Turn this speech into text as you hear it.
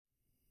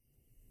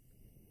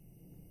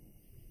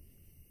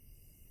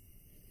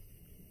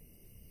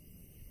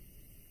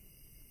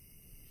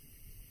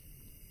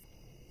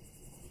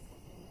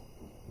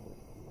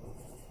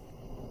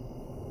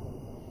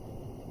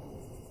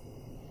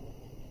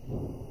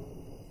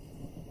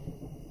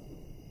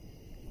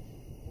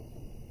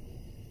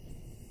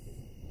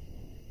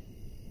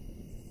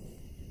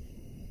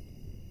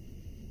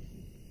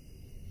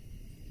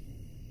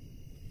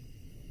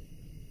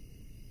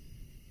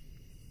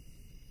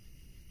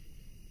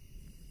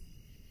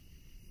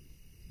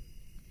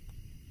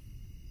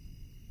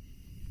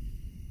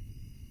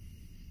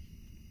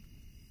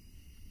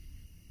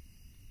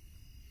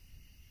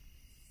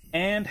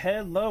And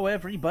hello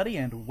everybody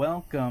and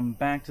welcome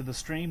back to the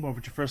stream, or if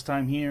it's your first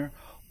time here,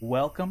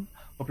 welcome.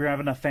 Hope you're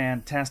having a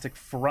fantastic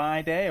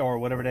Friday or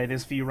whatever day it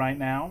is for you right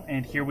now,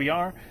 and here we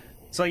are.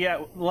 So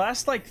yeah, the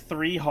last like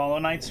 3 Hollow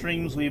Knight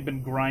streams we've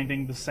been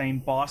grinding the same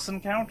boss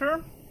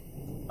encounter.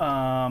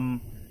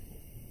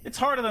 It's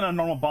harder than a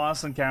normal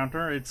boss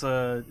encounter. It's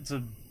a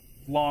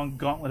long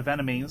gauntlet of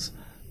enemies.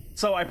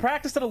 So I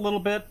practiced it a little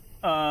bit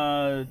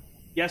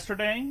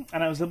yesterday,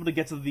 and I was able to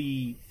get to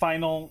the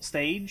final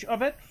stage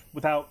of it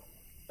without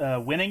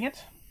winning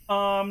it.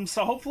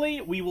 So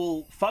hopefully we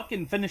will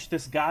fucking finish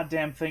this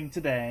goddamn thing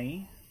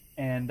today,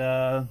 and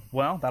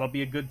well, that'll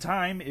be a good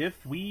time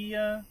if we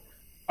are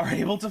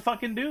able to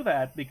fucking do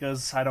that,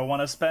 because I don't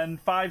want to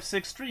spend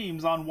 5-6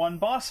 streams on one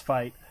boss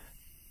fight.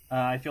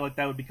 I feel like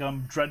that would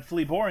become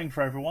dreadfully boring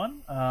for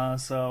everyone.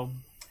 So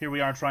here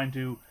we are trying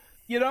to,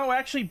 you know,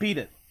 actually beat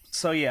it.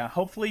 So yeah,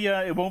 hopefully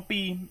it won't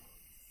be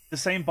the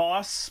same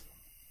boss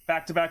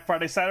back-to-back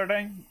Friday,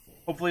 Saturday.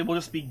 Hopefully we'll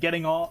just be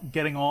getting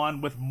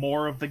on with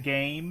more of the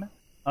game.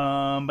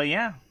 But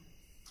yeah,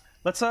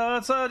 let's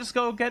just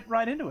go get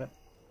right into it.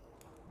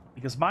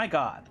 Because my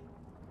god.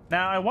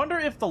 Now I wonder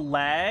if the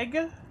lag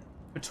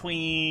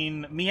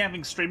between me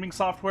having streaming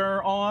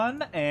software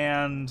on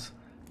and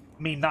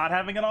me not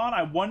having it on,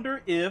 I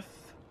wonder if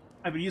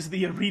I've been using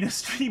the arena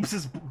streams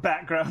as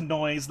background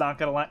noise, not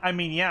gonna lie. I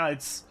mean, yeah,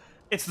 it's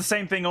the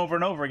same thing over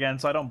and over again,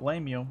 so I don't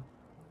blame you,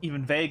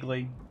 even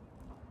vaguely.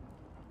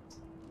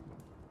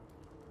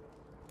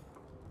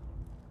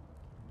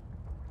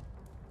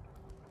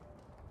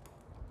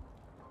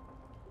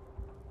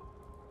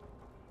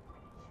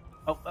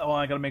 Oh, well,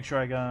 I gotta make sure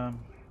I got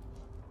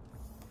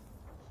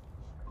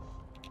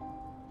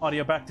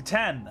audio back to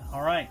 10.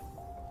 All right.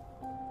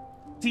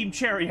 Team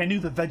Cherry, I knew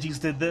the veggies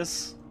did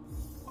this.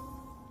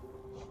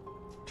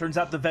 Turns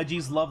out the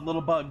veggies love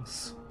little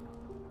bugs.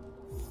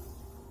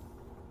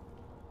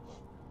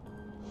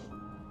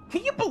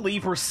 Can you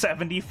believe we're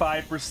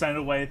 75% of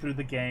the way through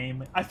the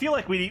game? I feel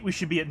like we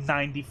should be at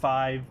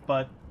 95,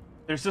 but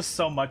there's just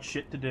so much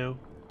shit to do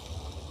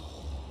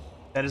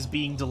that is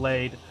being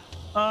delayed.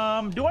 Do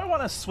I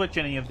want to switch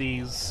any of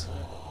these?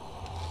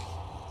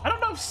 I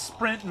don't know if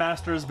Sprint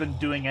Master has been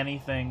doing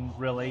anything,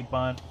 really,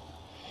 but...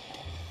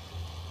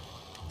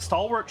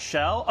 Stalwart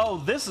Shell? Oh,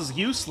 this is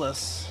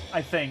useless,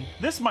 I think.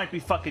 This might be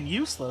fucking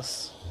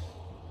useless.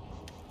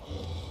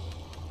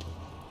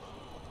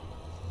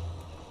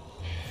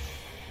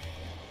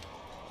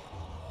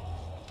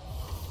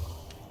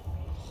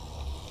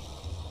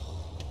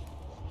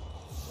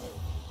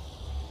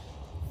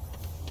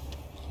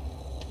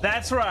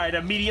 That's right,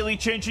 immediately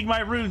changing my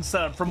rune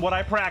setup from what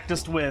I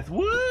practiced with.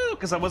 Woo!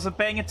 Because I wasn't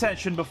paying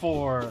attention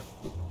before.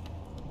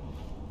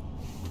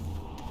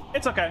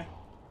 It's okay.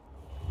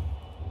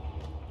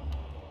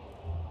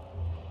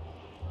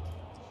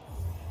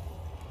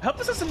 I hope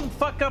this doesn't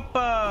fuck up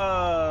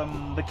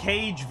the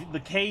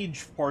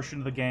cage portion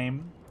of the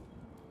game,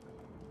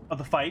 of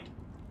the fight.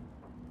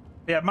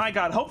 Yeah, my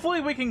god, hopefully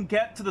we can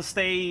get to the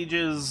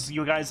stages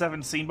you guys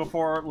haven't seen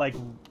before, like,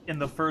 in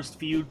the first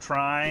few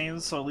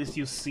tries, so at least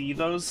you see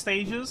those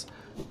stages.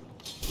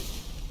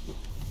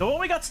 The one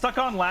we got stuck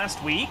on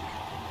last week,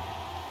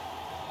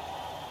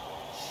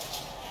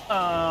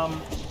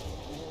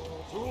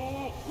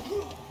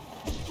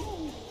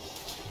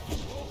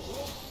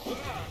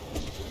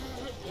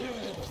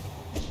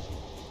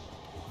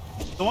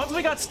 the ones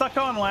we got stuck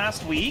on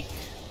last week,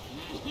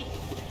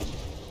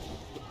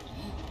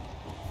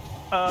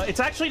 it's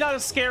actually not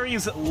as scary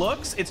as it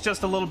looks. It's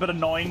just a little bit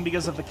annoying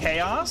because of the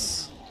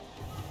chaos.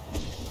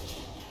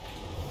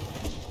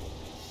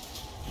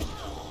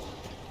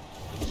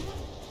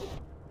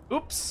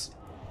 Oops.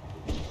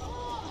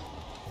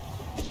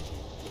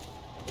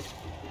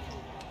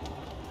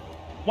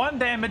 One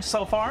damage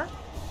so far.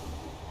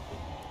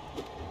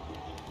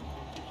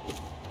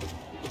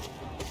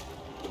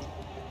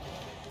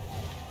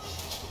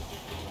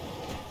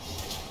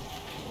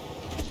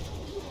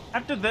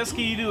 After this,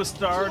 can you do a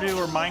Stardew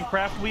or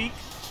Minecraft week?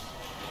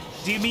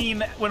 Do you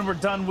mean when we're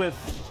done with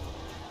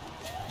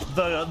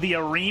the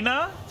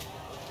arena?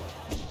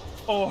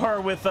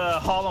 Or with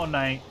Hollow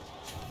Knight?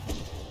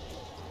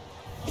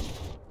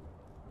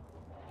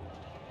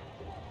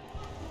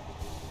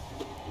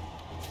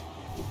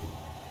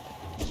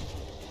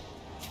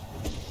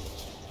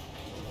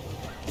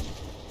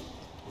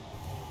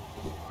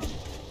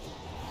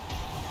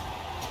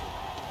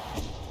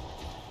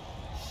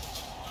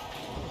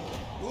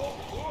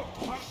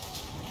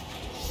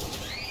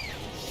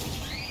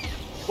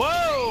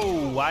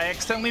 Whoa! I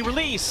accidentally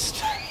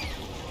released.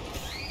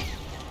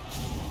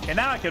 Okay,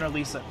 now I can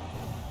release it.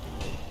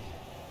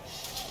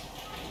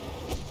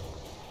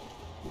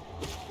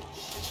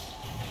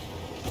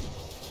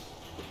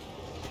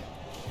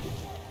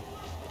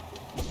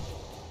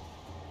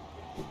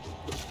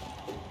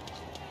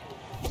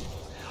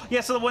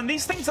 Yeah, so when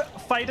these things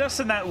fight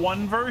us in that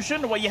one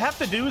version, what you have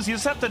to do is you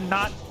just have to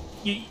not...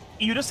 You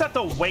just have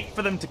to wait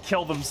for them to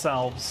kill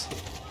themselves.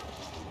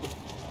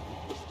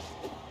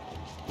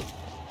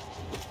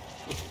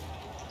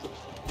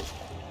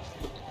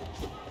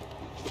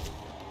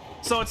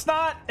 So it's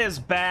not as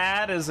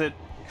bad as it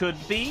could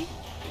be.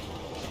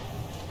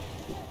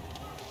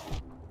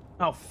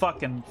 Oh,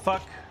 fucking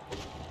fuck.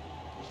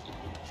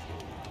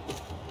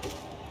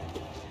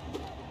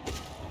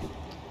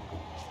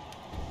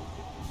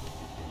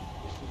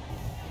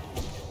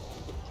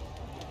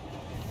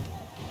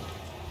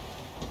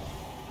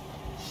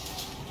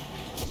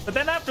 But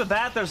then after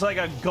that, there's like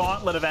a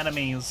gauntlet of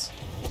enemies.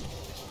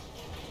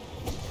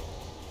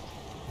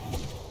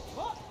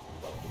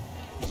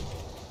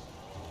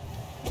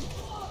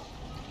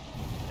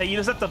 They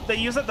use it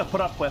to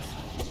put up with.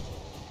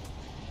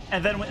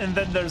 And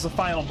then there's a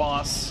final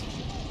boss.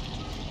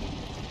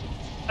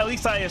 At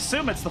least I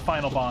assume it's the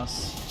final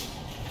boss.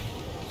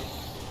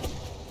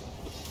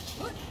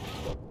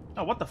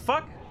 Oh, what the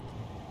fuck?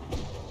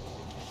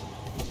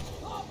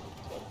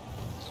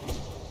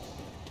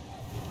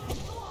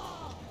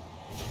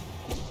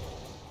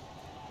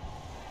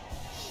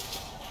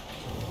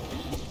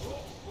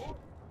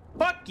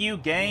 Fuck you,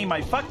 game.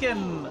 I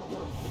fucking...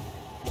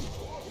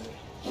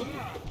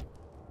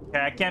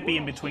 Okay, I can't be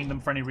in between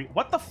them for any reason.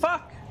 What the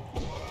fuck?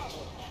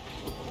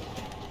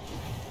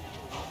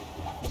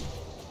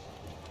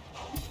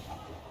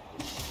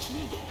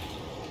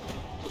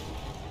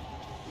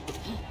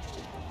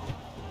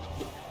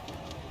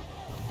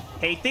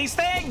 Hate these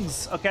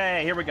things!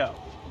 Okay, here we go.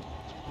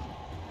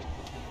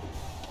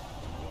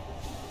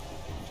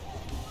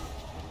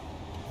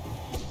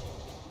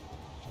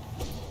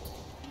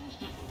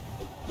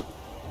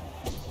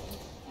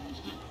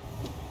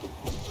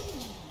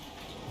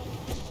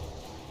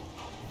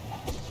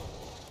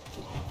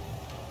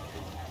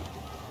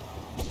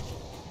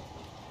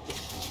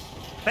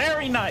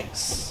 Very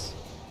nice.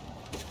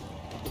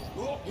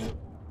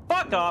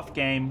 Fuck off,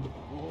 game.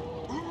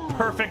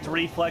 Perfect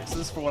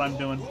reflexes for what I'm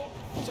doing.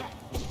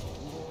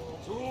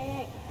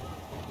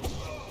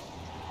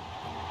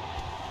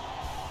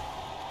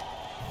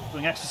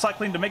 Doing extra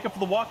cycling to make up for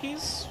the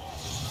walkies?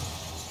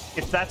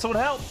 If that's what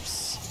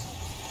helps.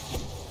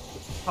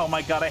 Oh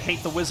my god, I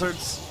hate the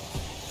wizards.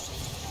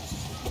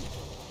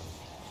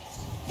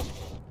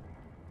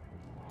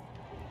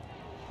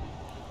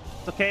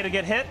 It's okay to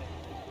get hit.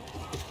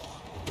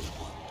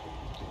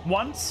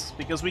 Once,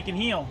 because we can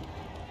heal.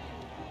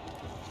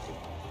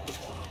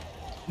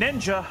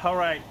 Ninja,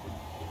 alright.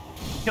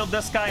 Killed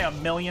this guy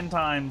 1,000,000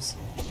 times.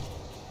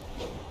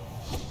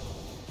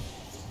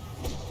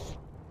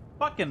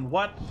 Fucking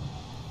what?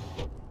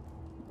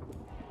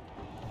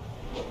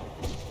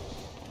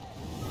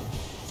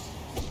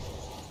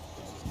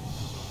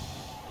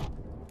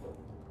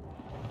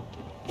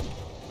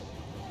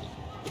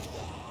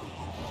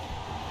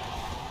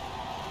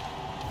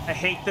 I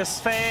hate this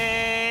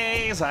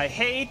phase. I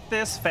hate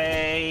this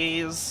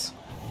phase.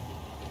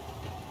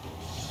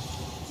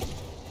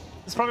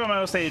 It's probably my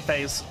most hated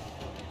phase.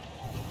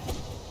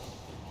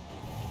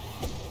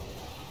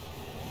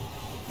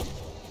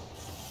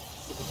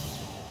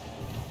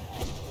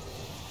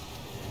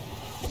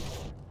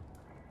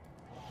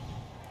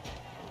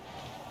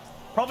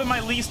 Probably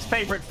my least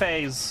favorite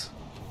phase.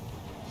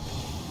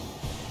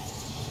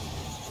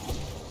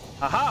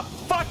 Aha!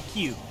 Fuck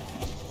you!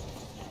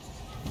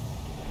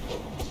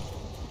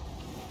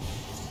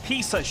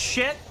 Piece of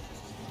shit!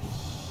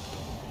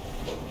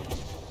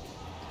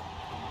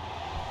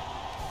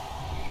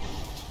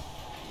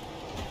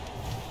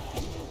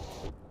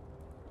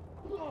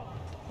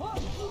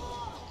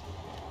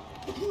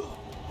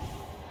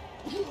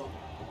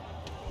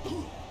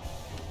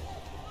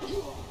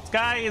 This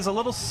guy is a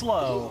little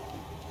slow.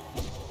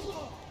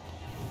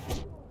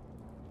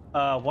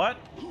 What?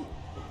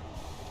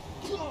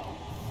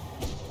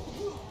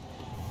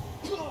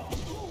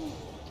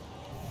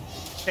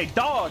 Hey,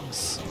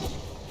 dogs!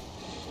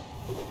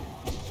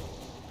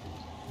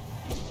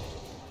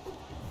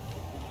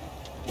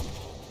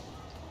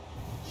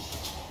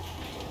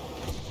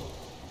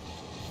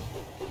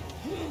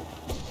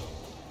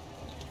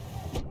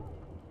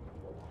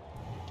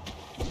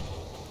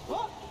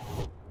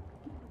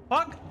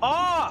 Fuck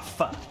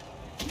off!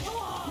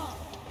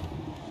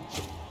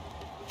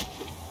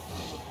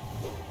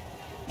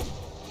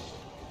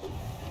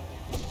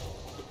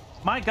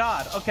 My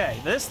god, okay,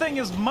 this thing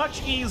is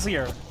much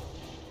easier.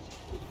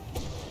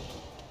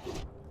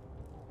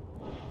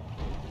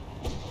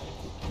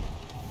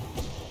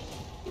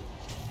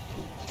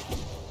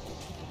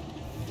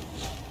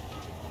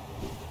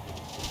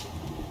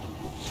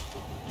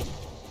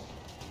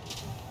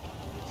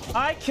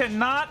 I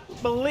cannot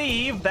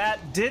believe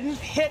that didn't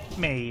hit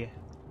me.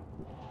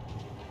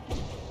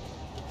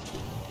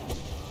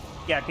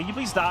 Yeah, can you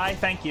please die?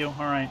 Thank you.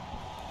 Alright.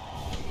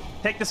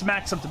 Take this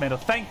Maxim tomato.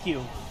 Thank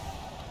you.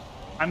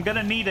 I'm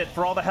gonna need it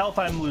for all the health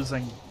I'm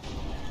losing.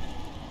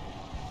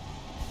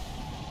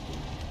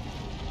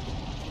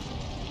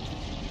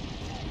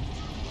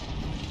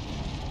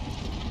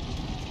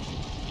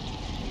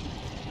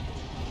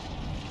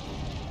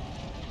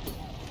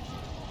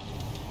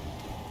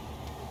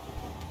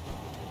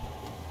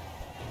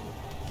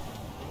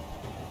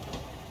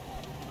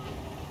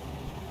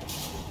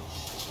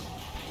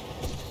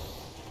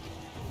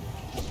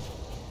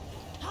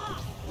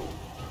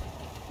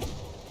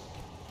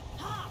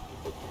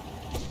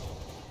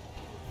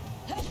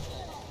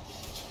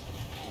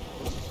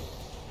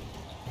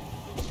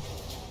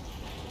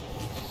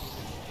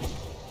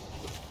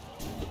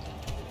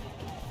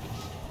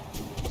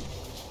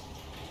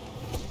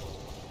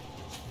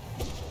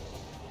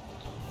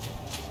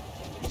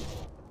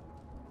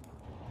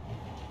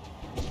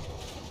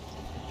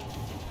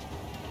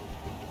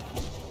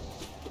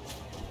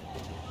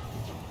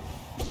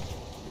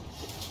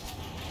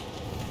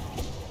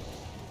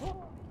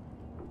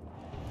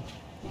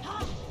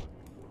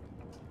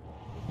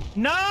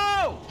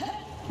 No!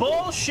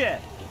 Bullshit!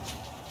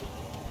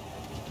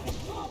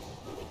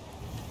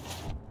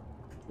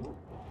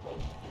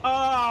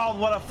 Oh,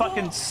 what a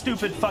fucking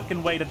stupid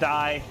fucking way to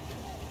die.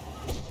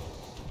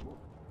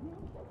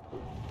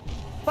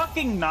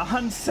 Fucking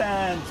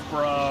nonsense,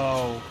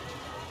 bro.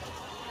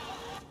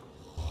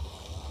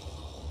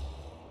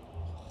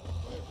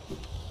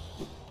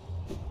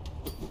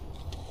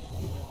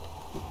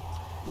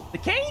 The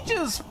cage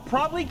is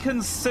probably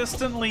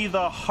consistently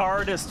the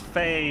hardest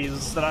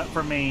phase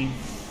for me.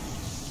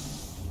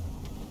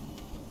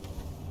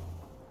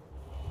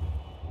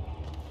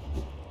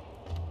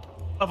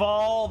 Of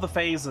all the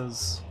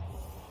phases.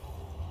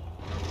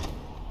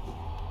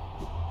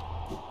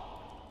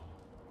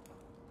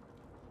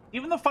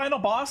 Even the final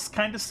boss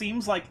kind of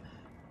seems like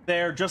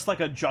they're just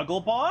like a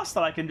juggle boss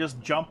that I can just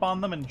jump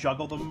on them and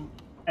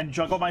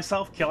juggle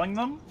myself killing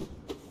them.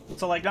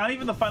 So like not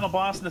even the final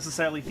boss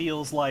necessarily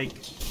feels like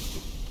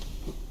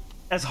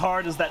as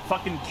hard as that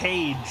fucking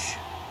cage.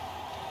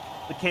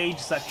 The cage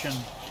section.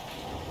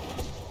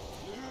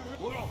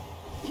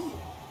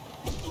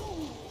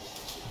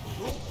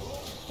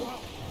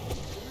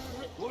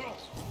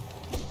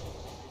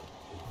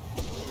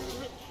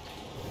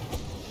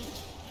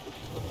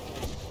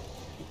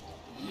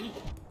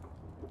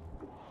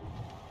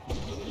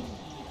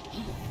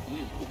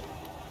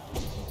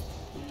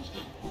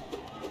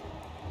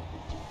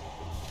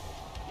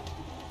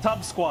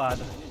 Tub Squad.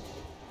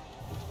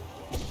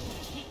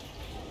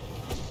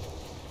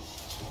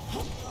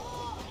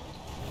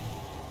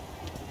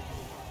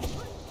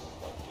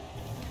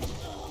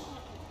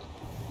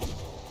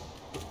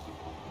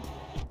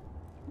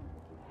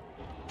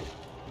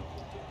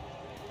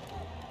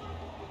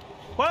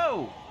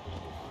 Whoa!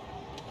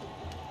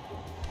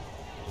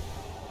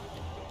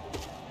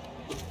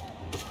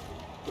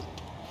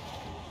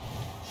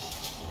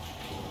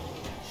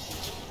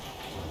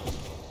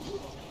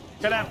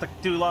 Gonna have to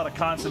do a lot of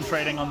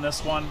concentrating on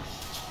this one.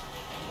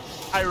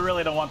 I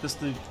really don't want this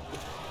to...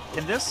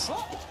 In this?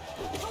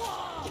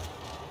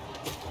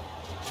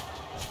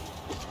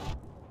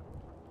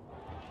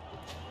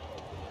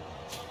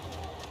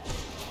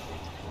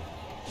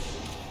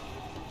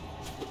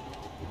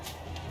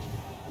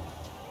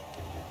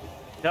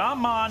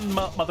 Come on,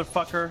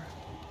 motherfucker.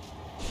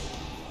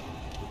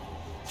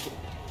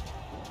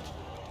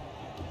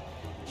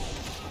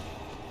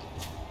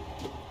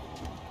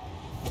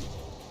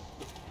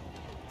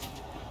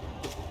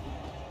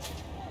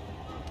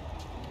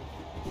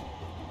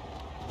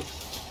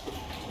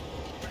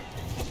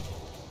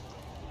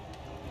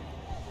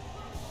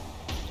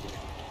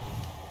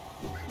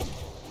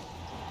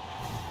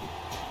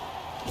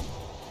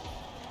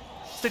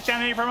 Stick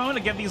down here for a moment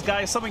to give these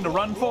guys something to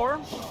run for.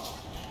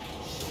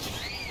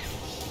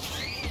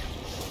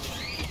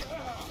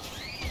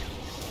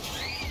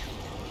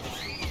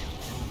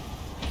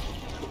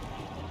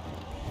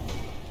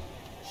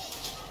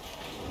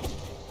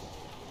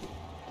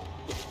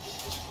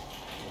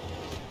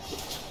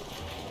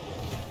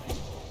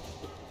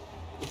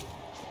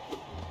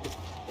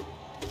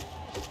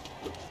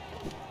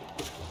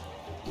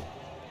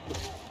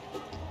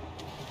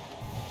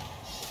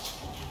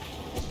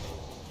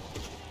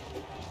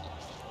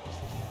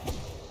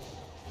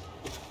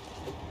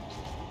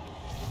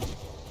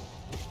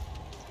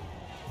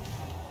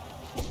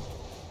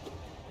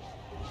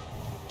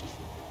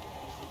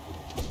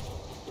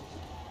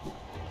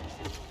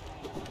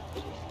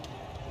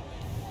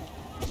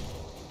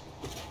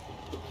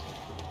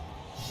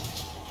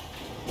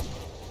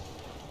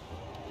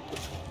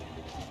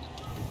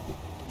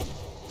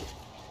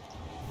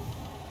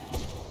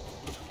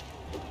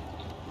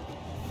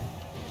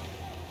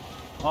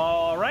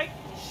 All right.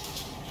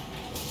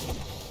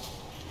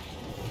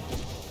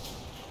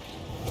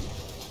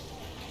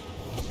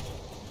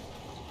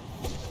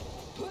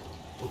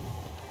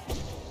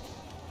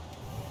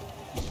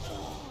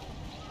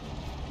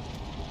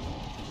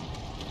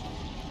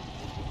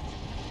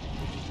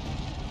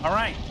 All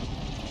right.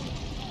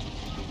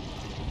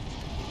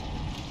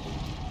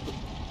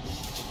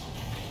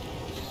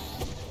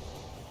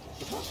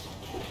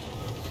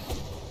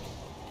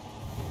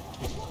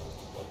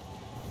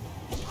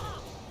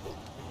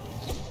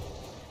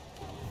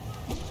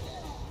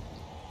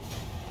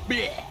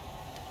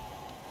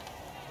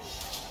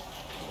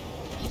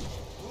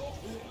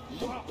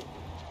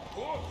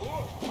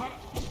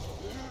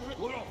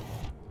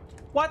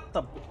 What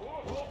the?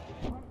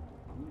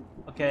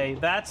 Okay,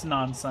 that's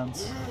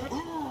nonsense.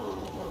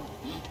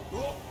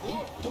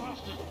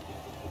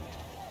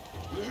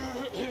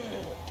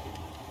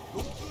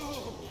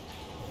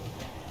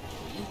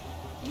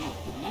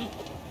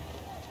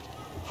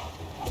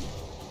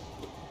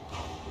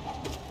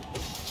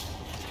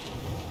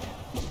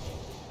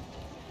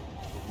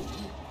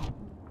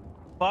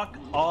 Fuck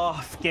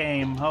off,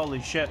 game.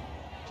 Holy shit.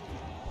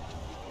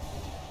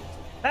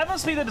 That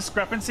must be the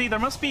discrepancy. There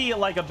must be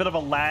like a bit of a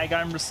lag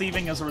I'm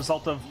receiving as a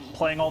result of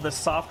playing all this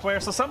software.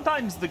 So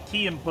sometimes the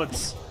key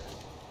inputs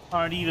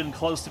aren't even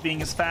close to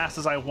being as fast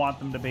as I want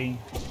them to be.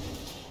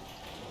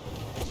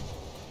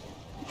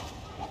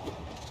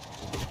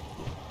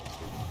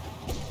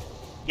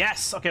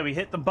 Yes! Okay, we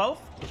hit them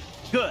both.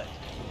 Good.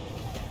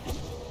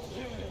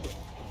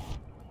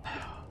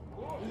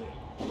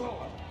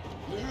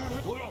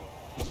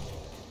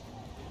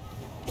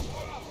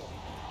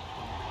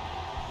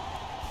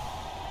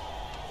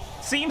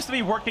 Seems to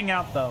be working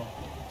out, though.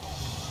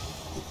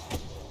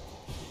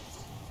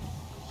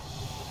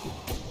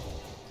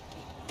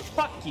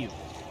 Fuck you.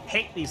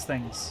 Hate these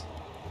things.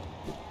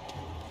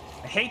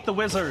 I hate the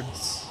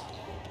wizards.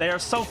 They are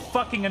so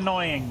fucking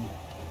annoying.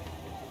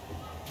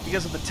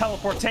 Because of the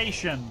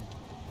teleportation.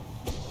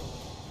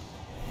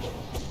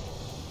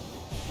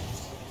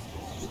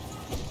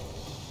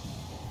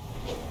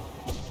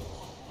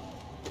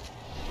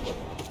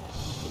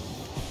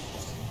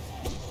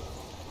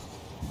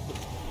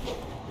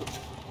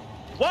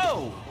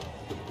 Whoa!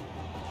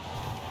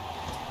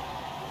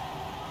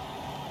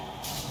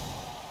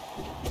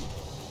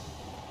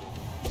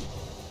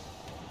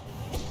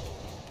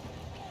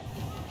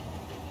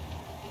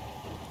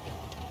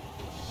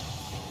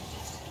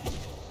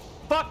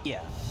 Fuck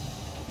yeah.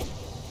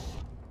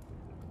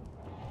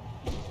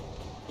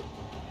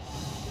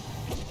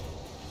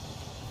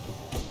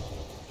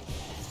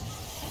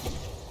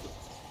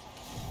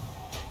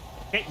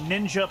 Okay,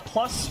 ninja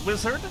plus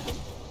wizard.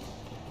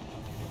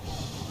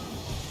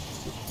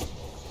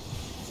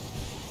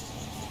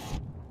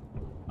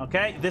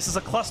 Okay, this is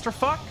a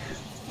clusterfuck.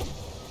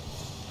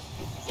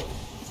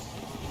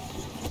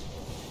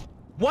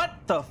 What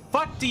the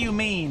fuck do you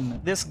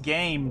mean? This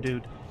game,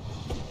 dude.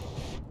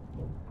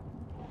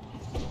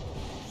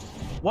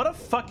 What a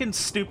fucking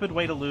stupid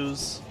way to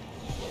lose.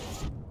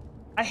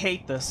 I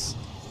hate this.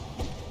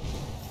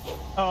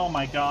 Oh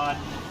my god.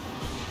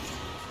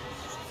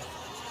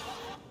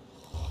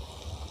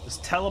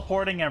 Just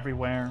teleporting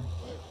everywhere.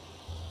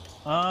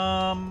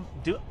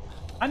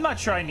 I'm not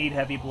sure I need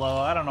heavy blow.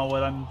 I don't know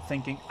what I'm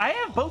thinking. I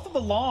have both of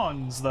the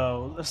longs,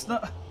 though. It's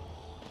not...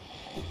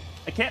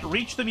 I can't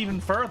reach them even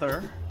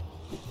further.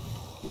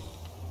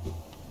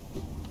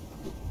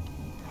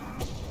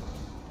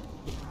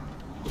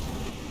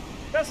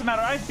 Doesn't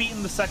matter. I've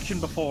beaten the section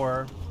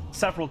before.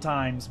 Several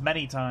times.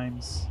 Many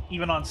times.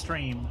 Even on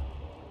stream.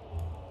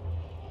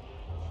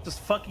 Just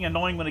fucking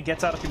annoying when it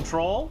gets out of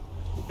control.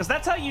 Because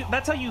that's how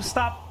you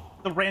stop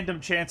the random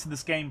chance in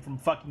this game from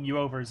fucking you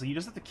over. So you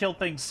just have to kill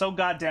things so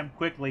goddamn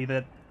quickly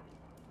that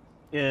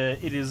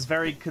it is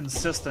very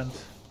consistent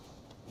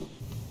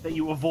that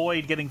you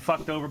avoid getting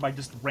fucked over by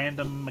just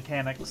random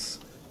mechanics.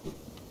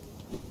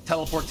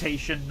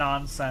 Teleportation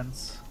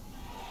nonsense.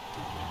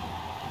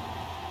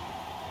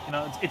 You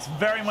know, it's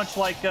very much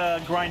like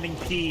grinding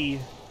P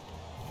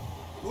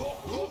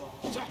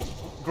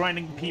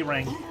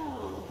rank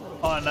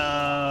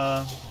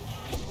on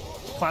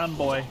Clown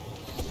Boy.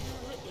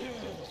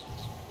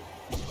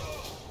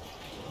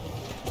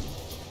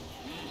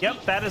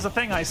 Yep, that is a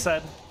thing I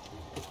said.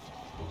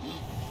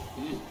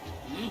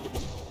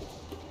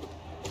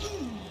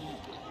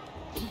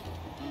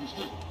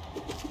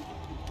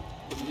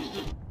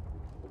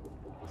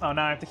 Oh,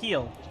 now I have to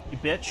heal, you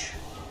bitch.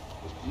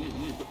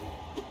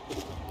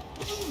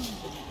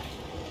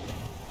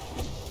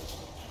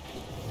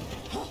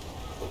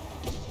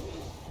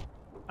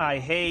 I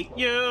hate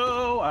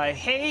you! I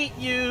hate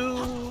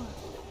you!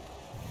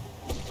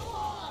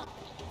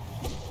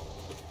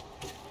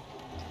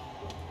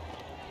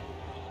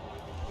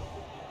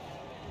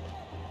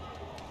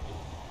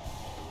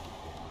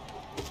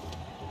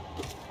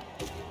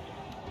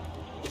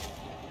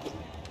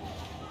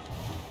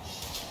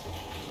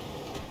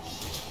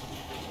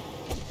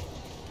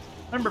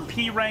 Remember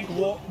P-Rank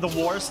the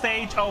war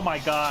stage? Oh my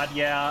god,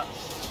 yeah.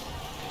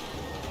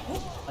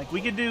 Like,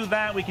 we can do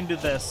that, we can do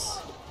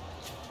this.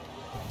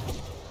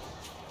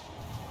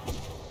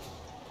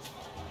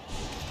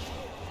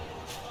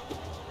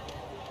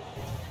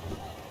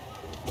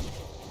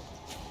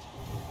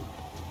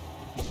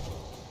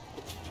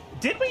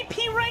 Did we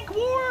P-Rank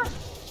war?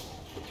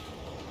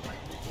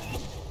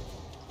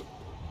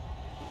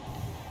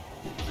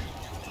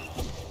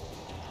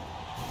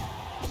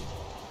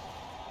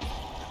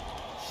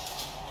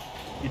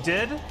 You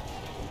did?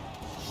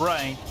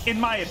 Right. In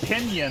my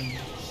opinion.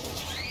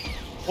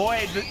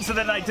 Boy, so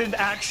then I didn't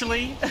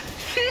actually?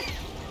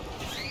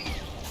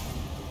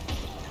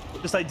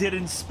 Just I did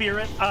in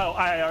spirit? Oh,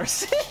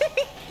 IRC.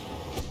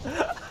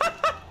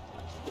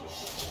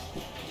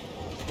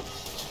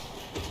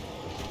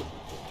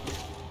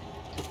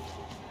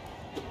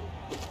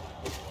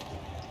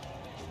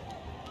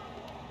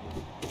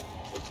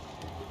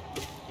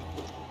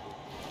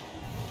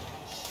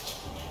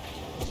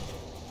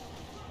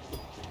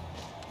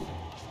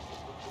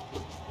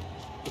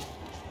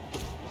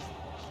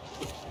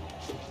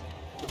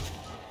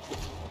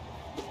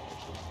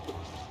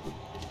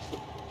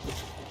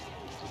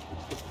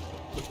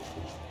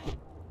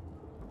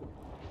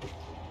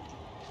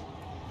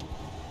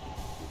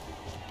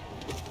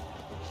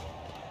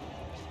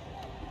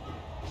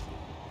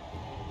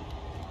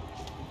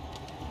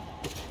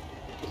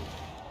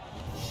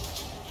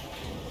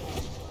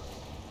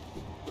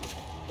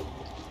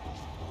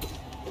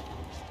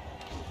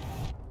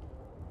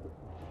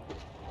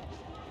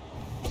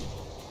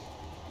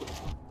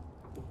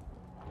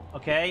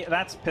 Okay,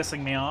 that's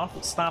pissing me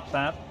off. Stop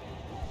that.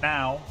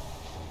 Now.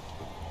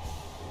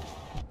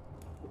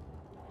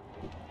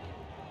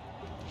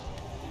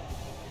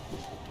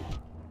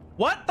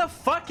 What the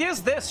fuck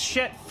is this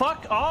shit?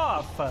 Fuck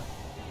off!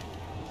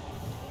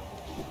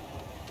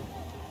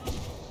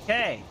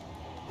 Okay.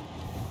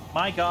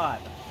 My god.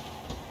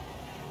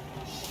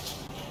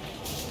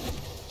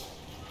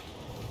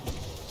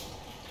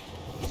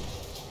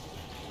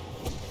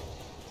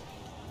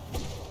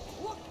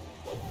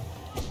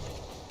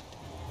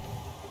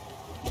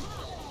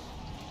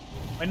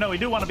 I know we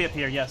do want to be up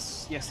here.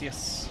 Yes, yes,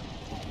 yes.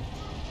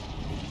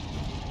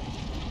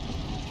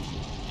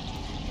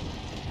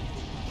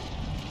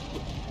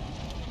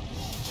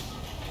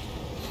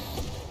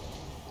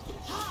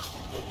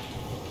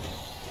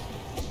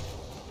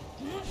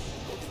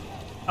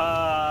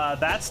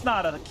 That's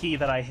not a key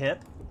that I hit.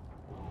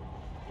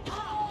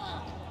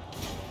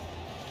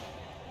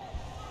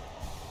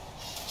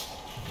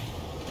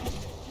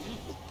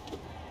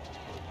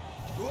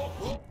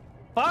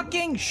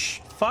 Fucking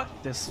fuck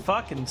this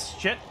fucking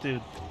shit,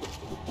 dude.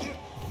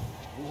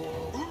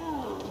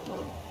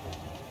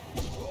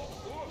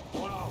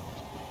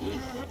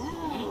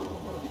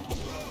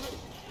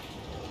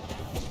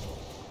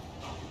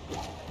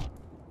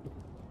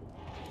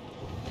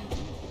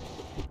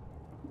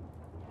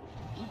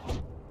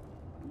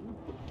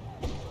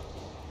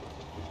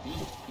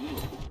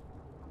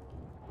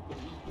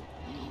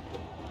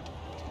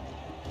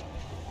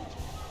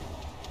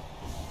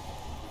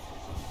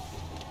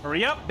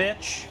 Hurry up,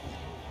 bitch.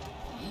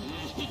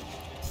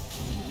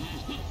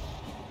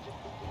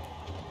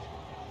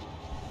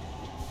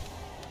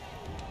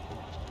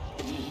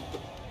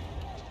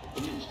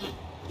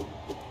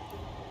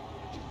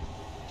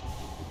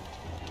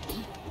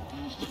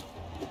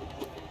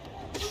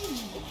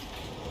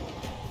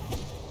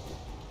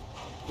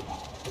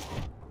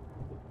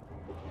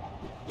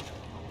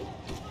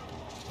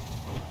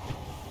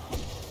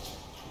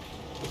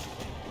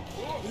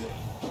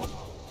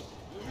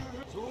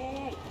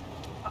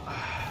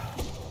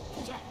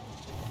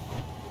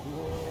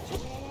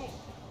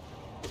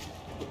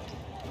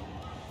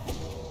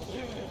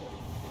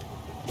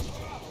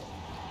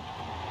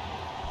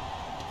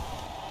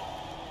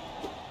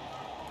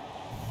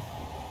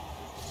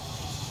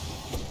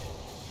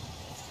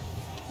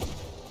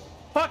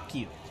 Fuck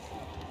you.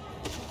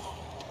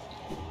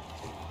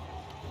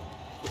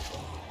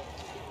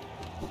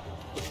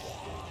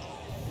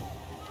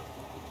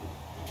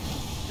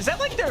 Is that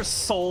like their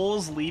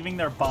souls leaving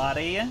their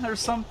body or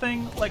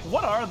something? Like,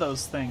 what are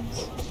those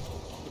things?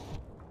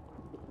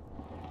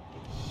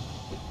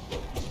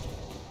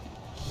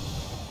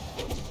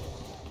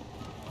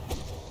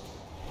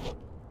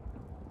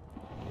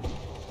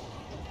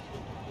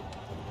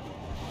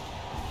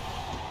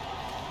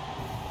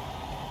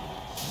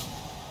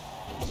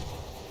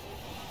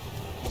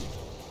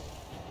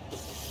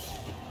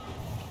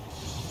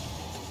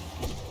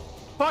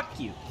 Fuck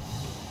you.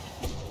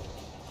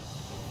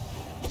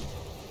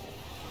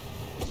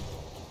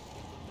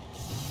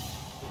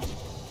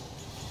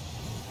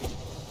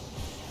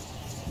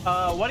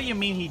 What do you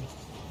mean he...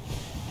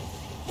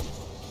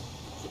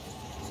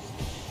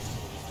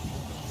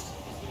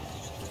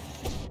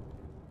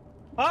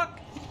 Fuck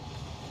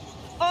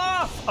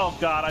off! Oh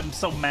god, I'm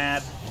so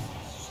mad.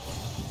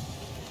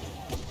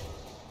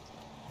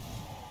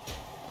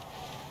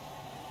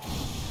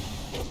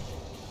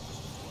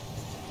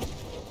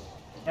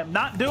 I'm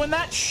not doing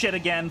that shit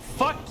again.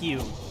 Fuck you,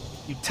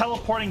 you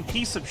teleporting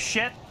piece of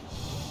shit.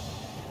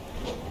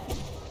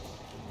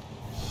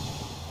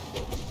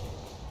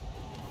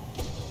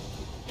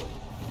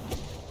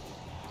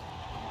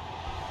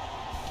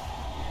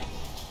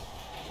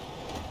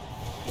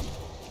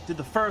 Did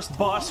the first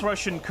boss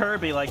rush in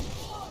Kirby like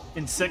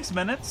in 6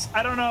 minutes?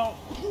 I don't know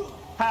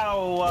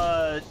how,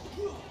 I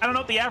don't know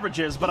what the average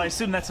is, but I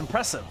assume that's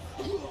impressive.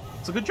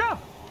 It's a good job.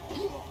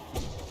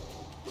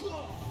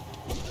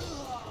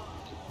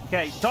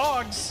 Okay,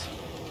 dogs.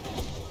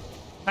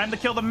 Time to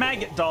kill the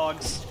maggot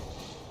dogs.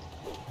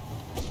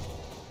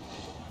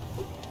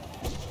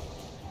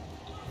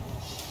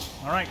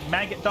 All right,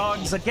 maggot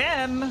dogs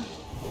again.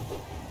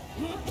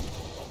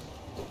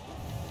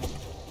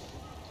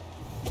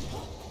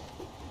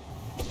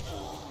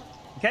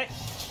 Okay,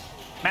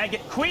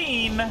 maggot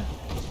queen.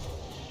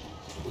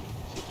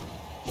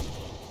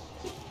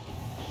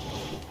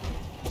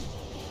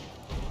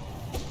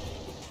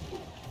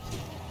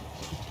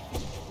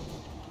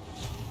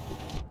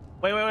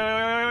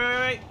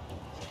 Wait.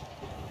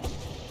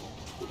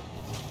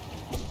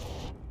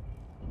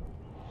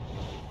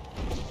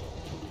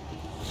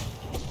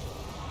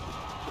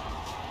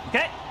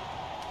 Okay.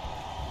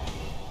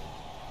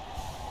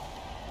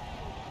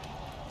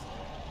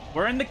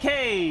 We're in the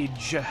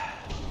cage.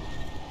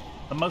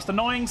 The most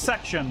annoying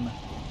section.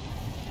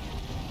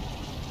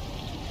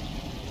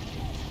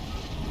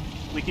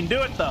 We can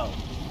do it, though.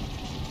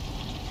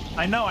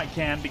 I know I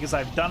can, because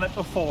I've done it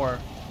before.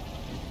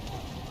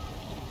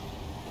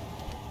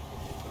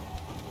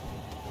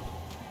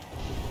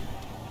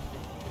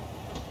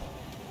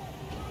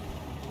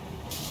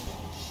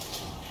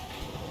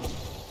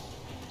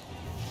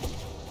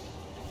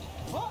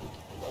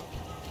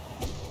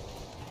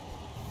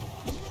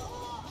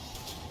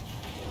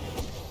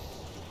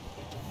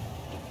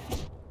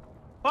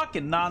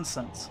 fucking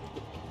nonsense.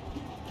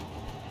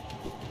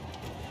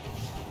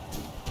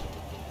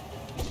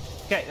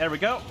 Okay, there we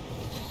go.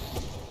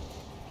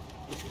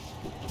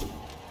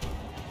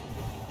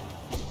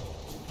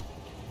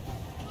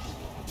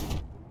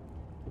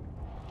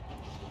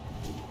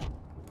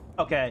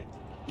 Okay.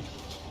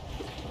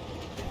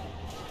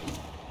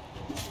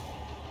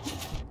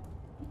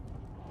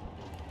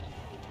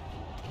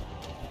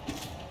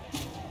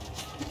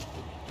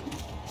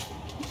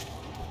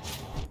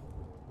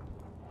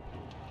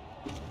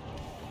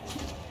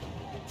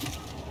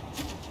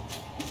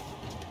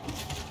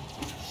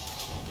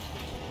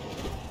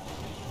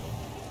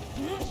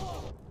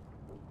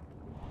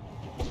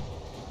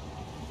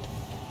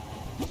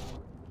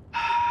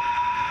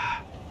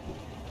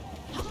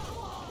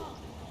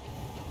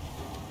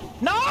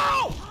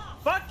 No!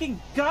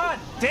 Fucking god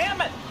damn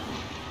it!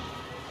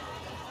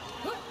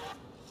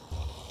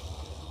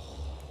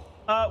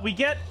 We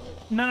get...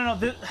 No.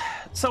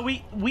 So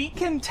we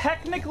can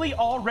technically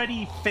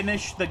already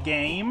finish the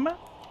game.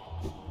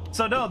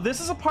 So no, this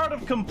is a part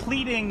of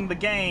completing the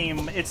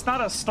game. It's not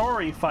a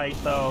story fight,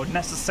 though,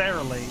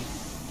 necessarily.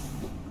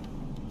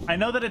 I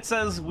know that it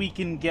says we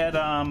can get,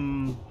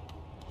 come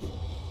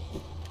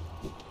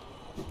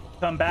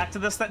back to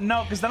this.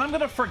 No, because then I'm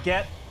gonna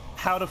forget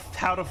how to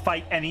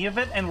fight any of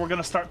it, and we're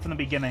gonna start from the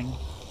beginning.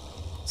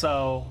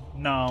 So,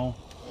 no.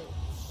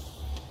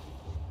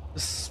 The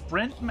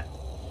sprint...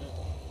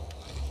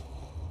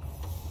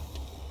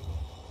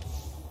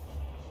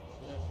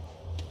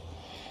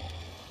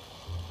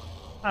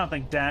 I don't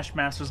think Dash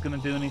Master's gonna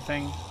do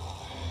anything.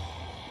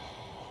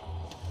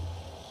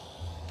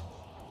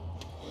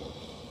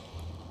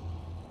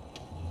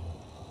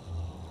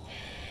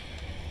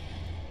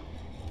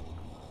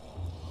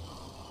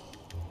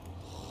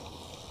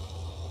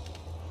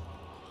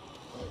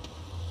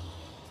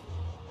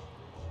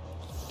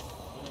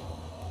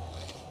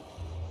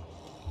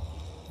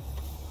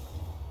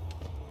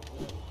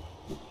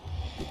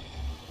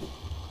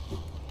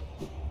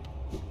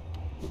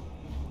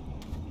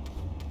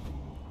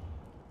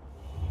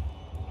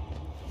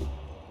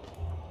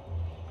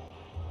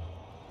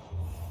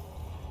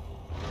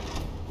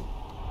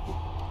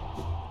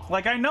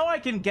 Like, I know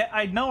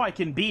I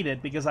can beat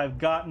it because I've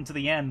gotten to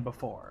the end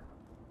before.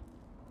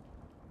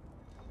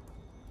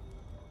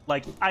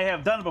 Like, I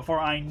have done it before,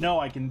 I know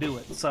I can do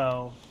it,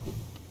 so...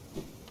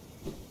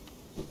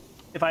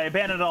 If I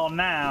abandon it all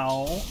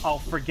now, I'll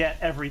forget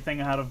everything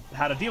how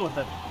to deal with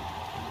it.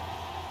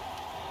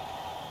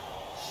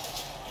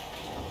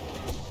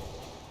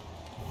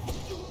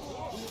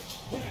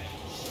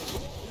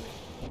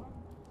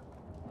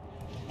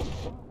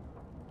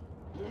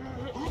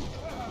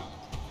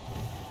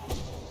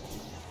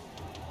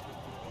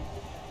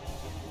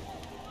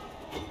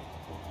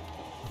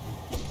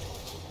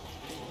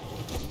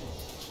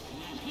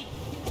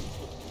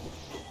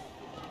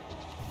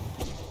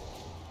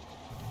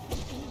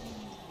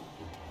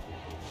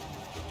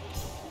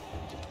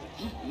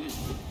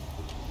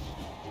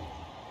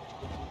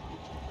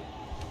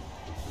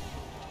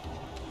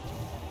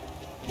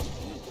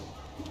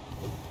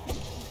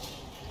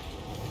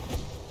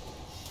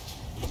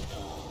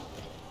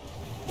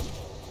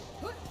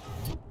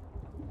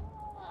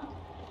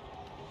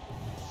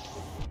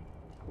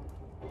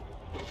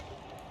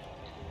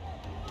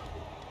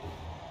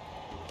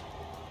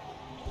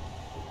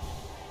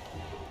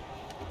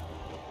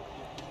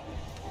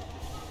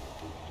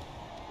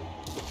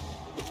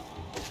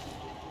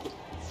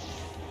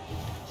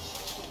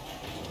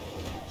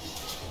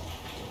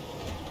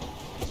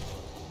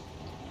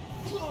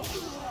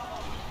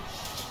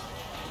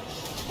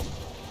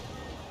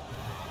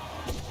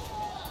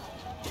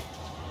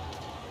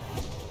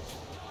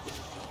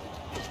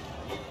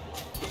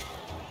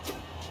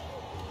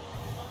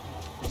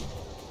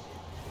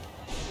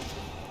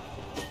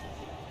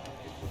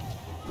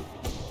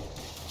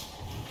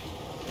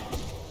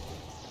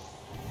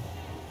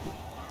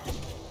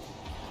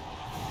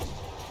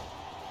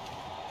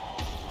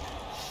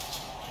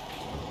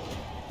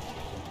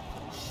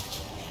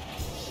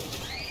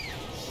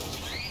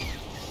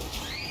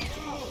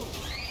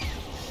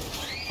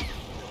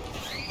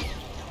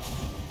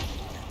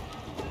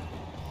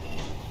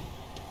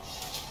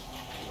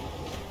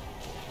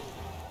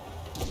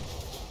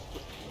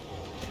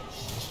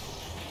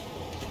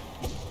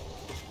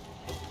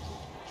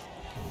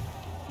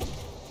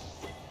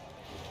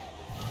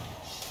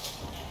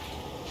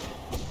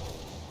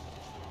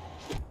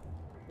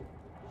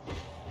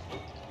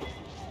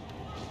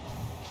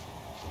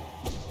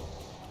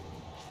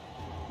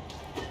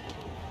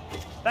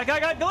 That guy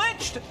got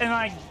glitched, and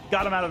I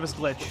got him out of his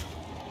glitch.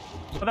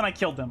 But then I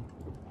killed him.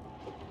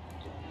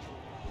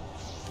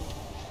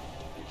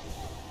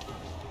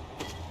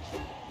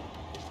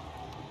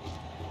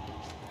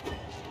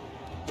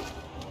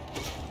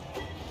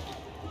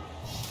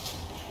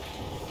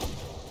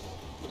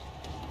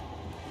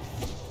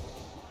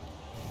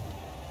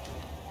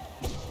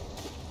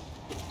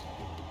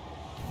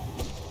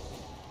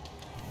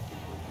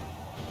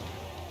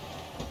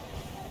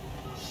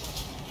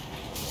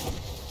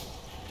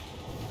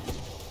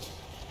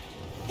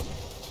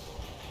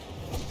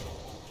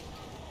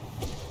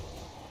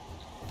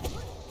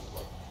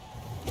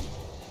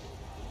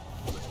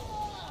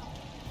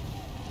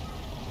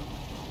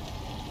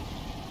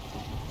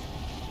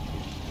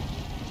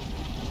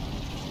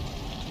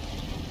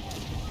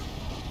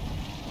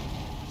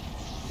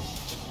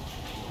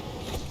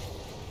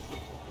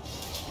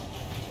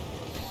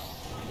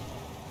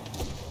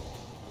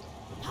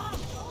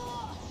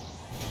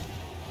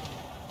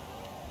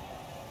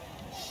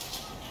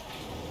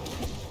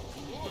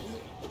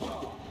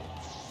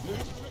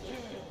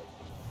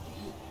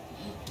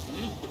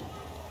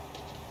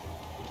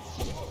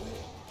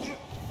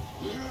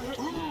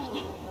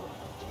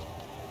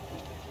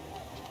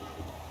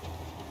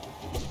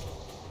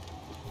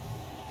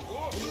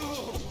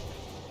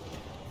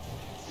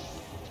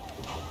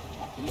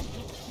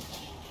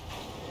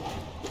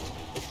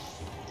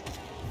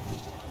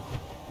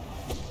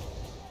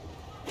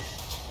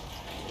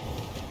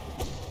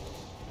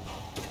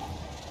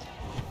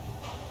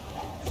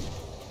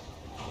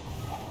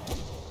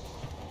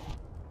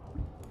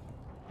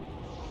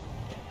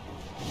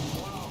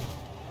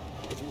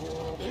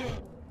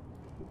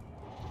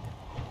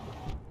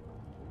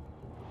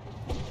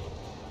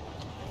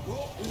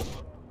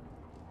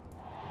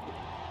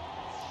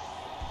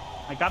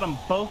 Got them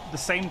both at the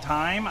same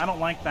time? I don't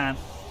like that.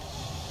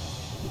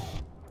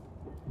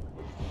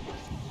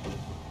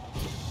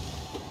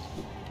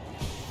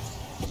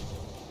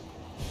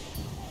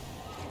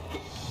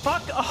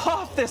 Fuck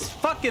off, this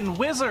fucking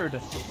wizard!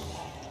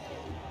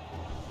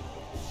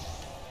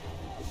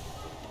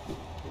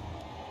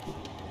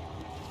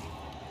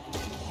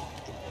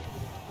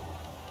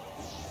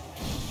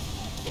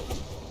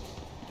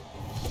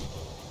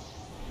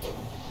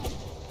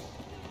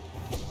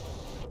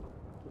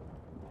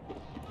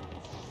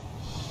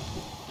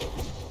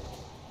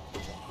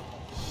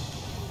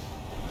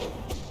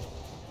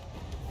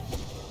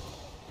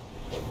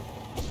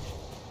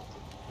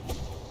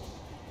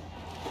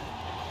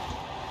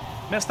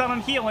 Missed out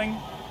on healing.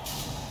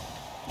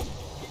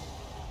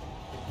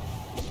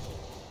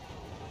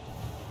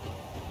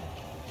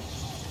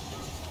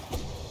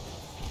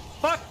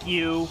 Fuck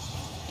you.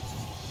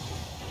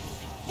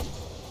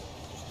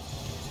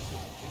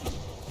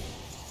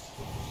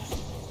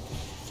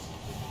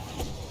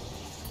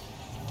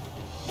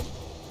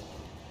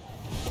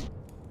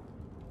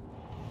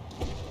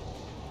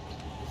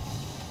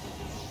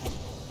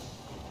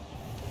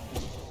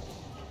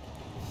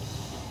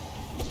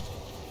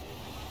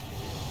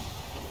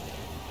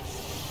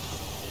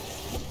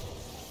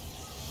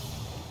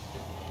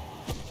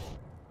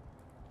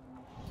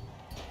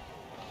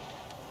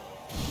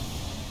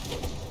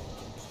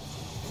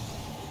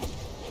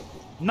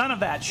 None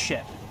of that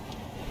shit.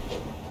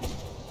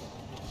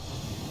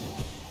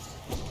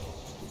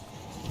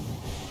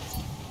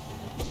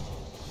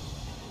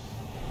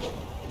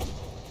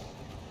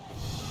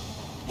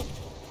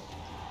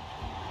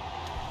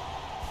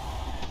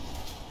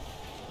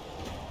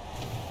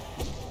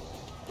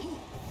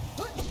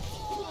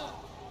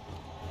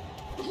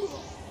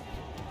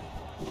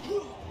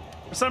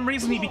 For some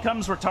reason, he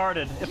becomes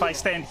retarded if I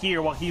stand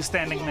here while he's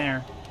standing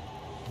there.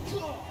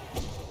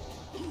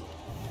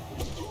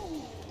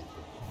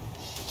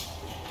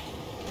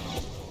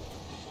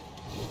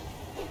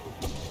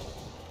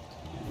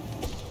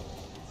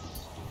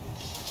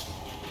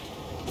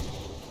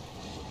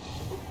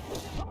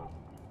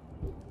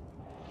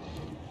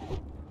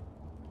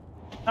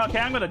 Okay,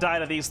 I'm gonna die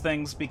to these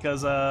things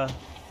because,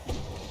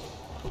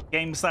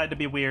 game decided to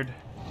be weird.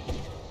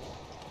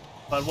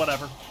 But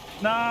whatever.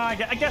 Nah,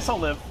 I guess I'll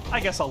live.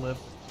 I guess I'll live.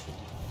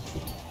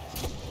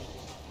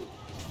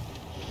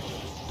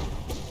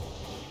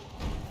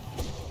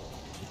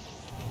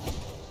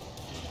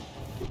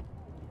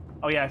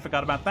 Oh yeah, I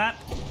forgot about that.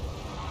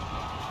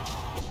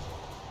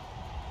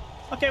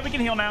 Okay, we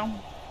can heal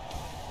now.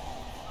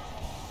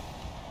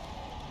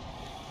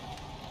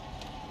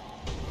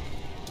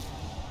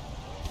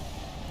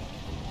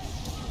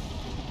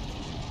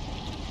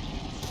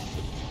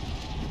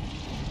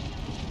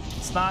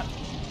 Not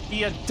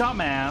be a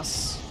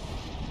dumbass.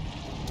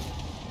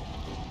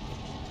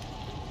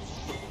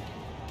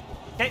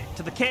 Okay,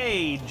 to the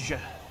cage.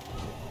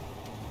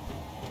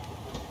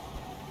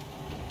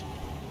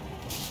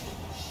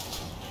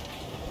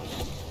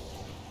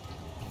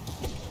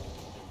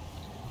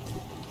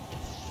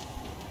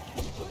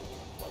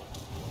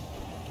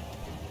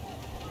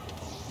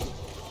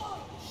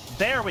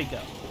 There we go.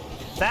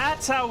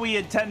 That's how we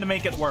intend to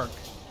make it work.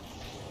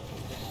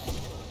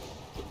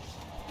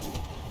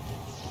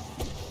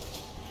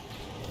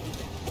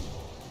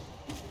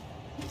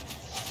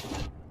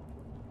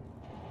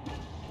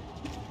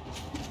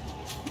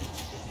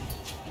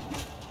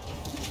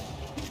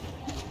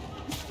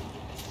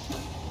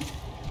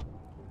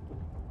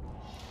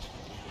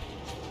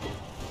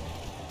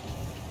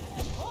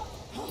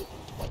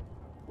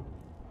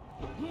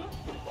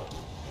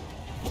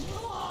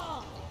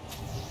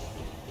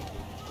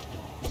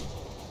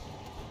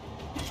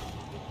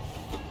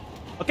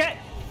 Okay.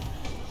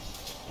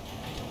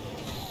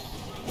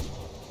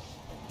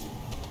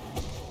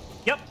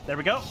 Yep, there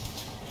we go.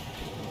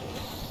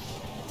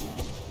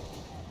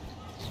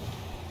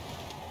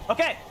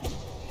 Okay.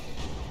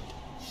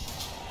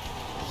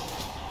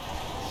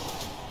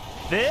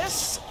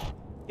 This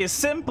is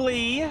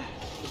simply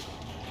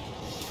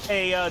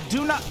a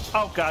do not.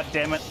 Oh, god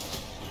damn it.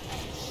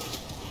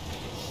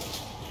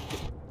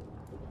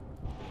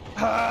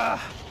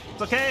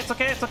 It's okay, it's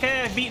okay, it's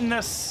okay. I've beaten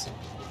this.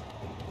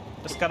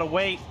 Just gotta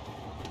wait.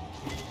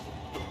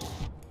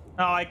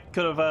 Oh, I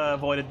could have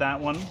avoided that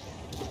one.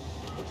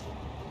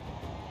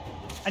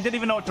 I didn't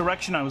even know what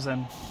direction I was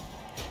in.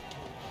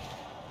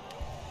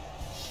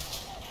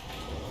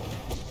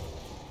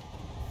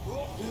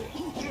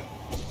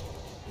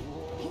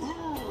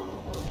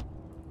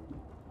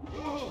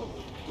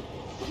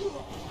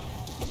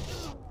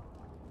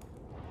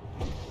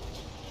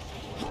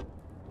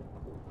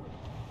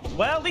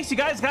 Well, at least you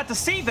guys got to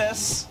see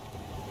this.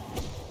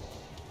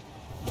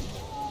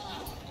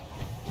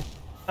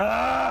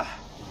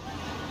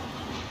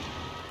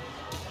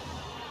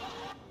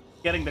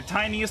 Getting the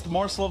tiniest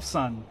morsel of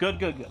sun. Good,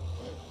 good, good.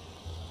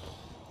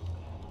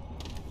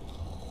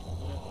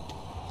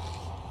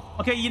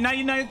 Okay, now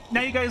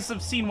you guys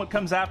have seen what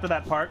comes after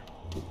that part.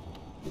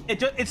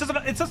 It's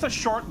just a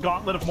short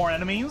gauntlet of more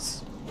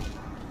enemies.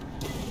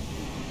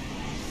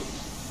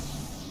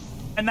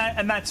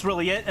 And that's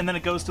really it, and then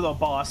it goes to the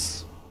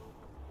boss.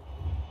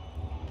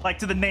 Like,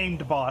 to the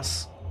named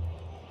boss.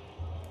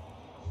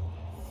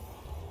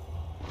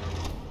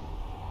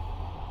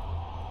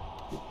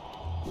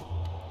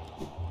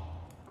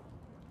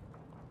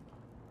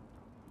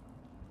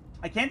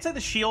 I can't say the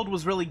shield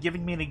was really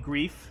giving me any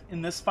grief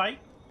in this fight,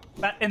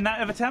 in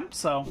that attempt,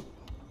 so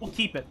we'll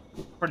keep it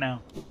for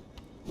now.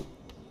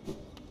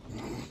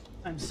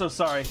 I'm so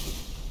sorry.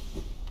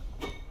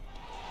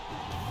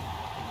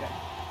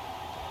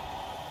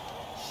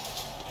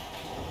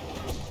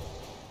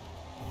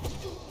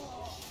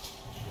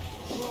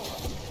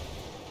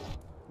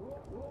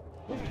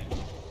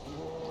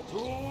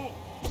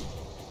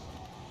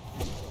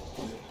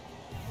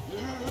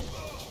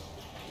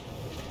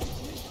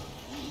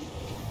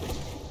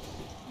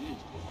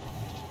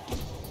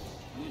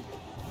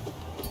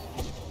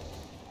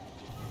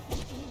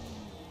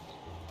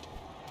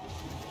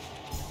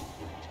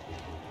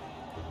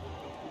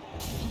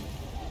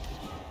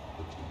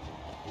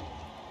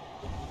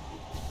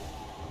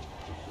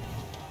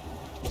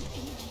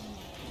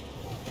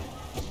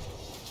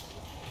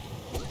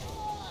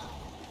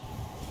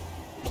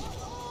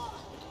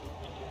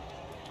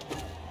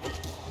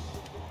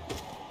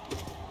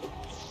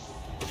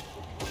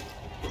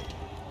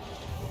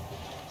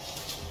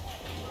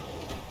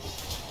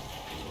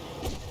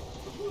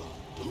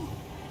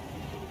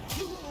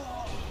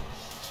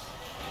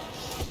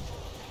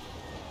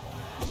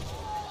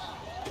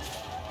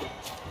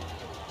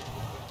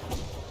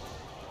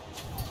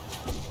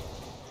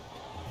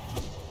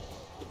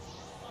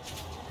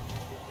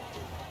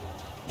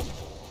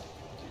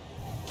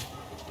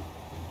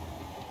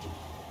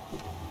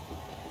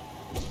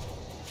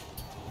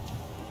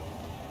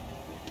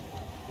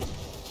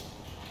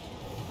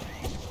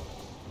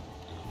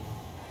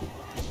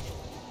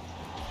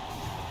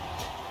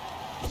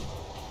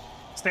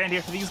 Stand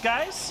here for these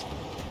guys,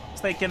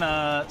 so they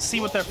can see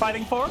what they're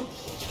fighting for.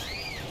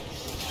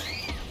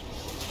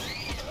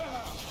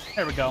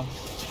 There we go.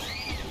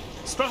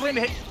 Struggling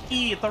to hit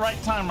E at the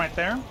right time right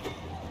there.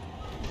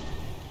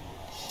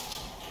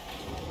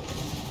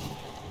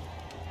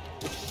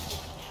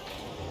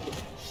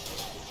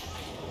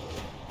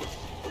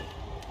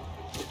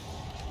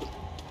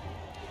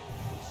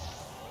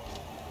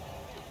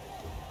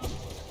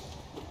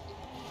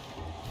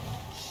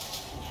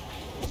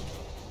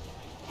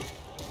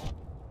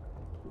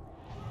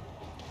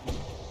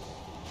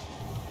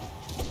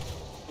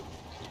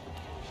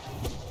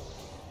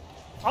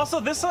 Also,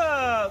 this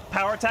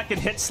power attack can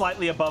hit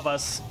slightly above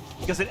us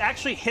because it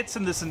actually hits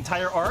in this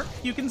entire arc,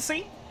 you can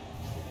see.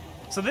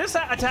 So this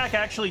attack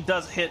actually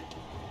does hit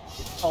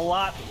a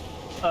lot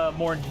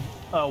more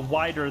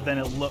wider than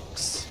it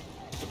looks.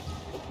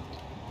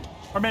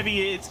 Or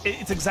maybe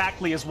it's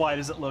exactly as wide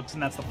as it looks,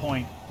 and that's the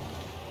point.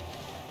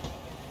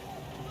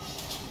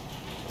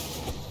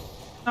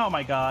 Oh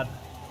my god.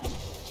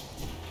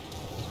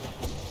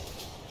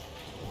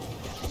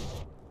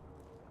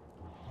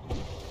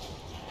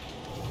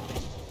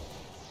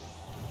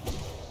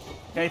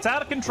 Okay, it's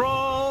out of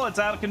control, it's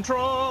out of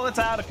control, it's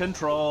out of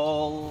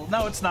control.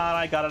 No, it's not,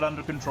 I got it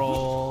under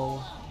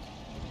control.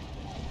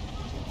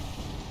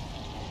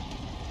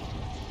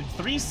 It's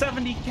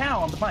 370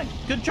 cal on the bike.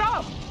 Good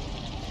job!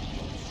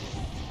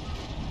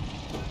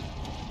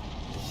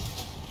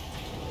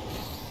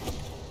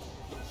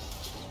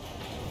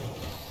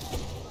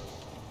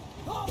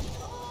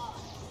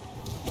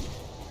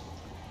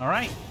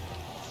 Alright.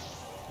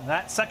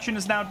 That section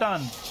is now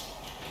done.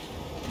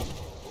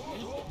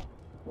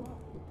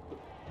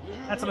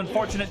 That's an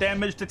unfortunate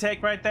damage to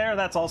take right there.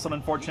 That's also an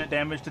unfortunate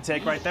damage to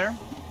take right there.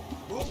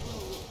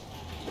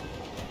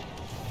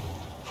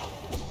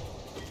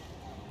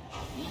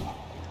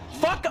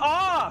 Fuck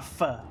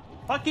off!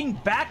 Fucking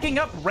backing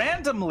up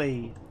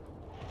randomly.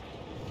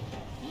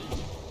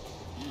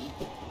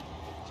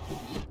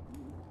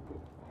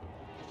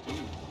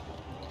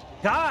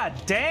 God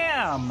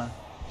damn!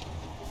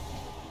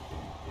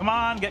 Come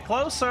on, get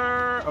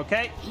closer.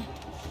 Okay.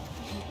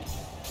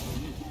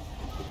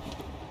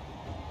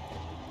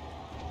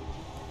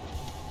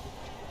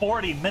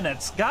 $40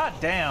 minutes. God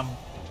damn.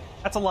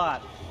 That's a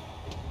lot.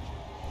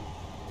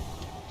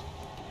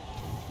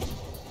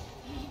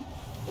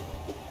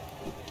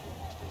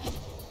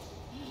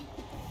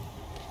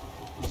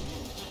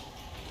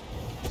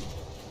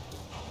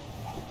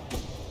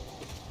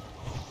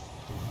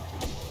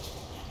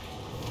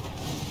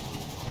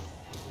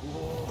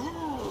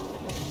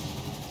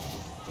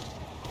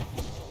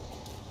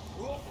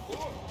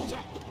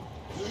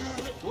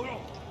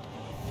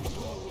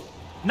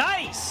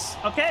 Nice!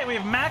 Okay, we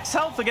have max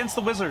health against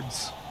the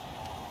wizards.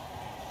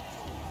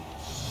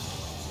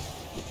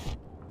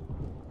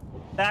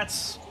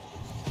 That's...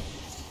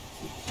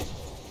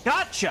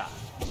 Gotcha!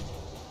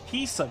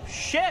 Piece of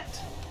shit!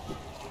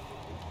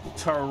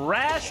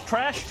 Trash,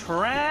 trash,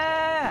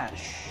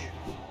 trash!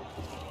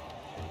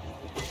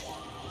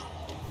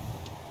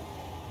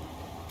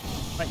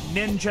 Right,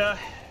 ninja.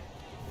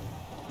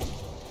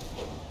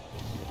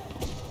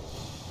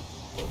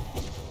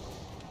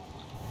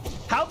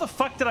 How the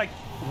fuck did I...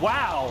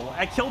 Wow,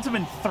 I killed him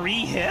in 3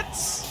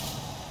 hits?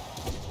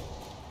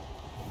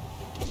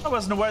 I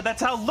wasn't aware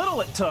that's how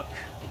little it took.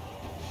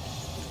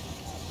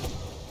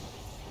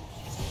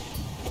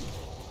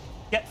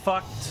 Get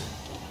fucked.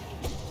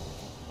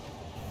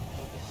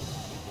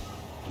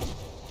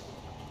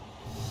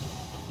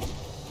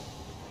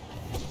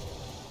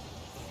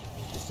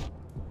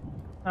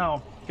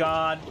 Oh,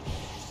 God.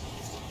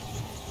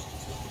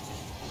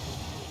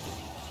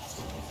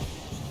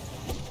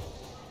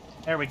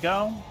 There we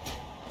go.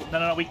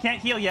 No, we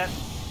can't heal yet.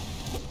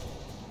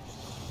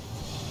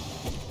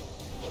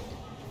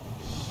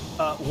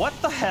 What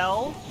the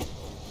hell?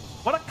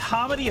 What a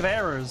comedy of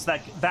errors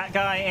that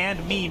guy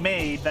and me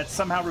made that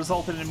somehow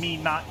resulted in me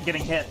not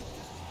getting hit.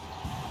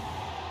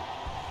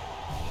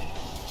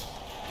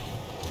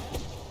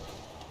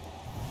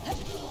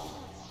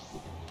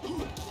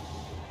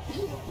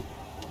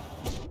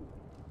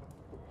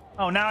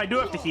 Oh, now I do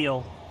have to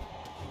heal.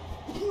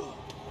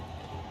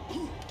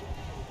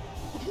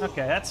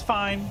 Okay, that's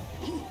fine.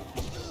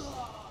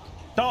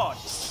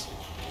 Dogs.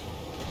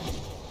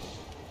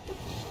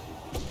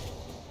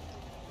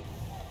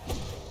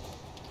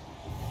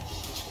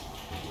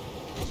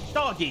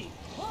 Doggy.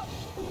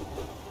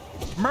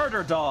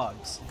 Murder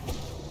dogs.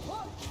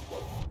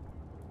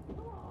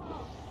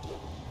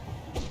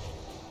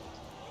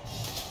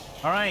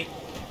 All right.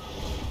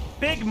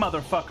 Big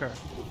motherfucker.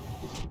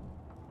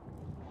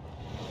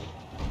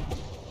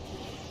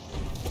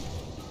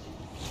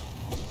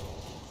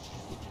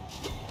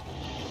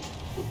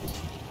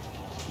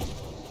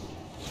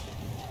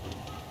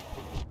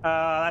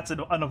 That's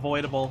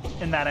unavoidable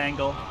in that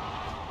angle.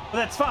 But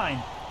that's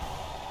fine.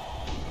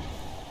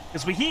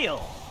 Because we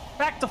heal.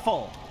 Back to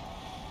full.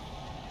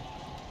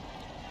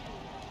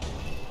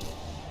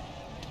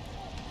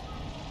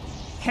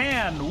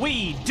 Can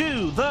we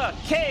do the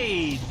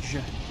cage?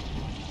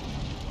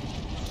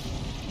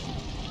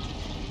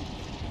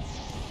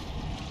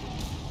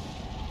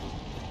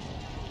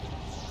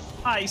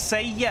 I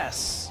say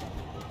yes.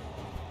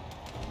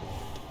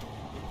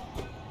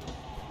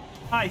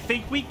 I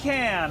think we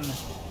can.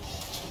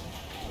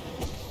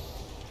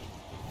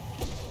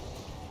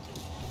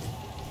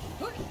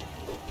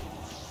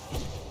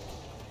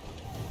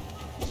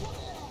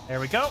 There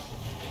we go.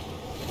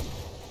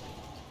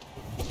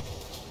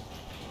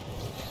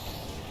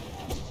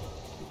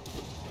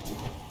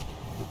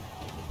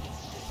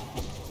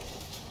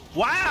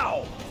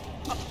 Wow!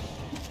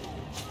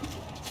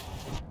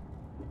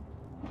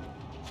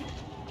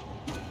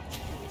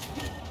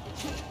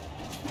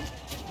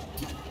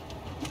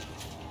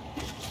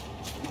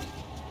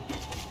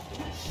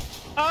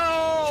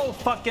 Oh,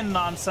 fucking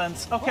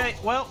nonsense. Okay,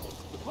 well.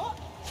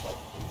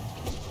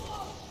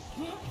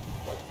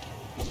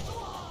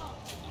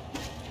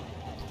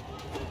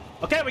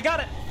 Okay, we got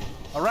it.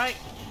 All right.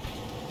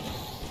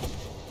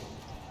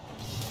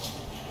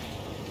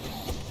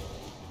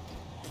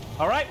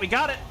 All right, we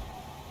got it.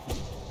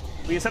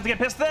 We just have to get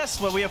past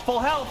this when we have full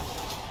health.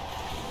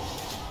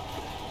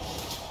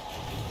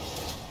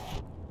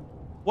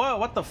 Whoa,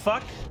 what the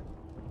fuck?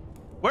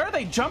 Where are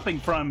they jumping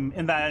from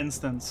in that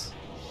instance?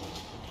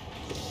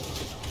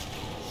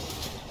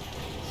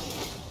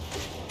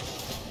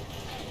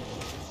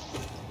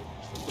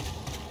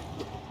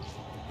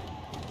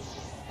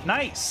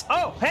 Nice.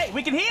 Oh, hey,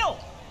 we can heal.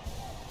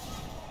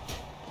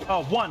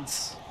 Oh,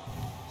 once.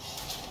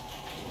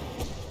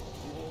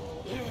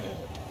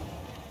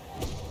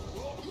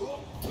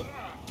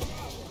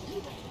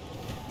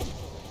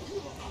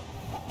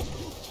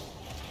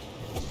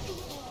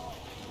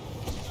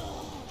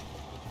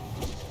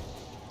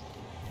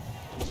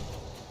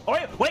 Oh,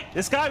 wait,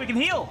 this guy, we can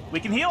heal. We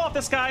can heal off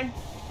this guy.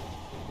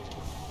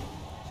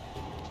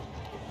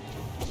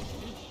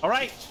 All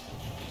right,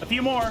 a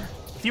few more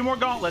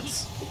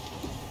gauntlets.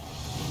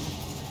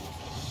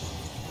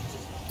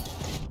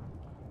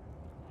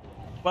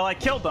 Well, I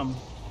killed them,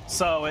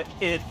 so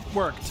it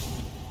worked.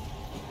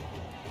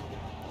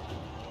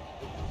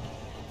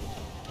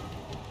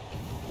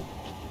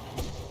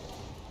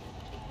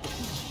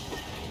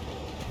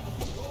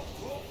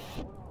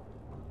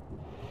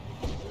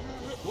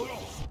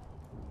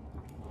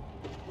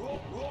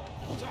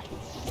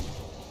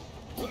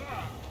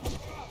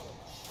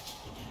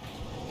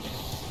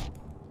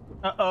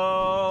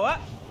 Uh-oh,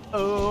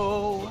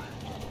 uh-oh.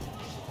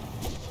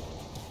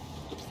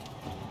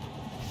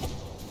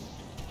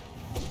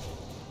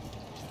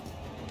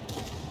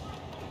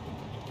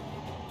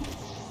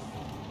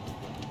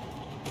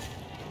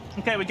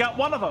 Okay, we got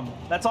one of them.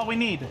 That's all we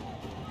need.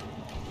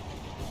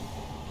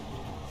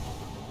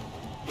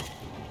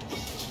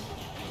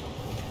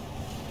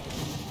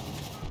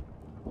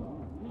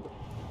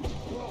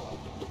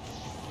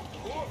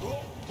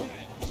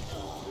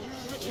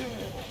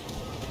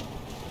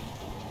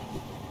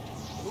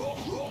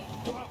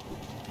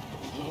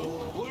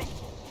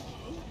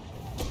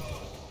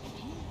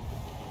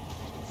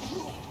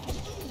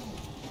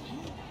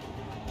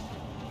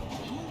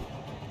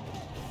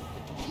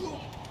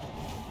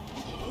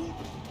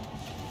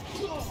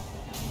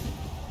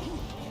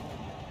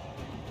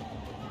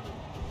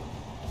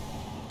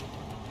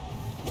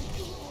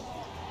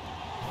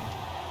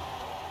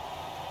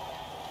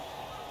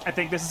 I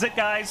think this is it,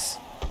 guys.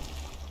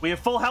 We have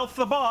full health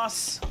for the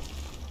boss.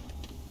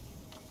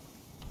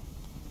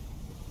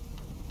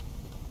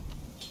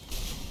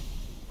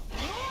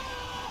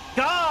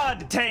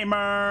 God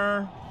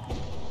Tamer!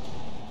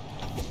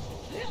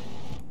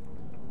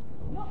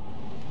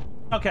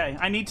 Okay,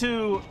 I need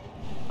to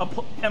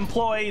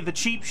employ the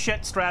cheap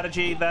shit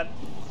strategy that...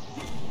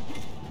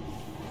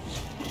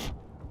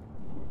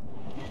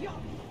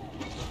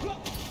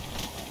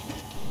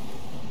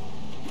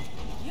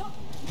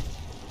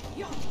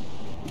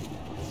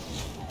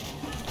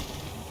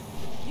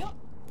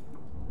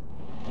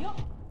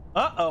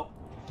 Uh-oh.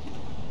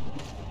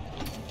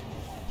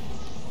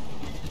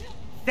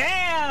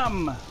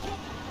 Damn!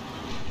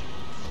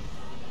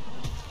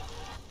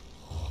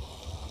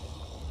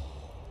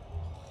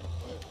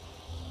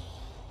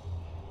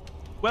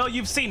 Well,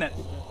 you've seen it.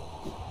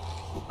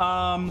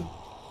 And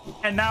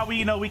now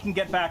we know we can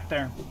get back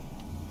there.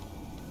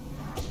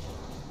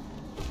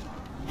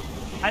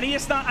 I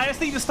just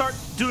need to start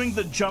doing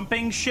the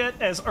jumping shit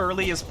as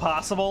early as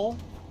possible.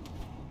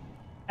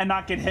 And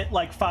not get hit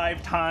like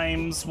 5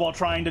 times while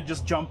trying to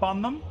just jump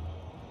on them.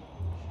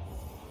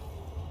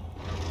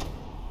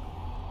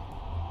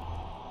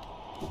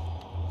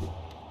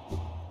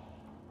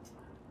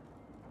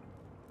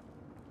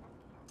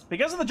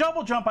 Because of the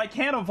double jump, I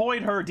can't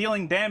avoid her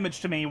dealing damage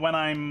to me when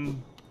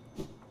I'm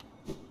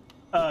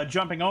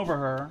jumping over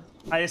her.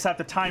 I just have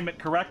to time it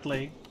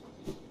correctly.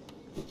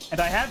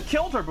 And I have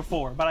killed her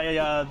before, but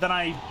then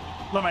I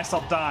let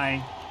myself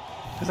die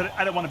because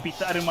I didn't want to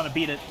beat I didn't want to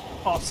beat it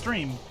off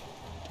stream.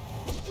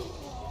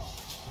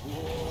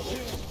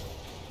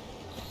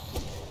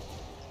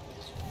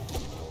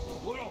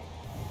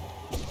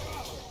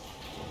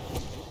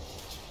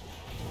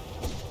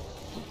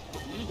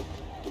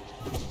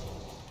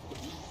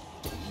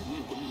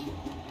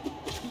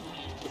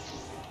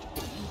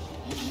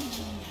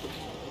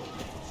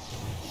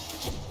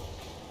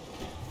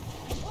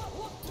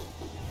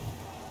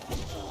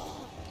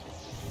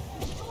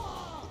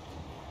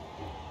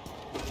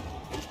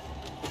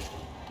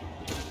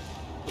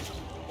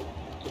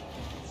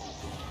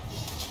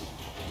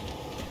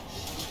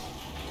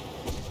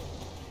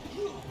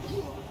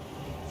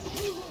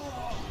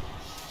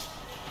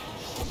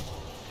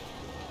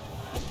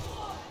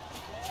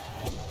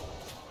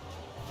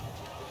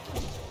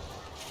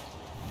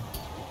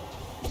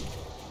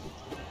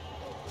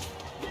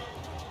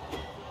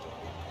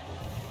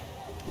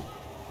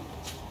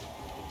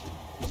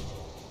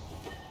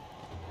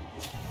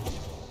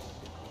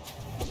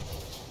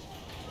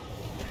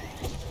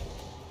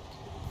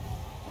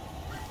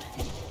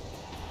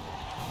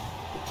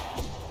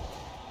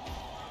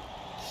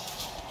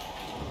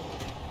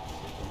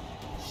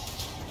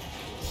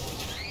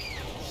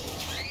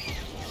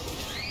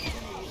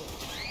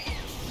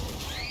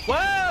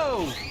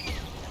 Whoa!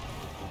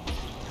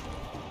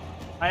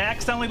 I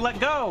accidentally let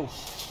go.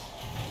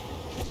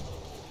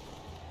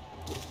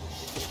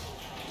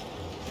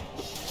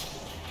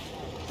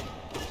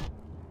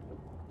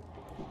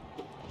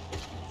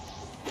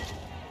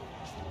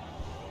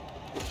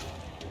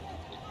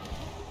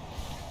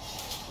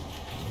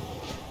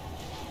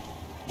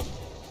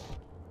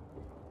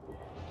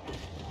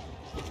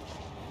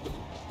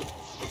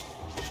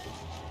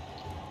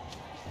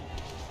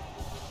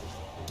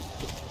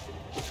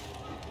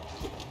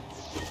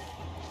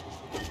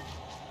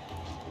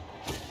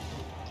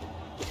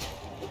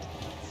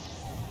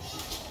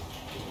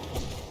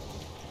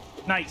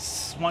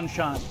 Nice, one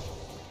shot.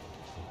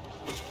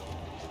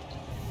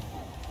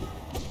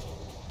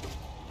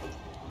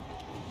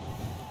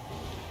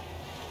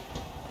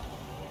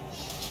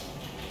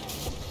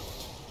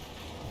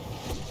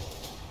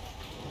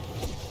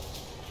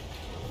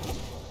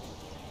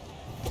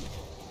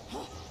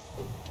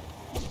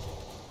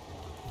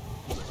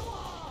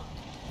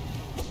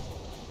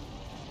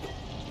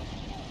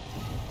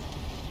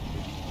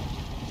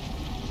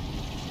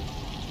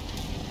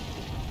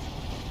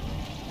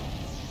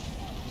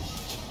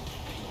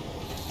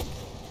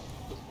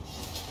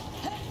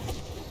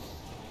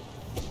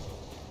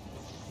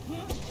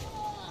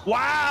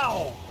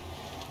 Wow!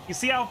 You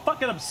see how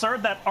fucking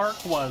absurd that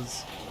arc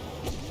was?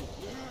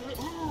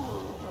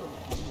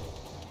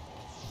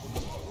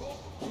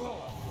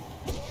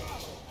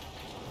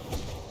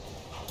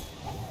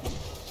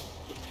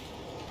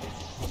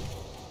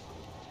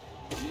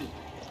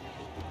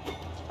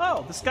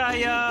 Oh, this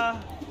guy,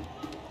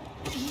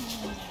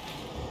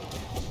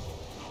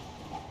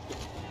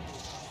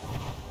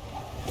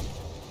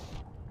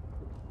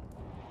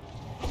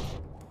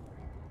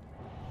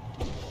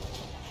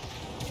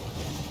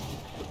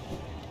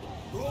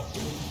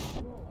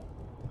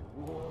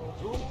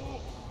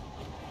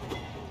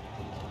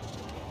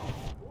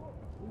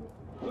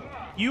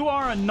 you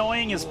are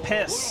annoying as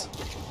piss.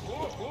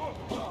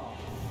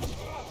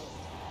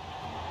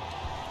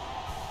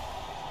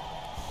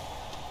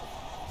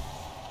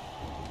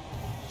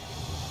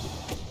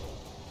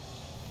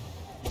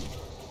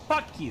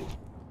 Fuck you.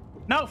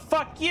 No,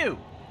 fuck you.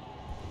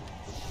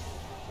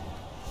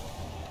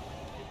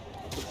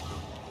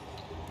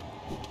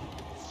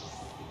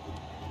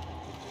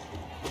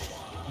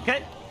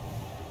 Okay.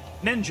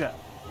 Ninja.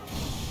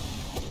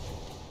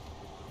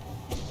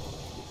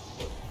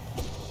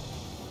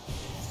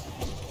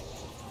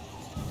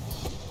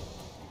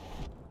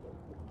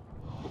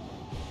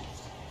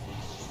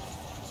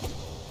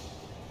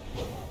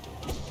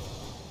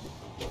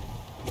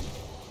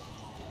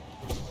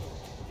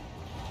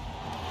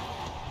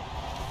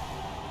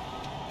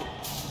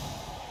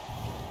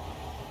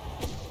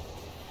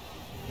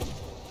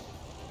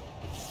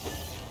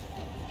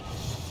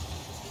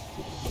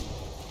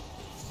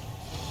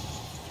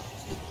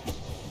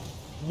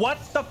 What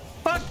the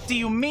fuck do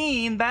you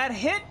mean that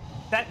hit?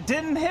 That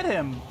didn't hit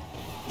him.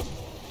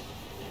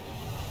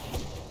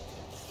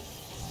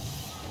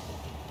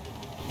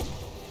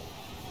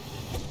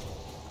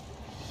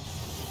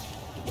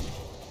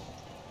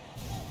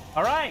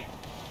 All right.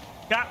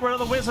 Got rid of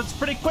the wizards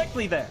pretty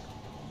quickly there.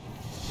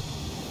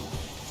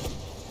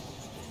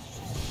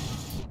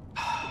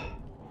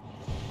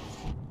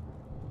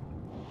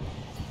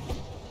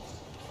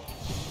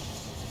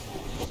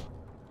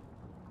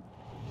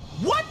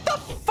 What the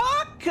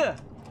fuck?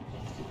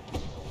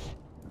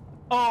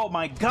 Oh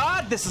my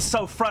god, this is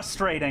so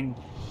frustrating.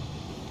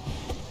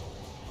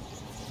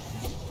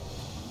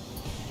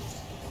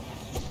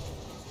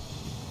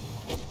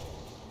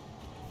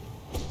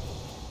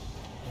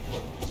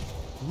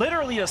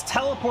 Literally just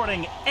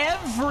teleporting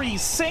every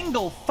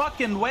single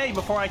fucking way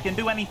before I can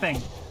do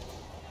anything.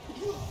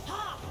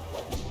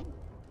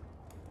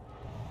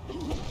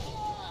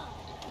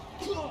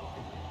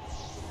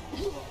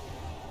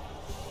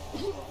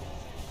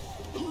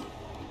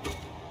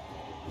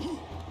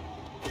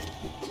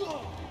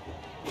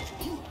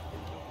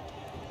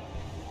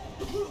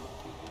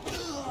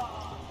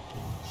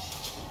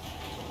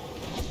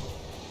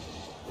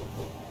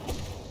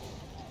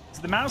 Is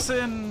the mouse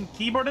and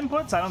keyboard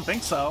inputs? I don't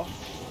think so.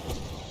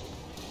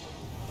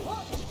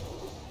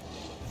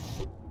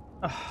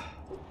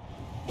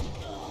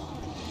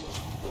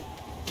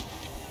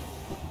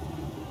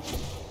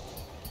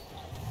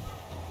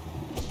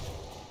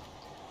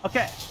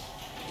 Okay.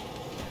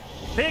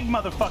 Big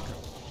motherfucker.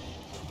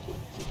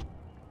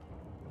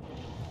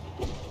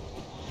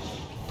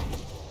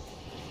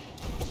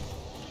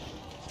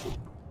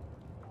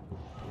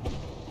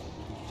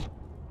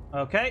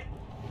 Okay.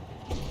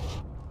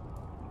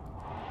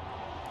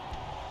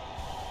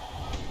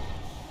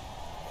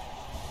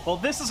 Well,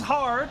 this is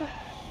hard,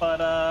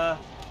 but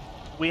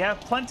we have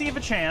plenty of a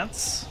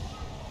chance.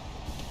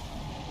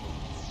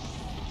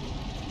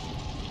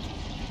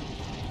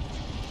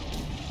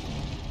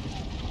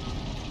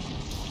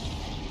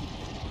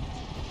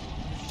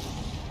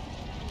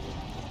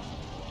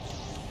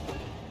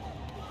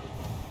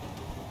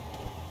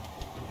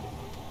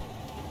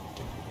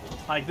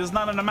 Like, there's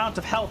not an amount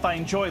of health I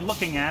enjoy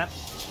looking at.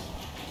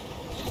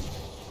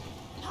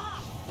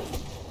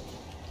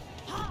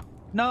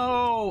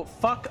 No!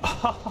 Fuck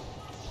off!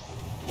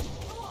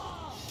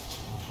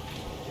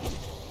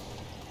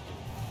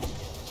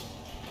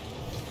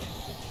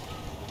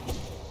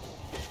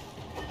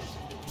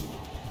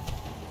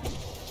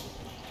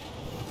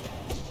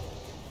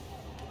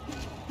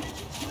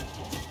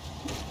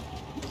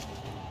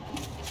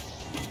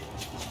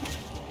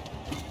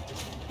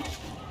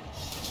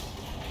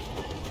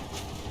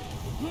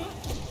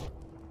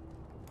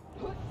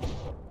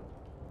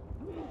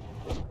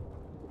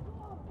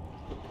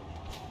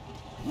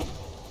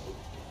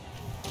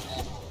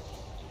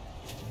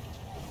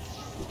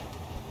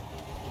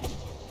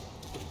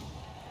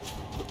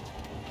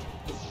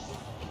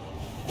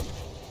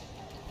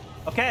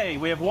 Okay,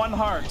 we have one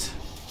heart.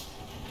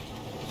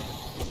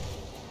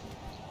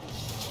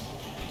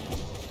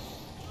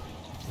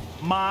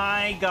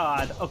 My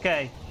god,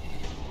 okay.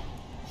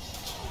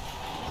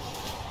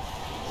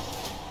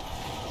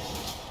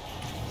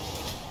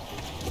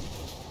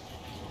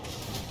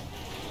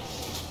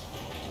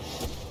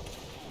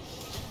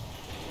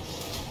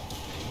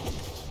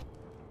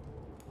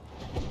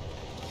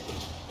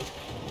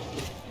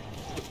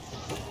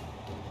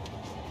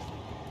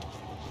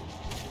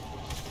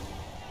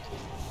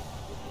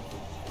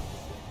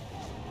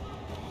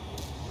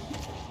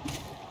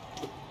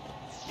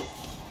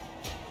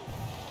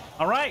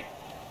 All right.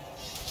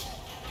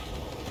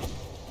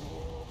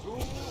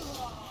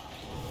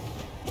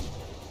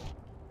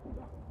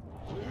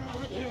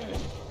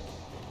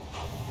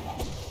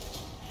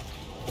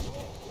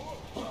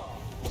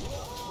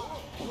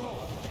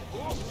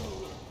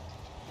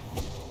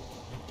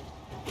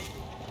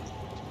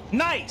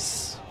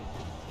 Nice.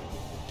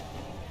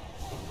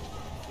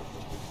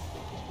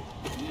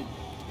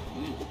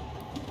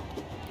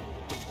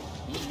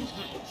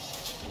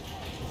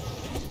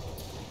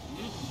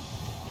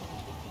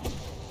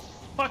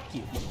 Fuck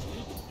you.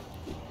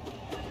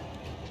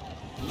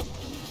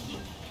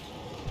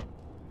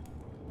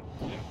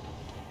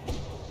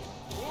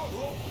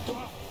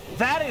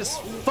 That is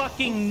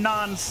fucking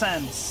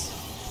nonsense.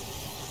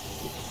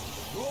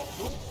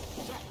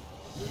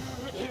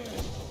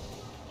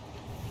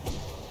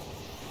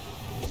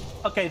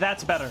 Okay,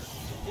 that's better.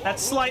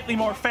 That's slightly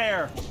more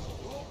fair.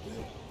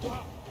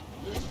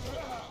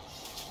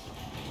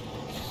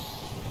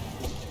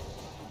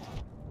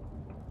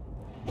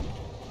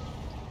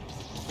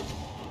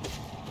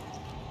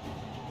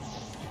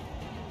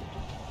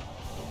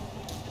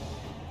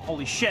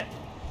 Holy shit.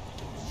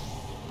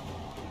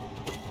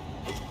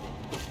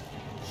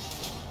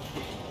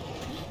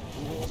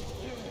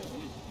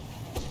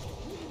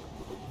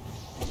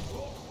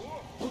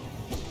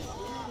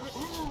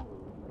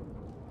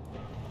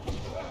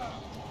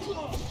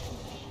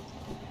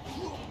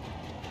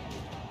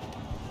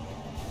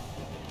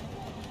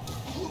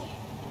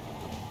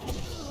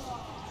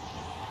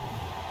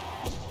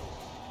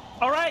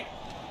 All right.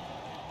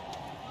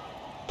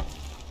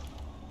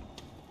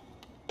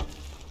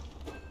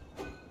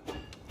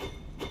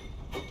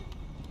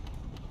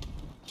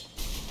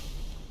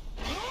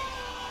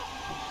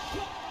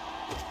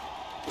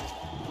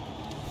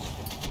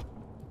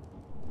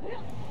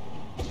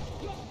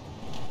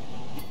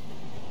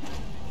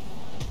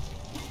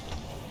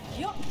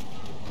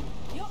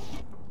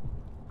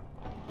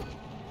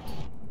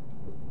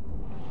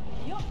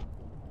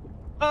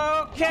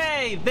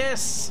 Okay,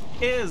 this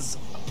is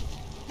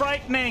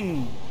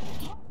frightening.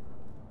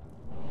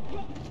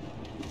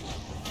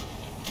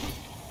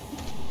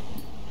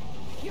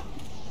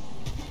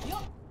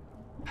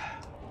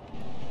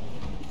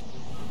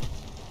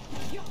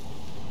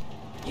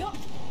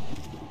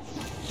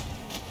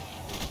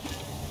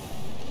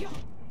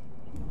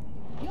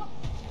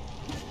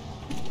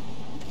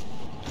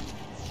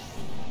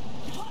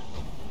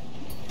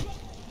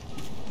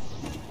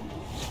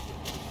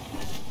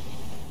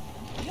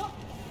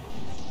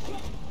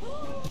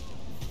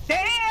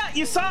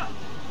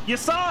 You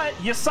saw it.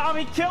 You saw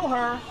me kill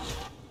her.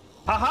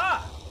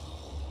 Haha.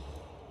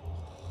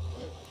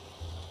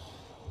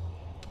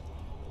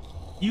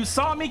 You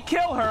saw me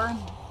kill her.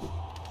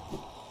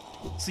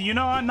 So you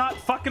know I'm not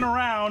fucking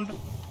around.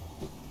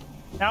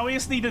 Now we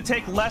just need to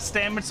take less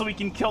damage so we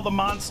can kill the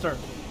monster.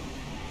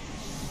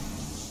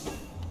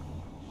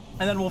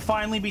 And then we'll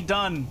finally be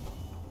done.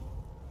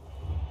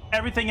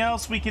 Everything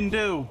else we can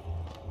do.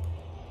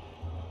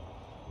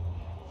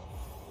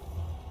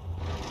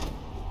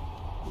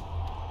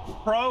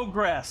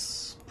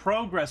 Progress.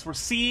 Progress. We're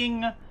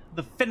seeing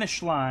the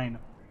finish line.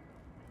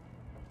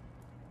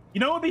 You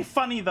know what would be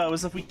funny, though,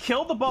 is if we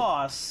kill the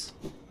boss,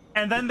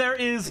 and then there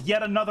is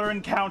yet another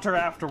encounter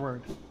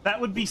afterward.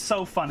 That would be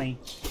so funny.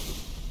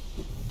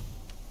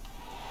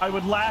 I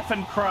would laugh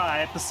and cry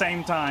at the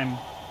same time.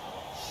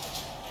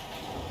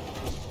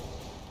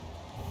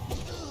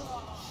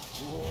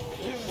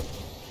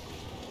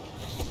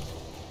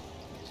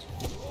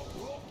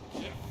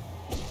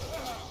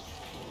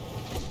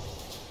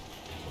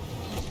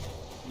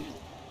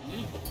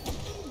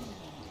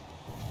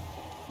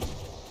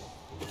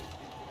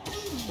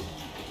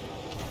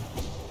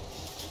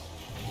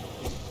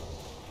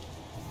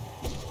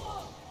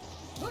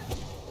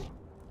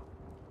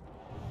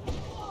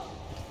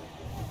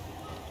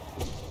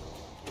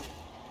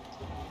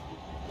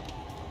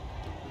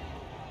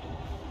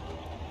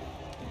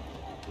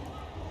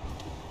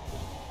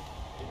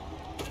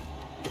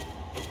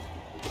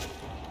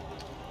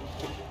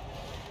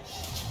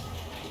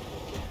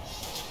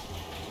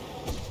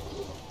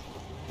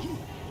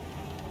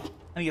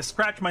 I need to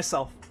scratch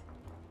myself.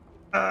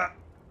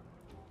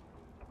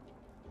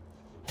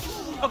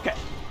 Okay.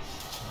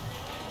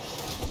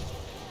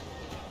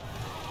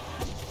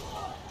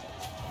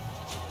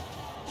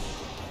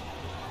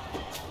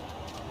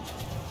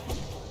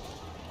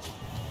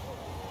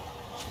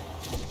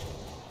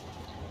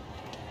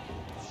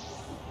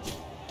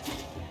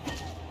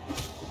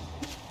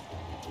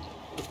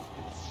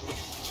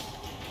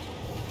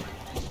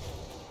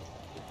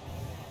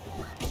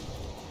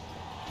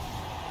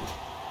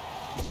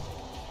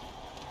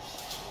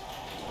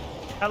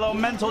 Hello,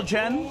 Mental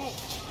Gen.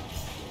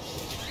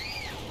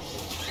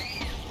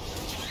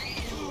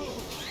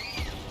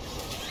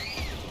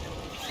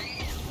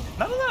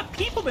 None of that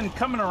people been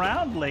coming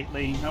around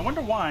lately. I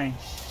wonder why.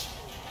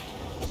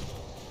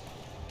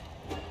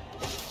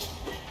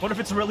 What if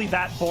it's really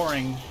that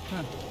boring?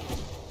 Huh.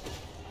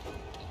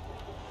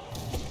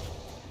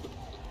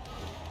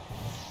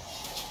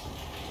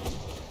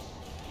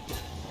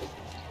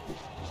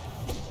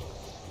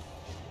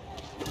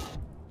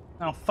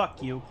 Oh,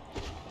 fuck you.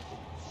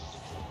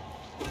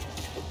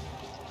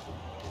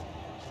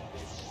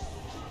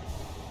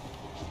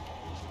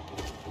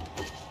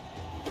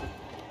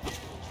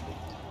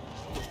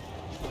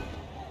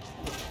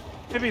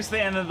 Maybe it's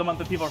the end of the month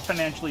that people are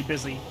financially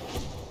busy.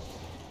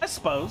 I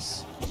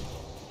suppose.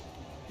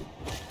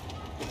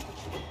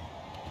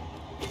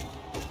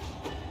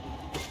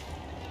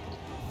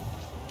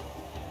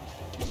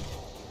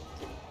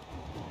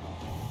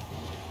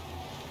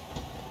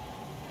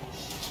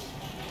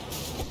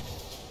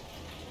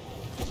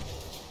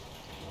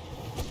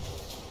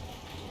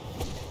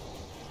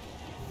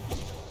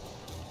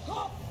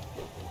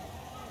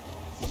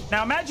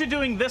 Now imagine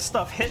doing this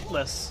stuff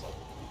hitless.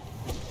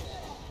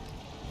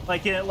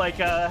 Like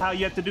how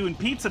you have to do in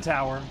Pizza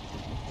Tower.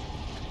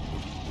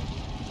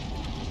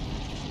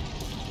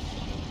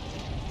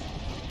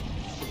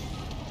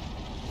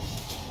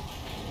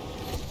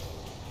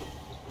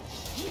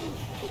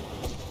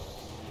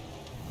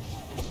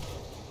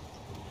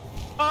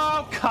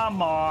 Oh,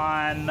 come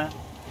on.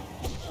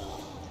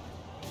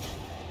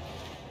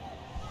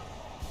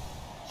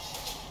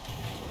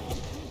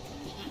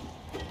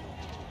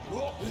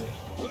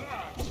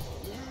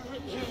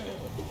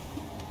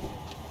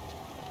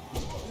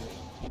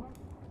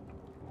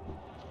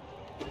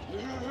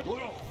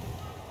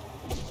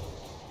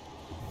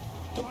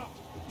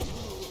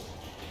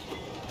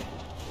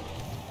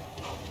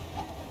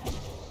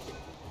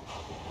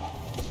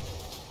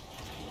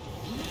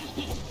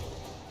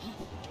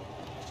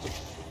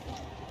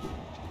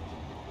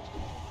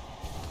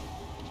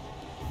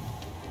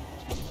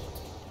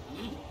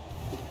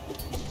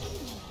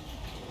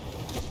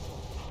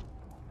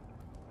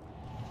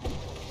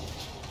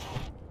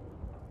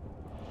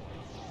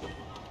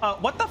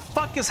 What the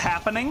fuck is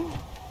happening?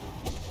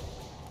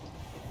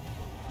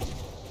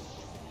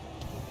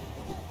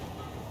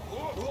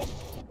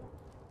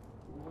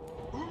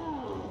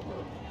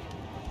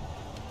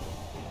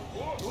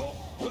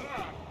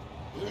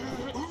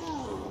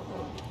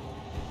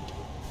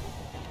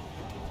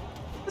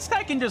 This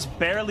guy can just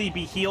barely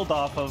be healed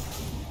off of.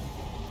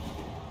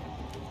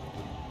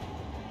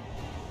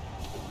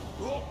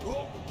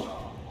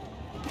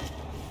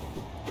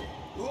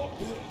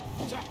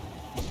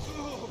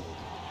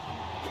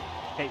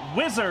 Okay,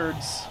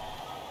 wizards.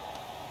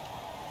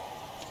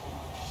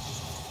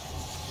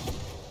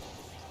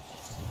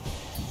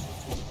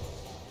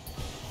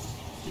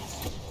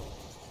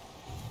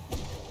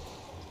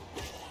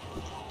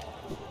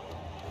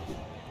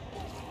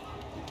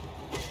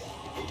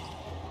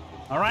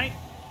 All right.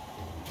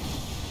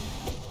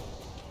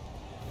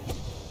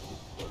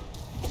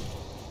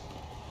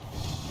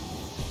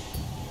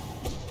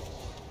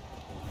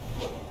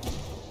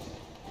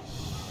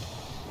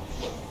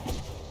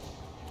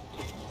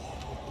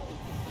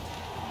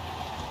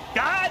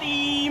 Got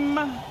him!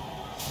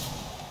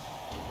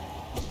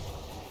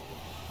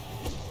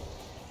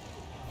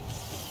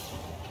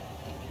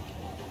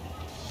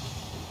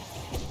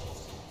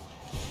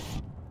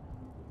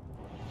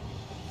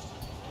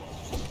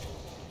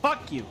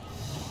 Fuck you.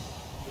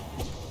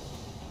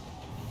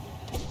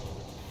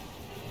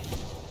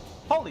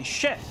 Holy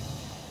shit.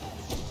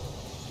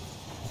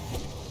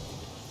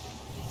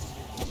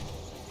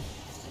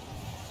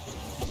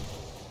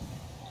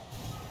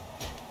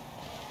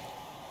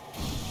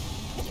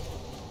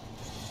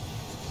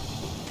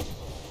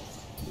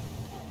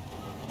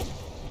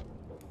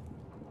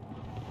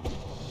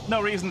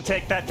 No reason to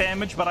take that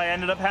damage, but I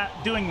ended up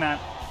doing that.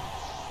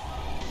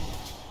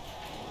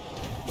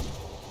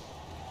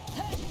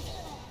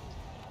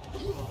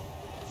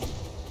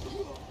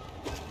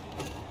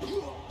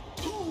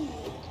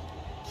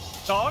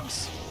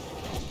 Dogs?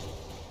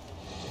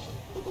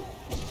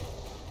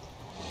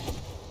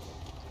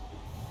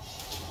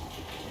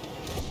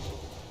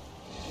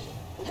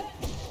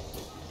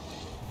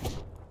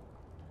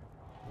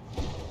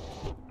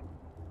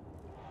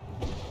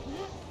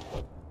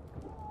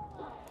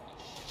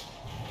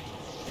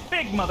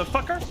 Big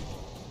motherfucker.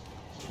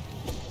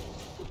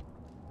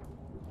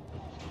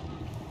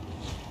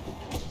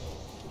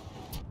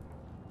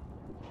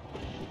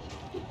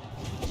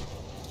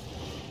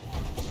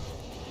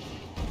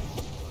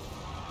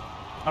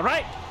 All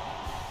right.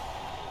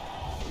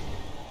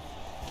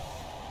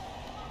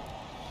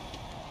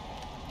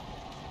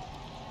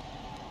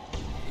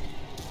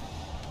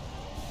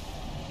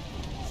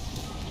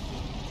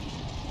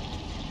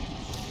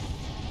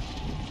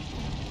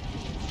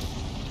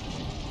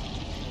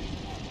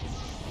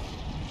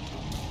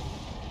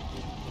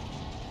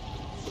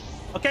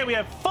 Okay, we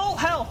have full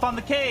health on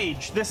the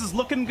cage. This is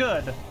looking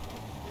good.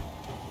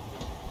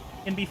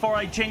 And before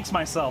I jinx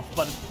myself,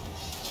 but...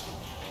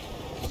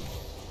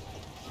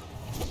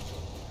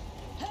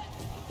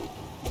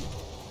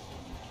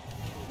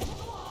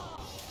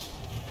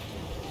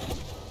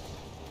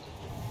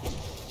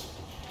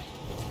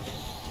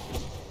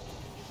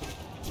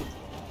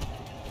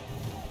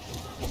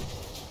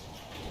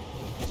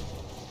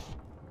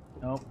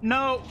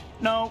 No,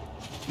 no,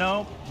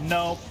 no,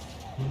 no,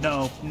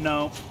 no,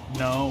 no,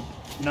 no,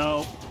 no,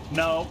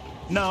 no,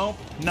 no,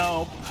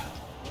 no,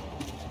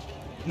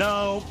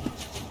 no,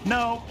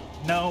 no,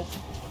 no.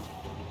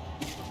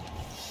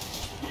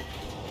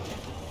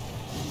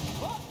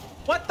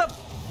 What the?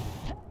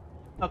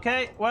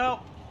 Okay,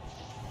 well,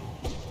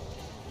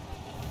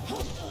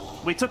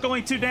 we took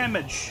only 2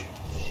 damage.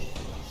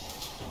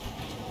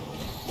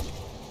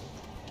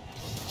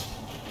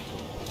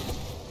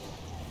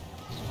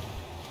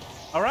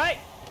 All right,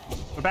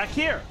 we're back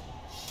here.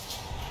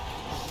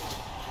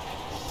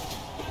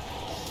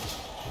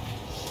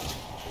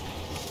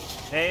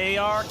 They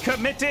are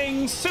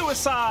committing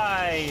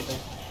suicide.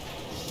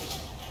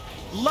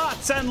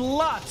 Lots and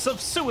lots of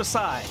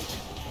suicide.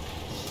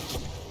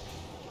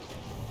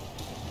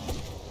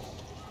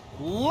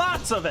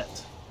 Lots of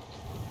it.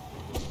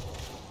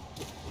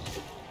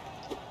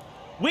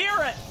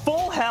 We're at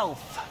full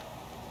health.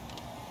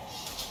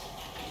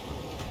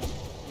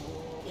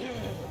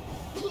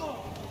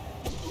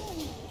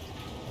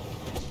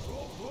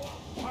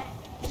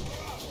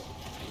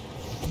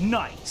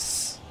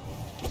 Nice.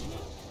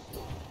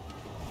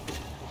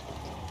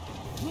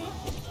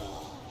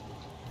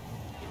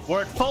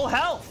 We're at full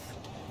health.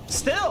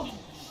 Still.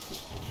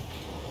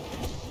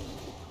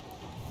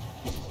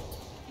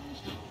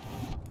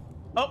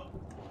 Oh.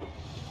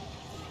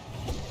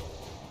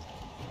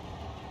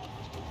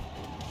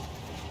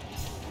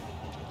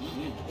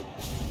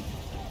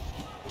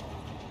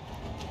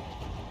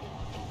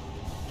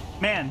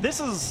 Man, this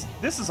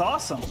is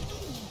awesome.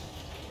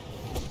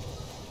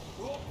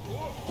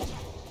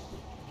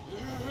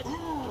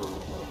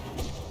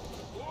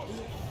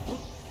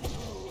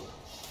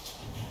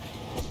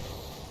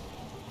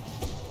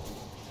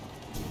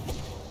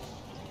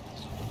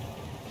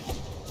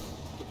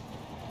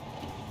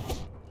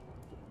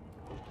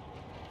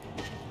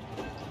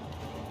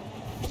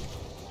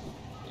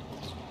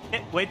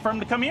 Wait for him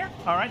to come here.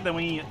 All right, then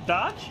we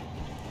dodge.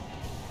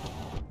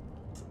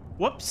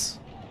 Whoops.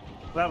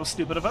 That was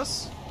stupid of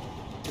us.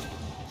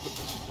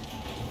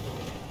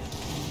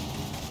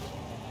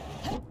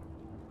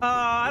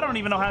 I don't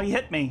even know how he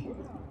hit me.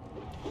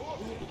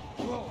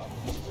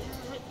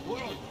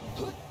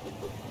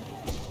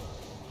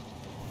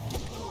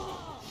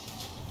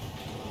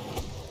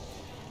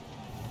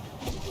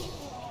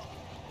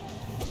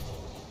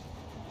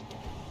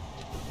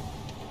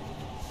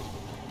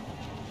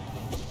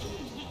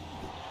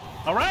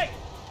 All right,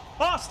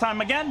 boss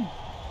time again.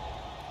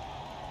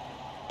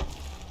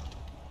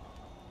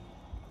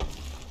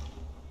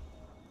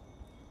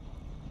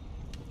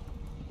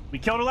 We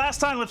killed her last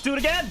time, let's do it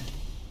again.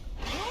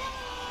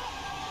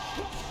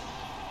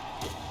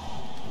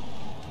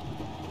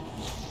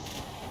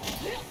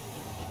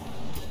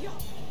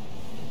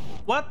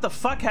 What the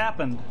fuck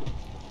happened?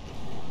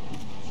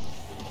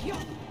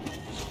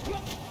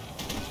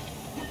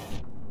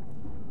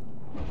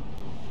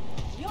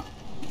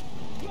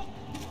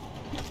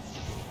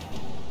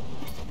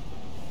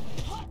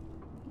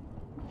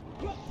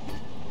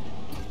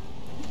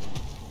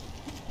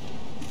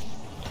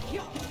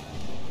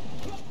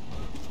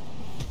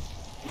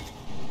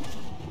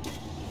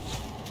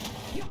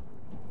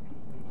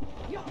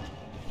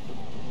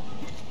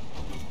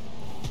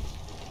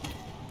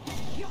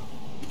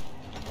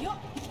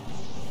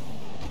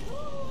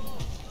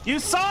 You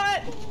saw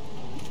it!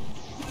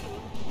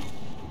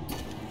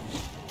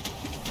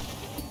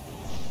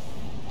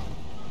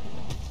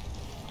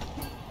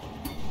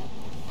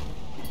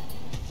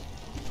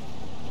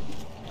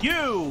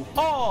 You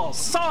all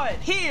saw it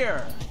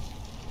here!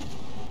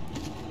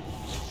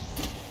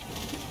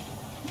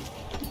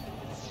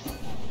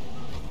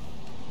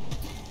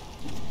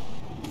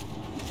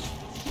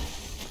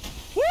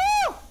 Woo!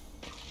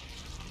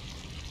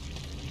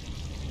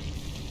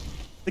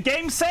 The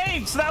game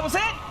saved, so that was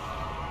it!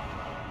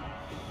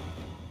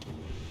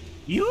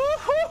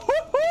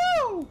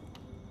 Yoo-hoo-hoo-hoo!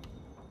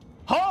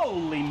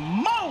 Holy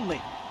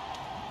moly!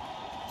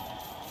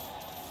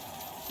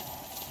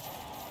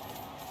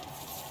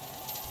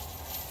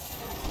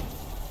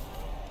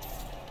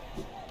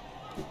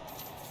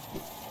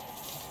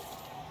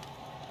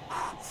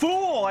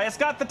 Fool! I just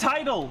got the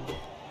title!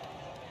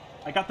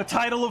 I got the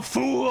title of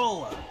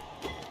Fool!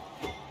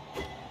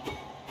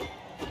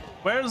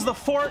 Where's the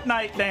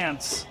Fortnite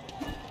dance?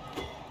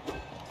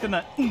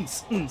 Gonna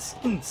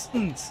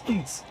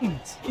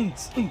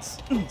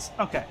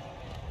okay.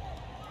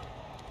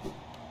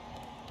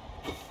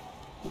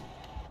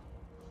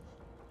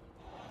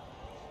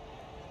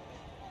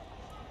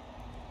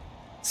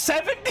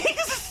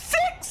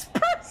 $76%.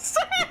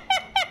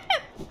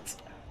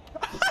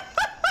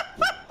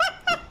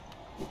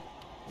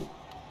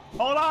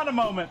 Hold on a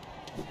moment.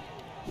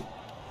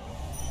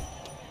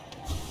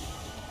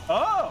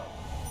 Oh,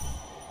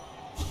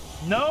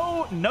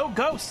 no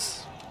ghosts.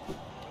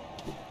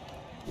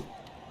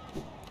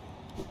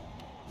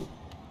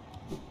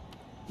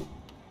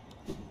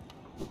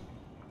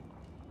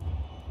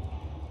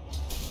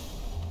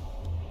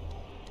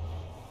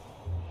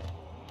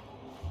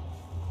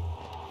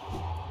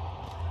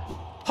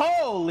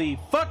 Holy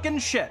fucking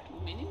shit.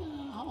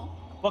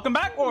 Welcome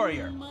back,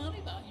 warrior.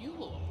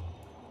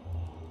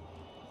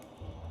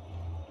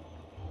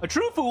 A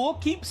true fool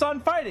keeps on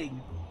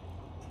fighting,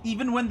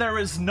 even when there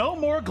is no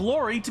more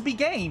glory to be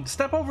gained.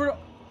 Step over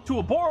to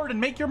a board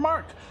and make your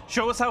mark.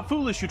 Show us how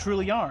foolish you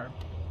truly are.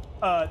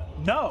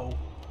 No.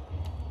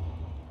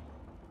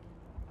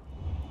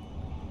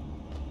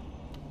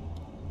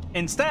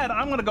 Instead,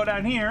 I'm gonna go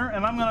down here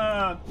and I'm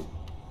gonna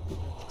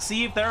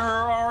see if there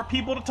are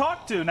people to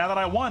talk to now that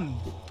I won.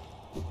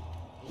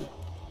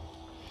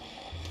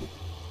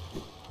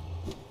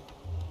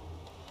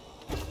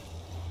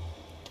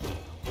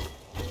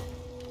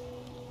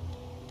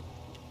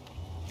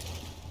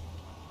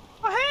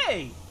 Oh,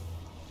 hey!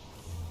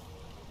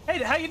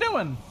 Hey, how you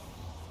doing?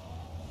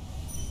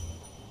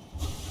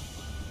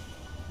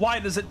 Why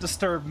does it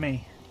disturb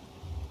me?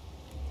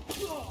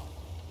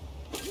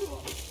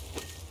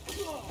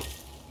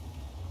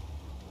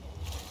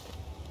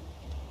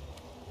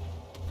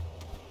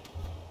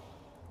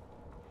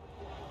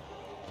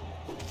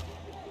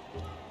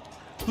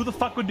 Who the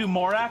fuck would do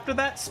more after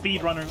that?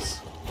 Speedrunners.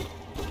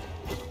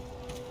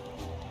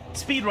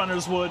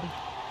 Speedrunners would.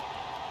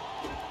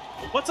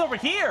 What's over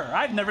here?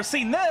 I've never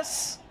seen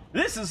this.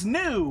 This is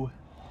new.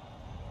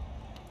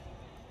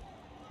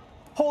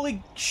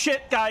 Holy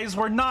shit, guys.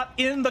 We're not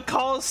in the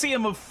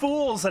Coliseum of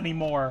Fools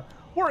anymore.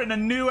 We're in a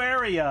new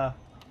area.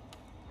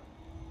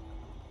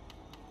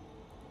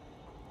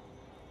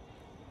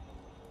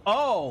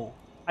 Oh,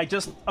 I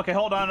just... Okay,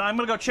 hold on. I'm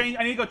gonna go change...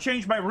 I need to go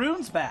change my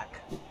runes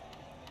back.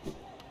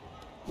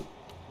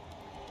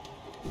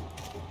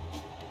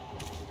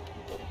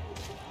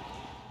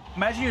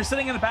 Imagine you're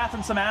sitting in the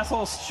bathroom, some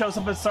asshole shows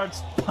up and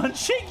starts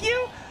punching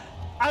you?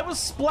 I was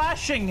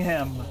splashing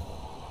him.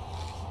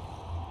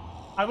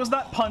 I was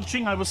not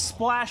punching, I was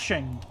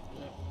splashing.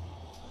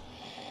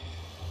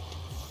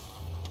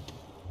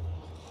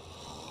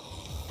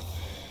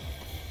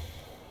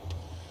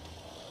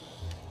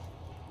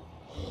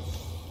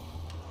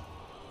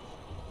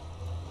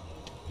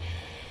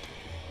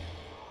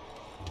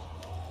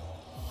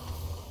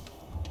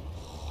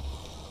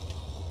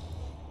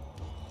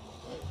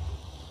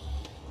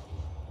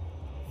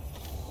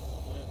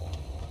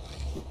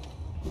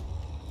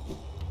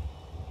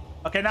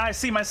 Okay, now I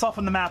see myself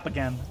on the map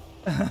again.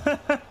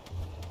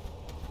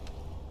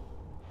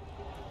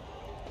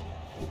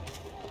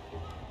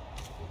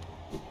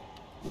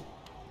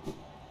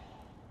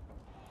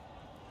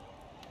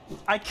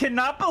 I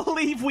cannot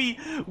believe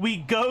we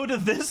go to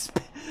this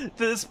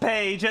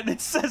page and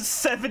it says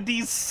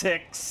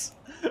 76.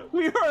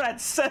 We were at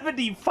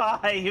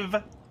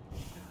 75.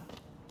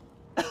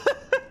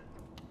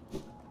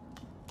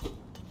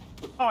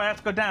 Oh, I have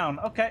to go down.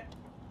 Okay.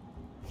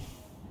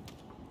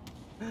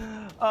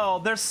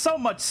 Oh, there's so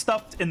much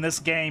stuff in this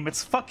game.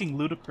 It's fucking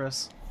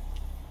ludicrous.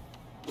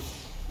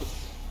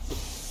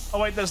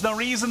 Oh, wait, there's no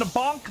reason to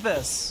bonk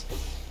this.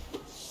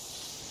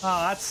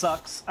 Oh, that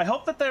sucks. I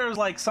hope that there's,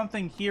 like,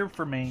 something here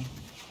for me.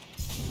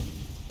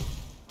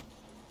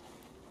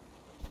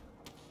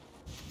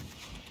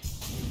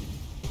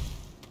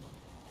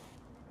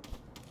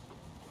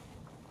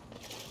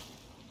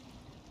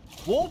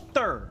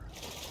 Walter!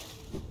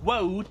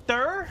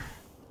 Walter!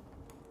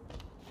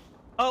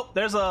 Oh,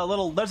 there's a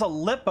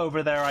lip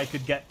over there I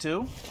could get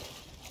to.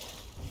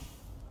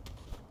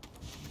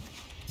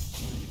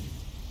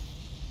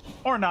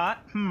 Or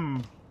not.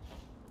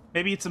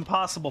 Maybe it's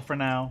impossible for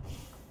now.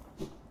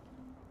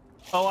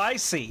 Oh, I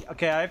see.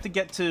 Okay, I have to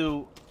get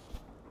to...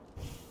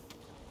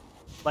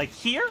 like,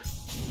 here?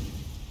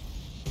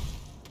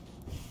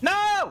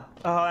 No!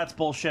 Oh, that's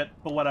bullshit,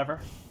 but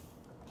whatever.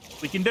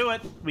 We can do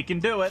it. We can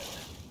do it.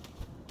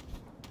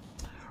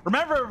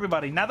 Remember,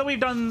 everybody, now that we've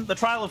done the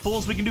Trial of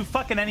Fools, we can do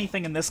fucking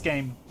anything in this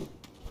game.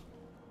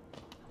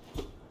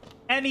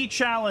 Any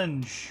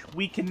challenge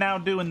we can now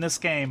do in this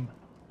game.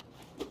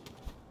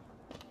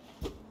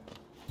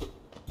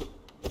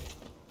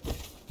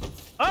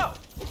 Oh!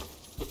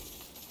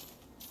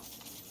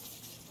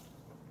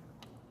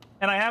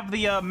 And I have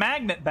the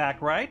magnet back,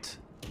 right?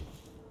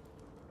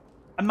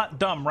 I'm not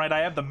dumb, right? I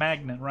have the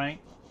magnet, right?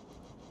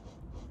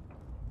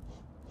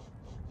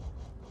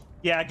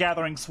 Yeah,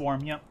 Gathering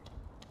Swarm, yep.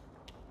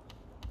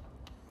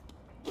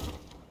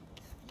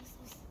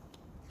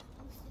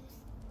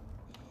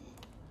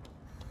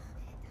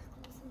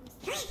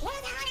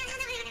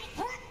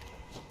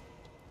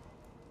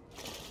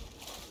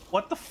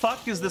 What the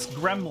fuck is this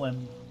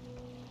gremlin?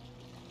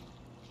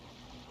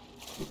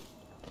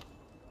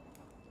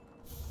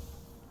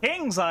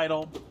 King's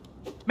Idol?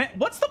 Man,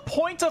 what's the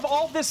point of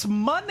all this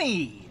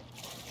money?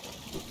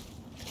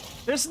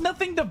 There's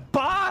nothing to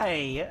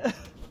buy.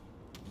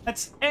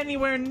 That's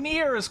anywhere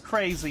near as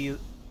crazy.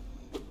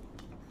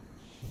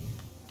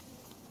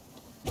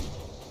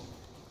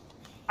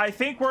 I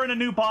think we're in a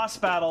new boss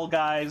battle,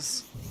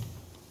 guys.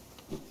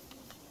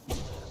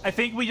 I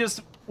think we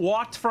just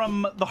walked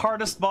from the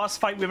hardest boss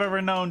fight we've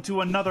ever known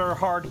to another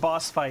hard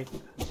boss fight.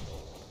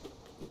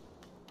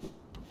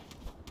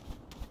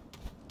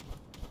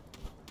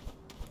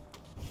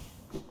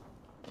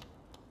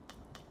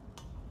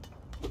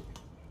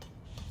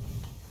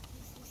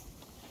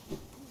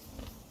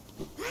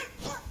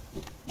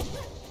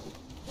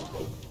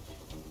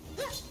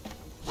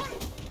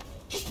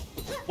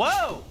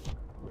 Whoa!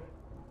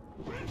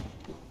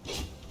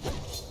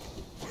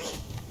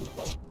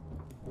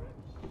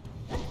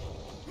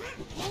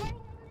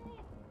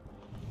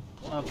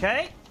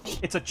 Okay,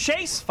 it's a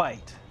chase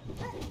fight.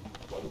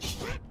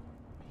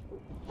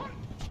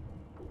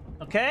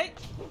 Okay.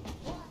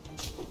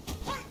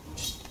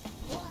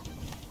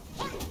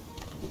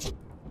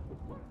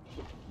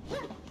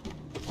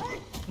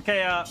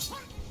 Okay,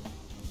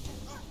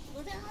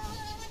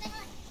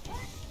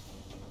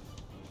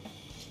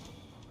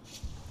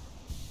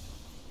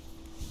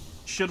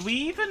 should we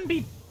even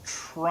be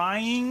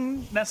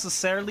trying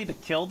necessarily to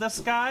kill this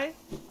guy?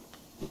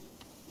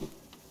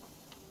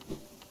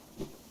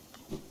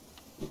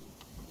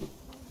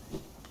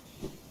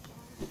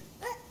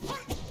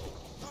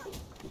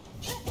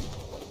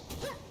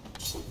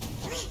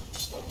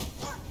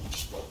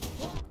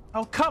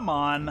 Oh, come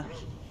on.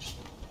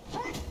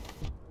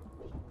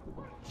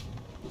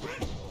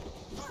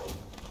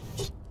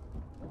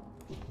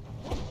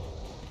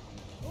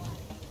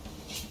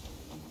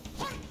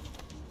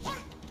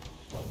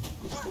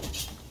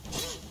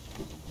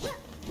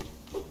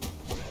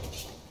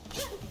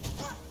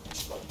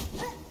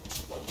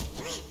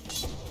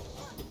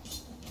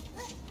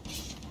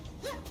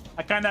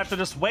 I kind of have to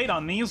just wait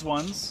on these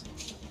ones.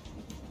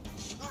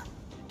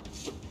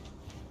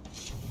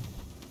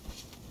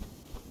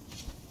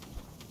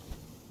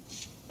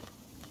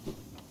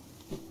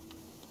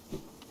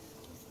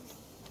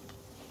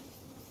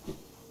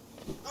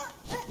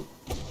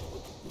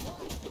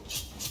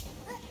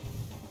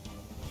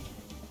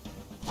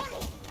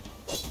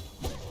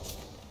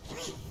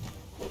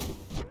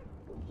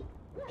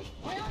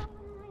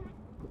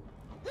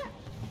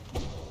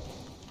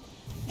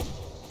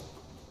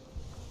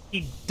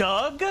 He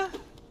dug?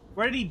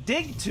 Where did he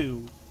dig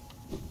to?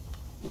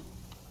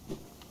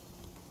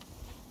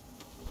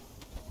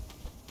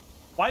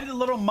 Why did the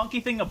little monkey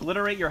thing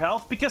obliterate your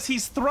health? Because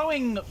he's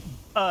throwing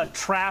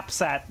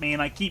traps at me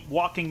and I keep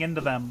walking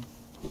into them.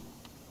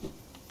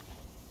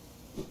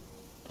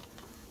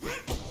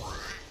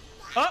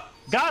 Oh,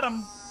 got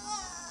him.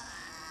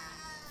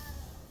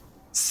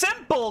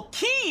 Simple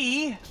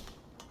key?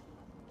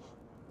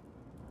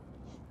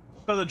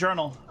 Go to the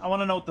journal. I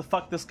want to know what the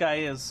fuck this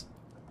guy is.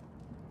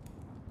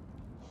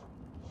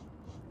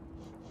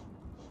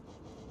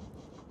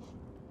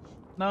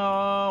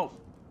 No.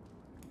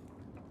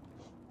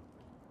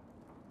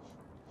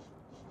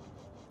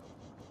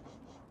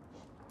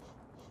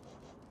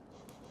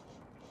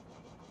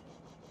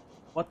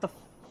 What the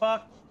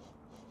fuck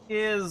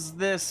is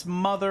this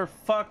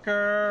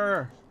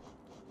motherfucker?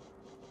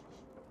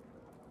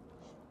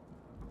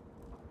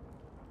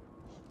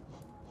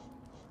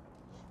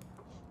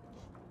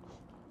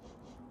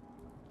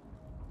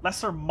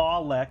 Lesser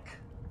Malek.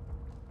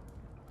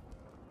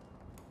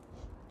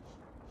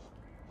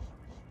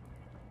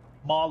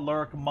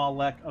 Lurk,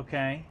 Malek,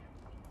 okay.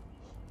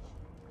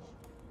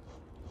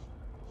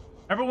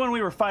 Remember when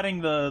we were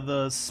fighting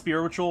the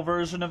spiritual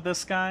version of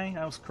this guy?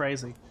 That was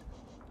crazy.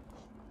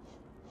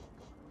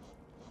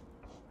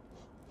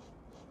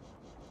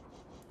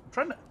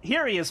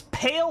 Here he is,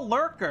 Pale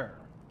Lurker.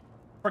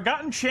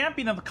 Forgotten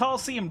champion of the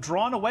Colosseum,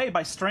 drawn away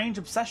by strange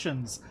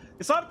obsessions.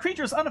 This odd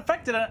creature is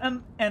unaffected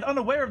and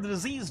unaware of the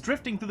disease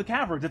drifting through the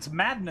caverns. Its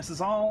madness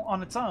is all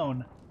on its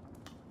own.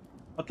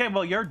 Okay,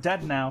 well, you're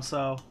dead now,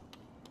 so...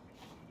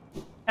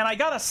 And I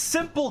got a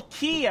simple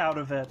key out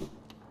of it.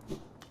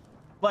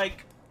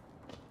 Like...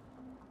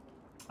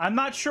 I'm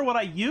not sure what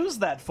I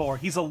used that for.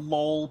 He's a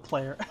LOL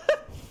player.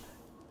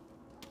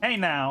 Hey,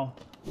 now.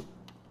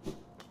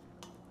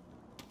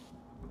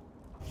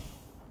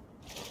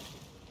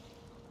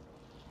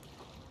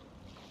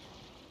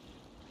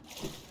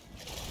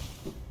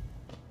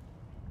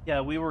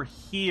 Yeah, we were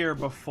here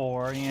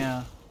before,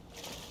 yeah.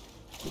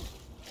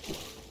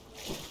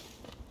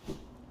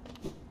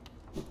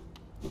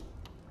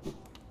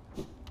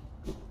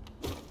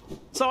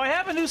 So I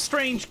have a new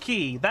strange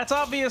key. That's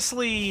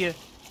obviously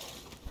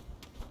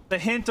the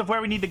hint of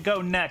where we need to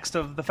go next,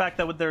 of the fact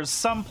that there's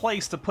some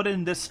place to put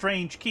in this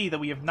strange key that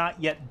we have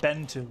not yet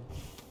been to.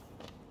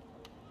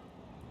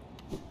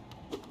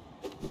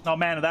 Oh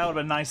man, that would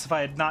have been nice if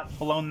I had not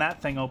blown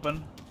that thing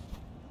open.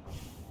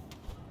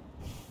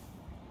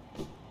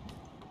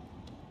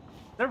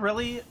 There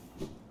really...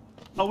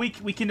 Oh, we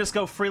can just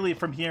go freely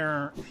from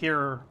here.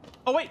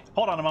 Oh wait,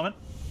 hold on a moment.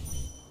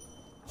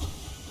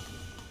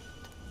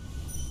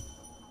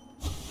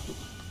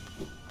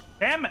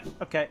 Damn it!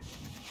 Okay.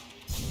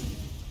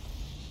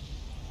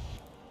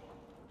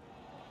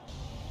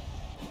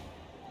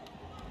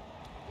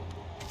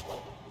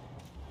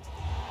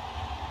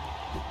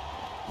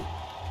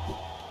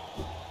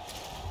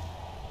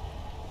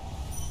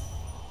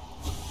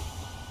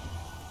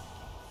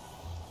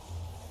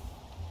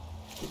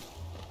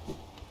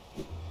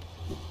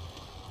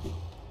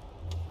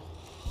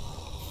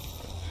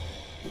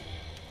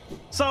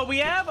 So we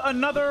have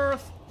a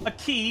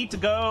key to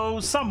go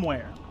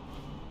somewhere.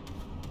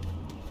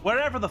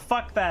 Wherever the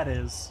fuck that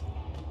is.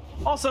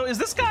 Also, is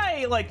this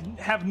guy, like,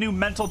 have new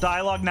mental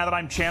dialogue now that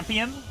I'm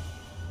champion?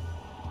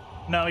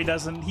 No, he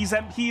doesn't. He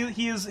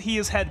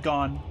is head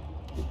gone.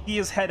 He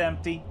is head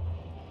empty.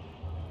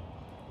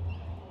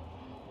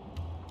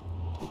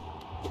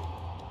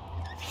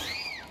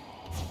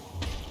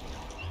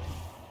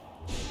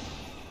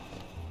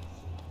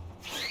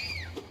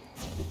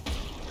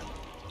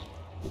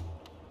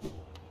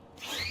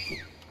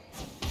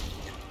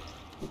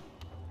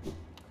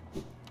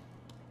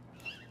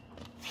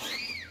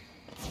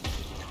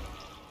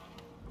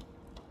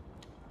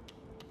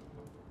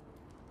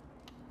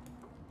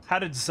 How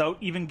did Zote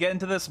even get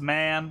into this?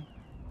 Man,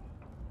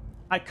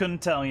 I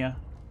couldn't tell you.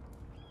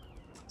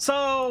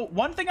 So,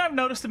 one thing I've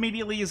noticed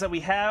immediately is that we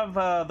have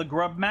the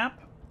grub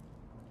map.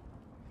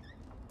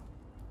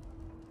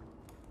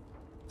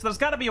 So there's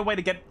got to be a way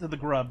to get to the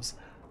grubs.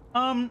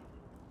 I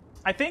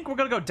think we're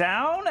going to go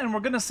down, and we're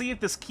going to see if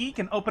this key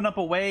can open up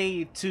a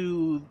way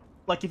to...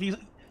 Like, if you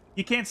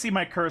can't see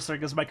my cursor,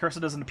 because my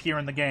cursor doesn't appear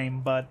in the game,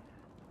 but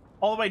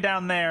all the way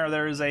down there,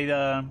 there's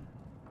a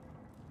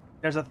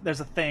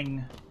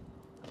thing.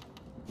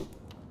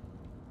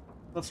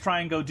 Let's try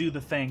and go do the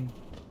thing.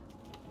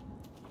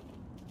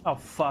 Oh,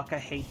 fuck, I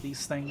hate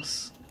these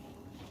things.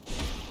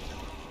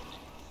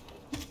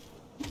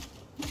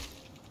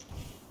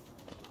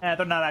 Eh,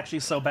 they're not actually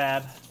so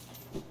bad.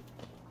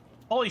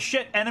 Holy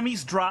shit,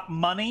 enemies drop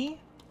money?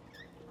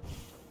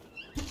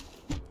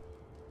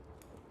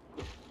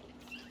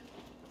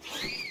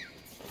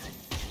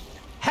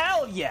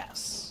 Hell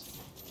yes!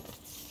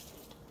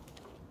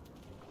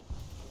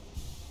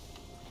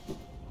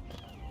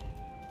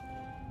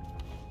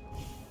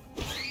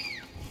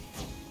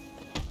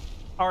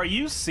 Are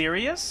you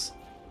serious?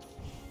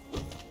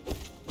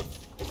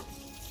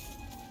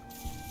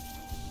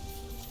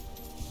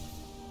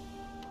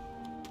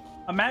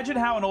 Imagine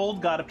how an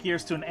old god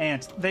appears to an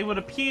ant. They would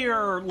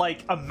appear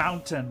like a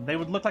mountain. They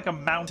would look like a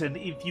mountain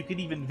if you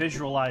could even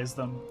visualize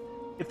them.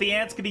 If the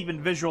ants could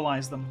even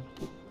visualize them.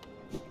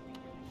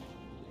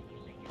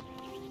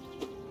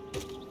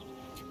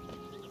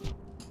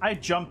 I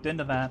jumped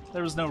into that.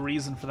 There was no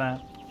reason for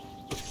that.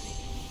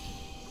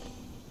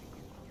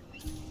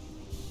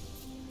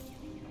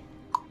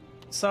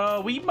 So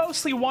we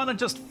mostly want to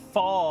just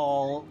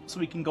fall so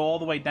we can go all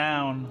the way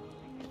down.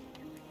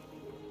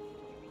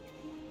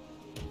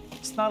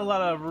 It's not a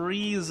lot of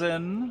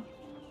reason.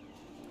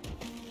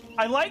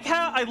 I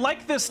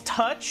like this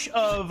touch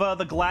of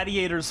the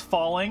gladiators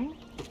falling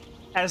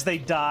as they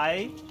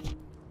die.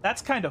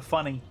 That's kind of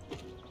funny.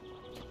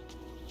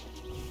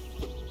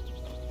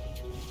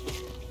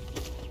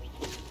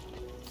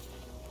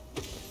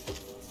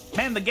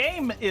 Man, the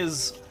game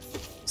is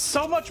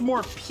so much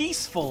more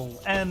peaceful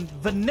and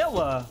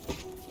vanilla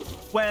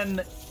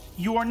when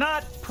you are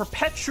not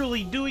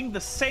perpetually doing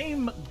the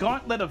same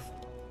gauntlet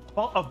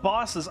of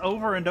bosses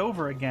over and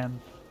over again.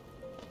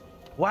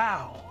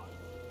 Wow.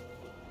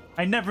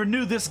 I never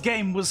knew this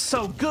game was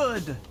so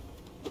good.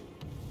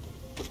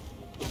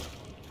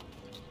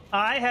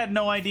 I had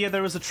no idea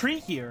there was a tree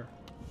here.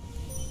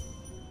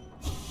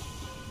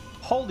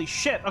 Holy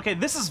shit. Okay,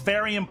 this is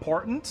very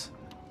important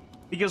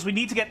because we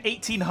need to get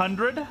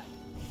 1800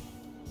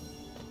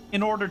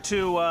 in order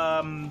to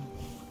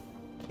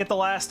get the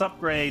last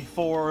upgrade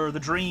for the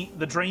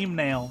dream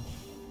nail.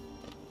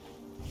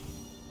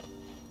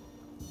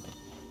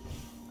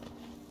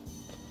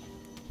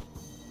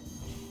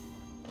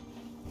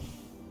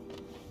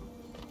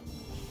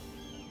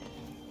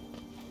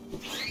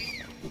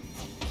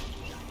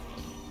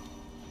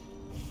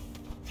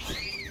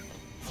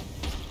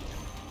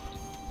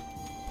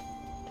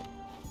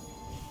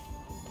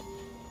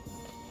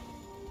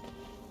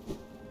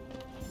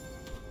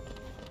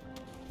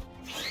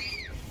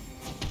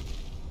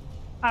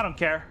 I don't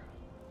care.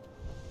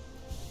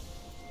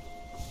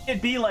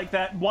 It'd be like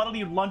that.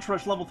 Waddle Lunch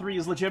Rush level 3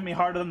 is legitimately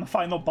harder than the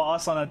final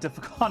boss on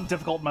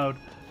difficult mode.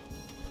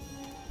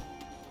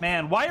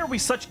 Man, why are we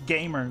such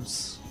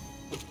gamers?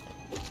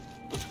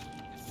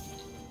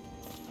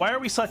 Why are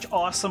we such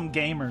awesome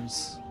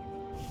gamers?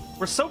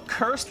 We're so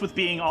cursed with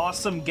being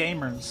awesome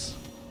gamers.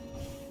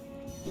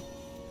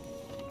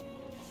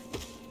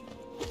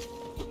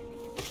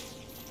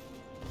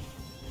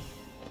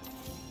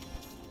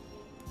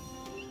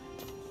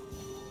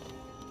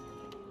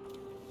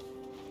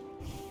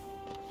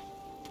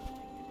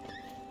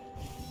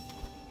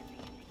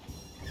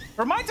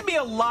 Reminds me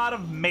a lot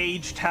of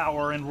Mage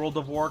Tower in World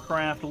of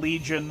Warcraft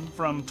Legion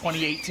from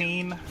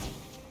 2018.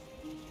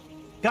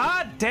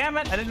 God damn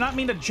it! I did not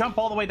mean to jump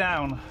all the way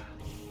down.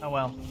 Oh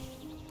well.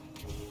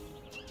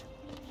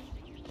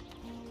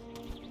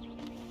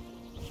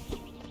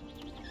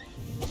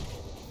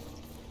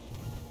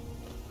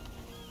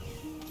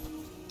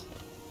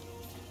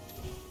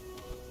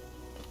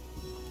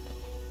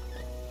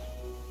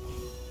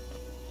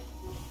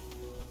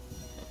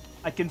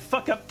 I can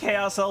fuck up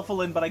Chaos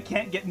Elfalin, but I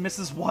can't get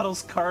Mrs.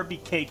 Waddle's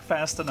Carby cake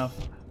fast enough.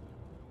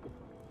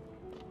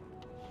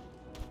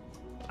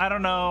 I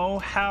don't know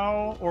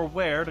how or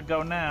where to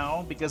go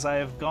now, because I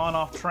have gone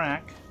off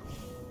track.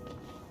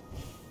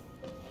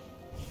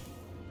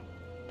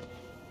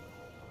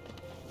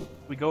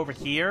 We go over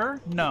here?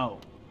 No.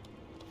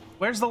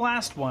 Where's the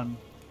last one?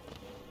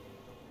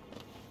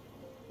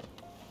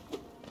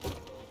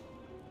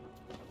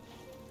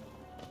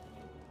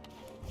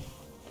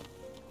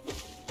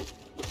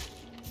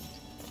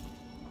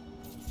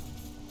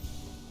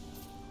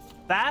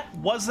 That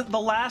wasn't the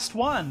last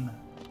one.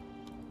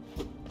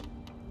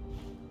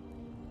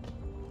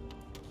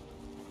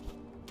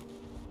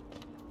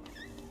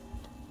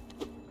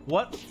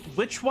 What?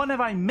 Which one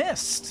have I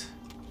missed?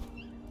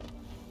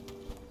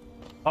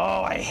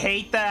 Oh, I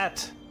hate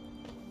that.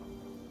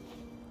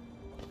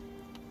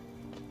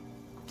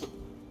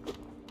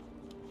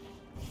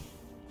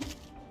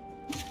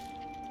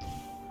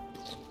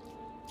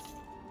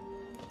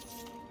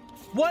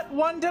 What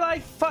one did I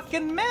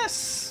fucking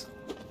miss?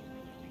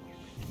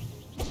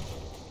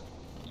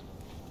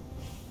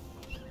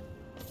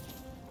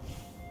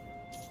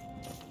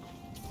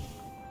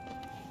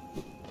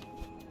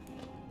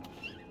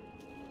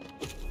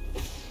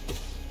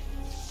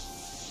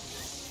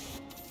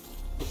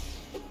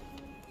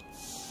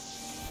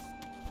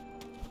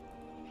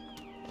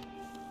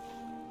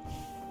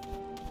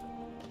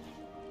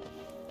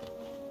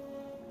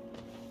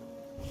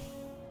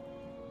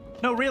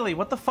 No, really,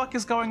 what the fuck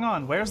is going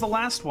on? Where's the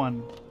last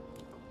one?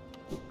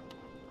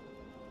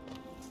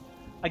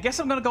 I guess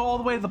I'm gonna go all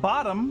the way to the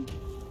bottom.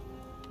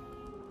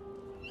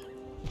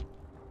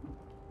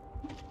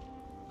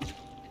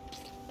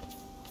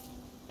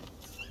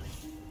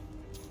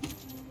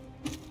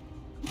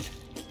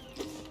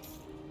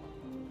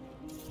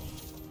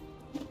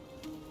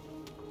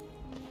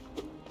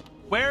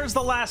 Where's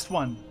the last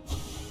one?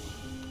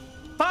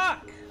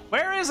 Fuck!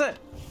 Where is it?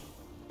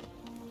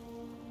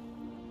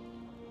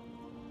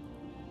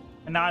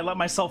 And now I let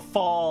myself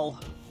fall.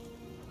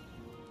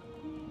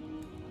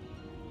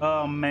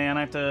 Oh man,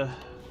 I have to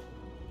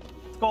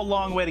go a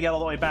long way to get all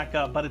the way back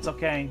up, but it's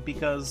okay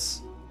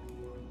because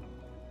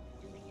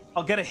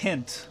I'll get a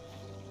hint.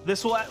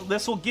 This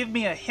will give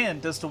me a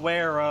hint as to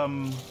where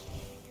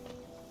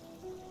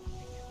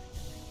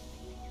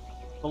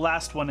the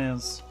last one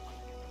is,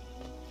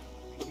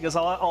 because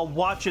I'll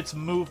watch its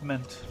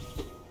movement.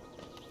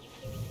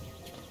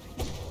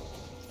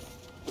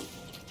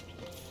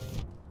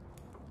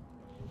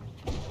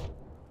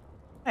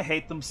 I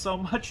hate them so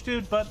much,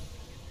 dude, but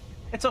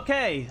it's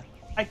okay.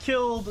 I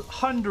killed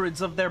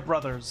hundreds of their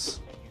brothers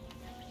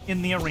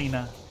in the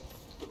arena.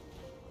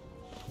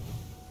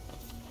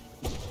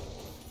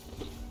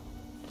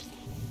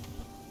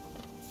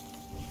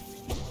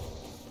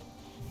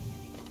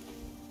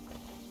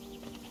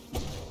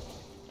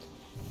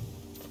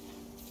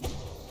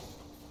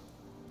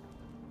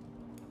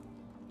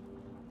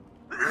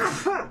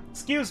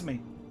 Excuse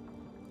me.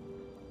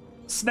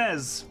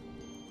 Snez.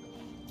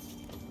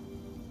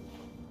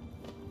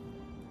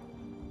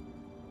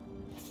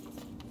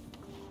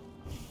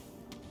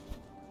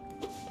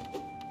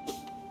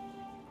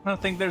 I don't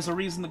think there's a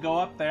reason to go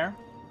up there.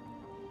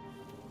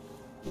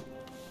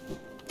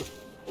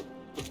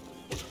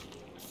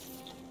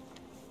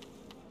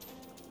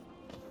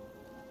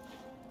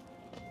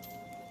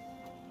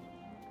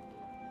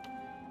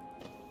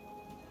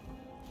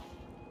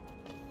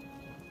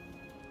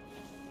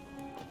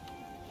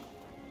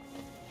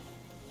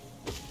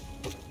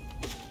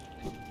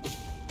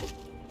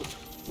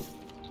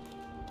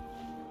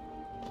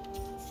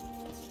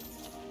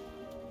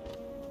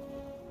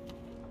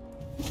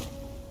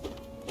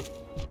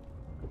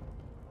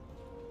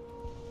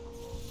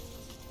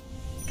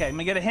 Okay, I'm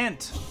gonna get a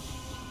hint.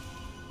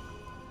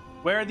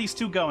 Where are these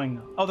two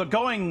going? Oh, they're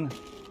going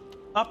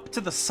up to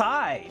the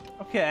side.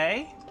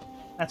 Okay.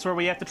 That's where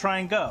we have to try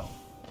and go.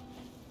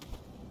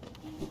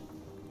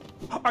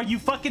 Are you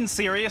fucking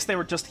serious? They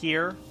were just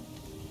here?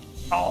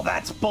 Oh,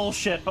 that's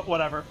bullshit, but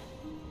whatever.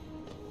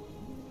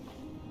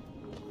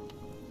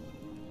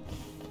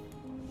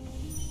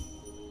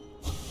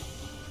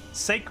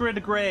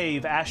 Sacred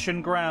Grave,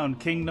 Ashen Ground,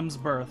 Kingdom's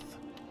Birth.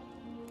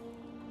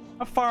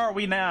 How far are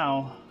we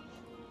now?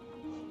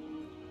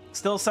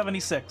 Still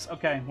 76.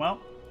 Okay,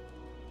 well.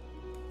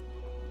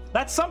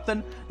 That's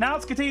something. Now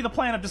let's continue the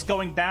plan of just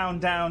going down,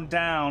 down,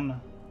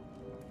 down.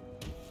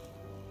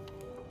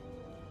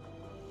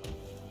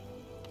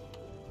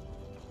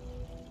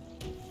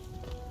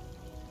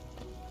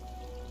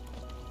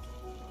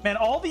 Man,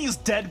 all these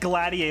dead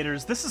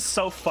gladiators. This is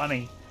so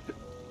funny.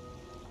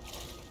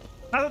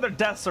 Not that their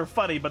deaths are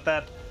funny, but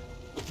that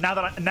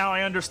now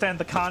I understand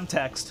the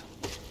context.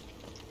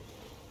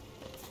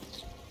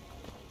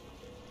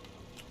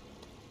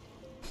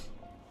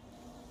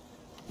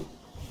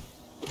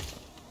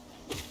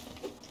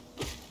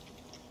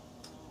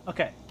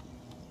 Okay.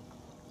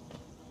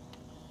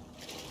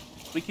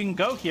 We can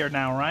go here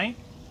now, right?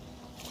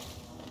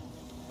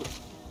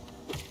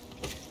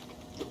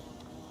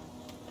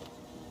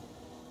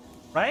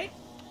 Right?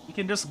 We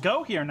can just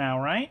go here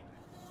now, right?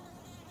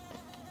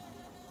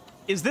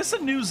 Is this a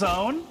new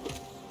zone?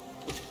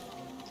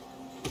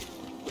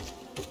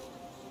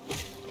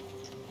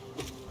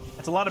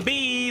 That's a lot of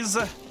bees!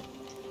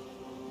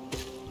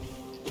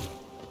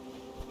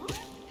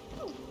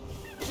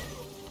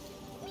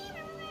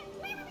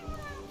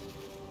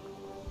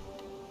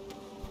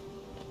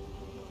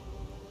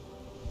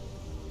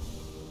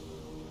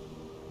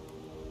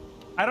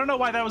 I don't know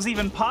why that was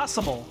even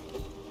possible.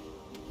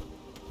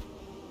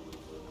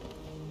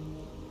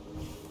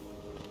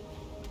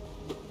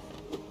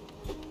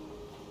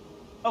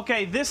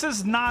 Okay, this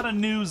is not a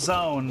new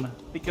zone,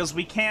 because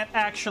we can't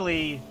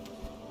actually...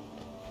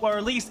 Or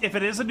at least, if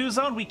it is a new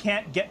zone, we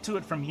can't get to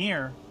it from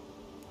here.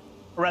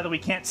 Or rather, we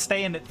can't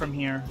stay in it from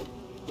here.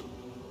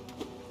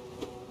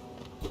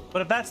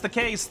 But if that's the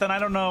case, then I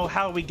don't know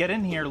how we get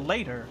in here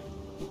later.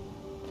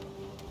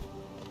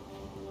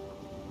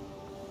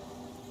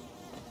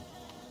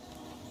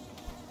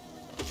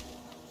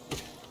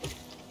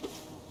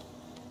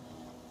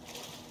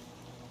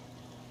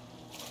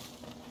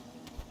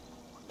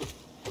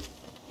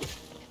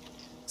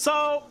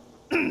 So,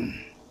 I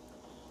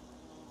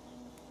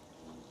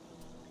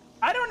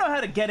don't know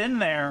how to get in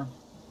there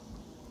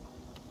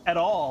at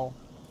all.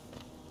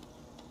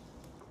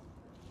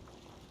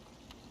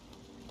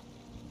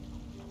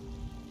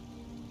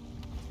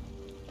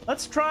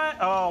 Let's try.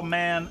 Oh,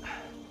 man.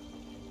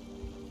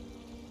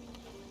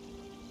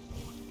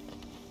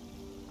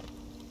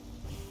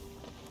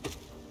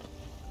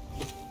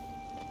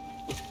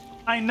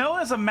 I know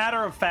as a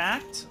matter of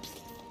fact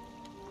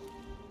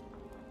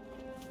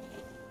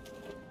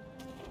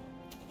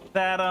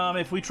that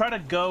if we try to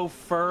go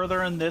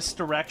further in this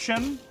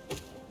direction,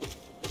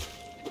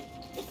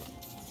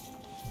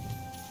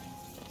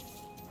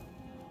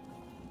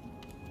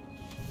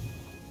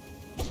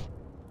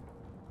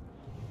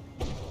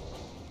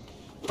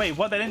 wait,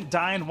 what? They didn't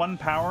die in one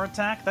power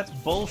attack? That's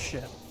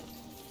bullshit.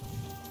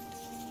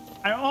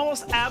 I'm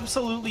almost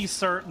absolutely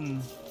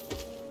certain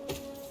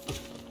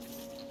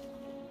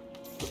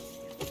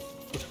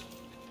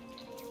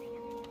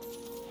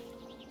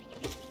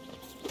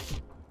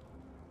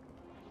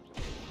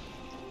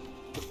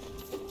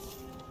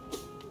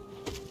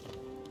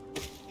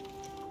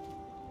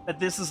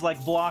this is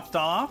like blocked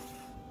off.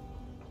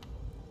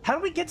 How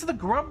do we get to the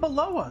grub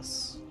below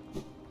us?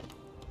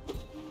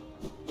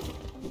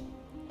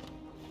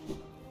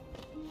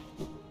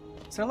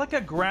 Is there like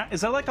a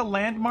is there like a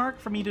landmark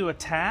for me to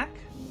attack?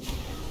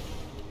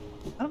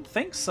 I don't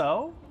think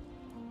so.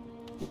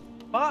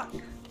 Fuck.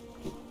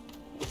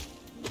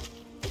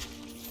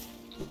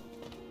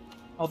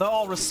 Oh, they'll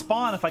all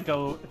respawn if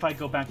I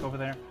go back over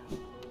there.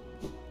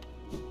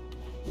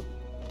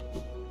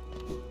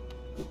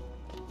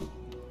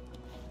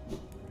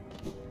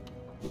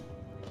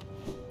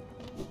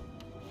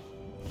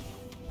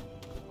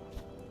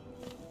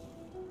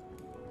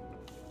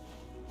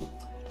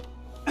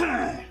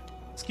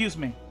 Excuse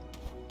me.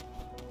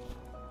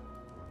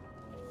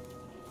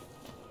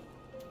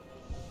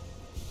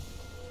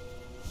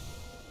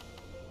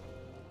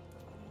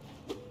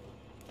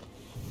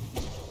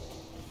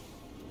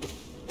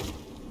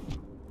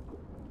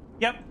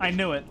 Yep, I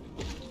knew it.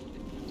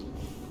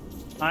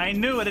 I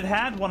knew it. It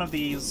had one of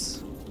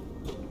these.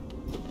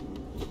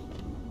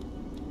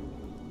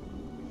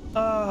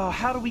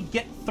 How do we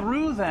get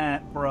through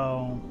that,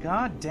 bro?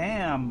 God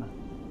damn.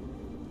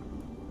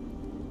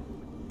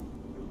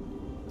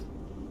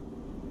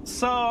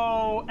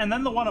 So, and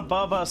then the one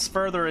above us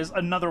further is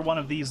another one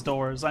of these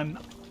doors. I'm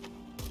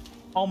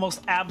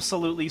almost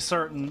absolutely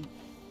certain.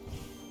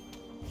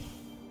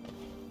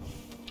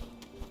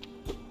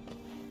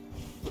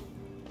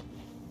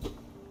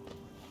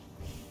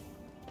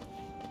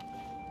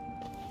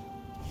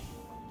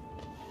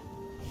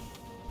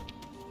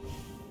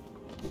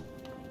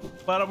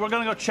 But we're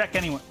gonna go check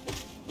anyway.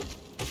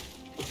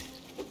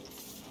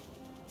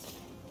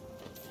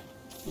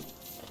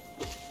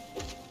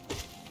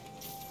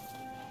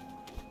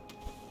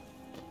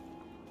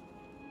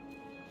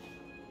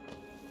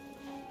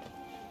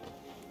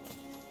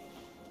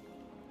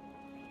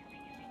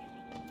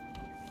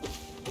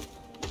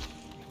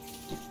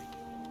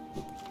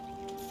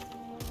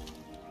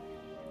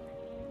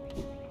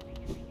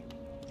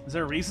 Is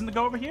there a reason to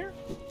go over here?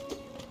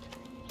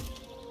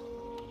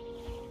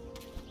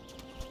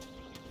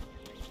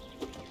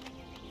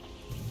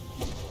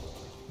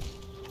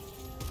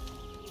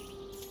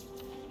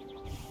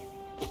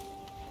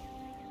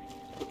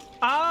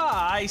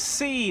 Ah, I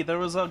see. There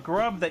was a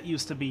grub that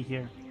used to be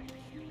here.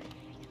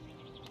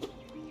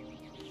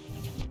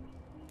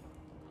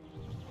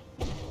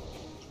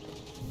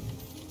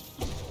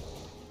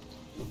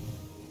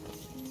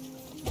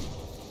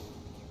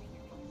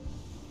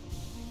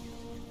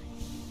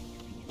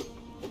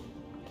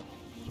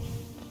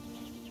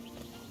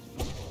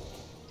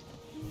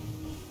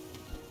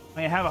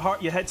 You have a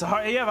hard, you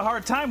have a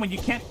hard time when you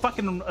can't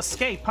fucking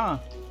escape, huh?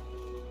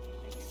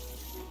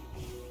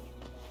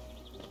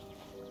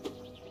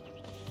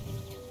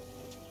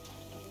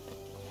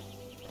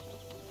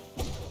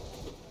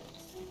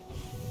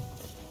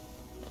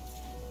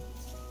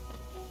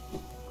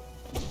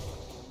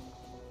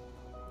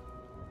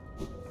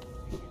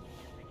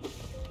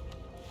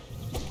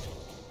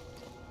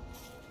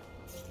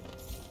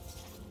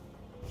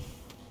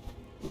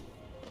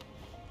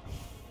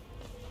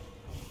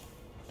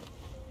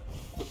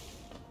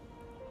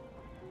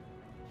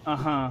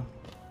 Uh-huh.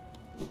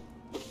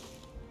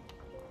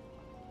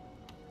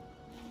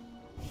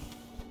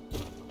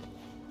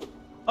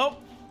 Oh!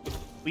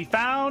 We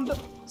found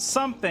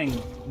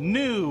something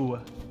new.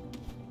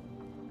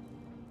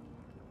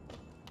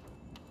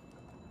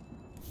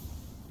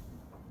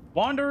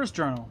 Wanderer's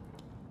Journal.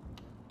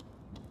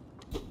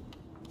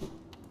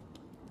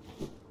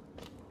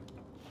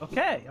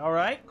 Okay,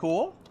 alright,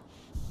 cool.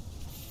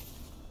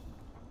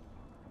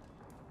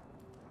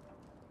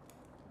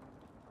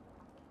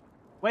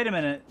 Wait a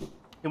minute.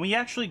 Can we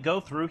actually go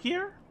through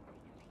here?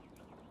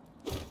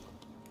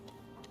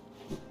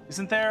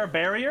 Isn't there a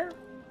barrier?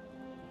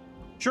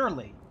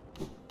 Surely.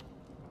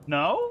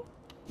 No?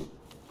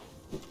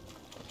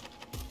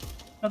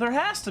 No, there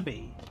has to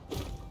be.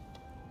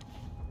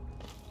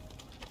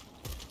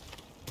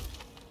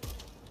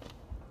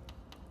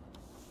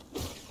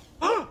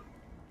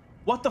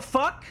 What the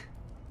fuck?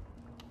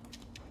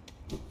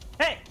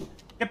 Hey!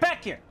 Get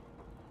back here!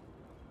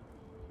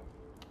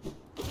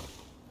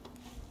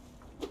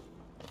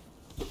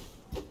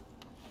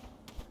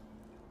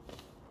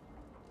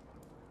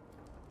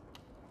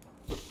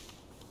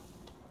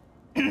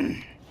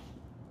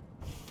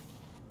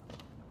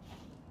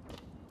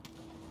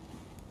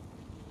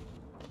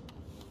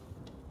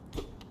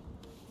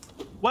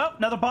 Well,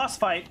 another boss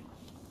fight.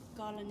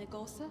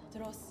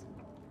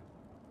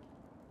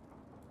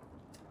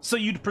 So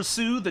you'd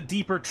pursue the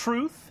deeper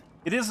truth?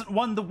 It isn't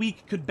one the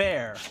weak could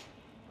bear.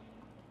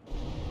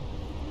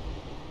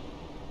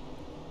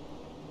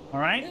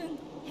 Alright?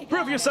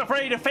 Prove yourself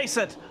ready to face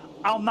it!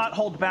 I'll not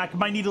hold back,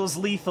 my needle is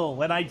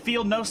lethal, and I'd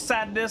feel no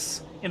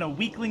sadness in a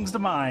weakling's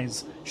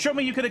demise. Show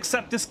me you could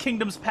accept this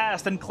kingdom's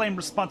past and claim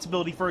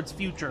responsibility for its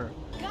future.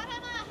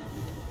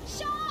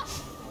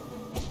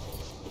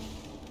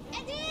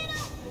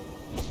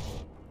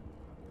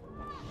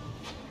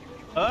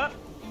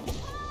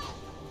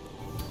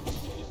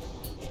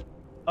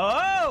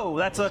 Oh,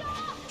 that's a...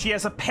 She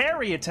has a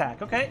parry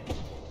attack. Okay.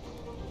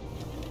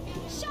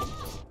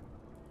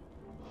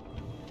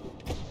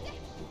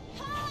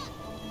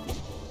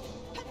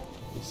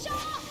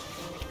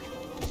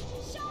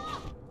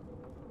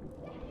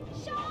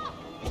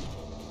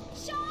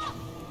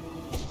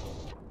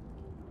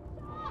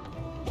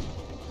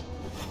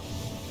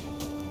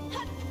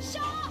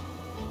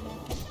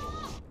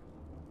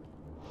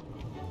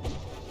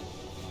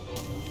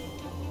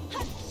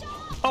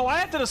 Oh, I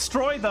have to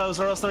destroy those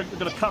or else they're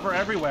gonna cover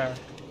everywhere.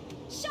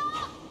 Sha!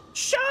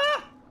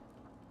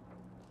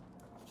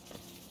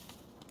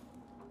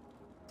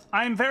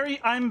 I'm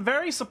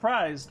very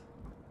surprised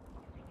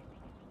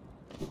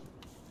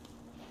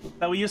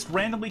that we just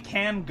randomly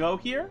can go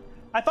here.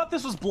 I thought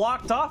this was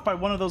blocked off by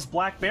one of those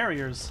black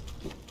barriers.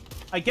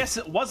 I guess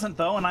it wasn't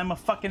though, and I'm a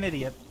fucking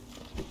idiot.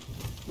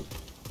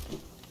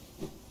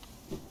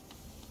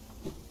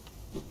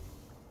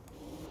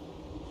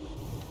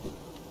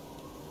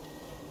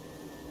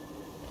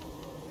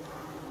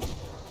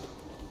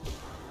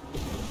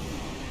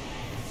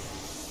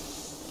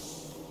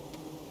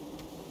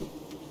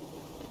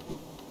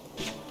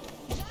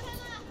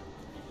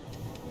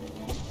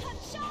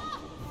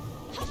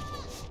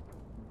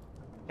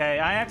 Okay,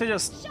 I have to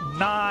just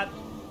not...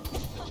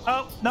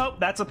 Oh, nope,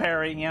 that's a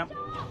parry, yep.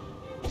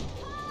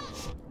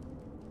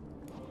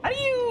 How do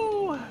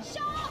you...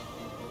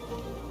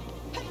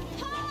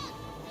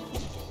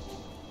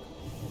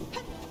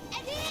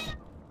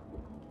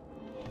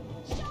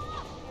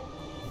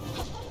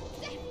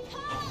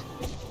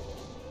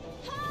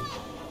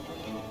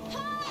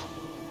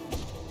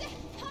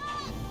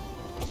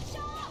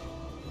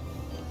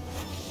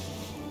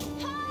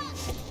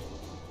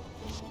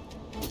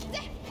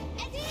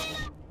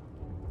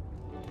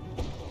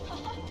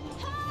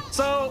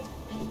 So,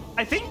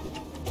 I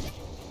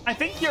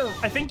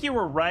think you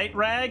were right,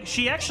 Rag.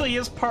 She actually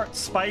is part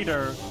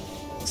spider.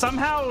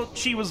 Somehow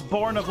she was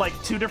born of like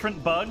two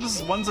different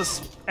bugs. One's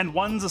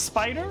a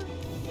spider,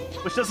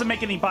 which doesn't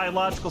make any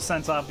biological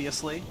sense,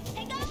 obviously.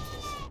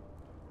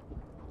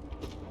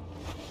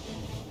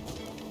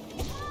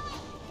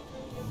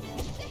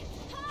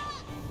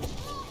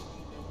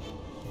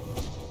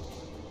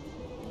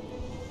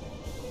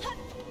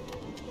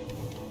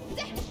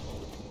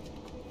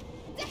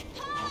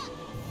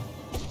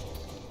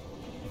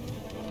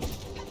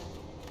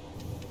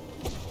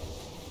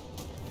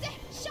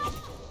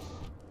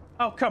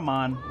 Oh, come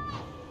on.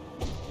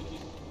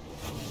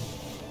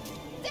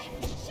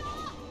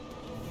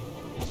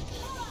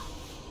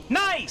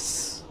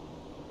 Nice!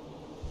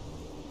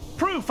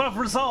 Proof of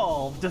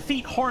resolve.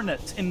 Defeat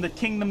Hornet in the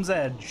Kingdom's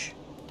Edge.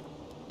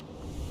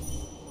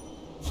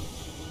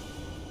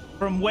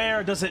 From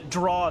where does it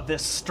draw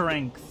this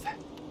strength?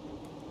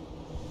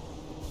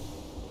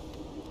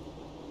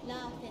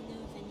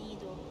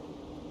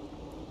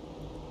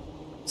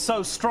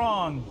 So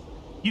strong.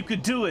 You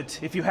could do it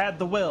if you had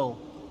the will.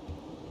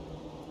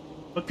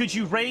 But could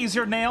you raise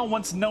your nail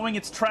once knowing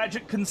its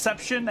tragic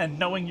conception and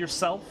knowing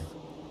yourself?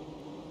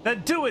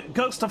 Then do it,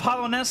 Ghost of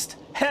Hollownest!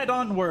 Head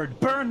onward,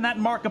 burn that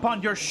mark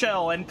upon your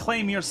shell, and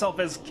claim yourself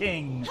as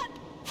king.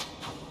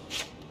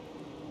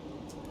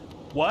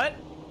 What?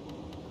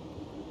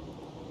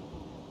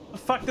 The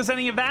fuck does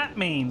any of that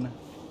mean?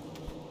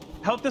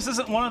 I hope this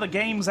isn't one of the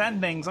game's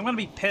endings. I'm gonna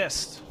be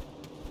pissed.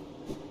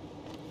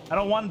 I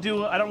don't want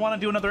to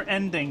do another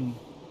ending.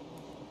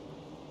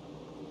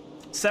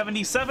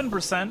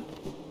 77%.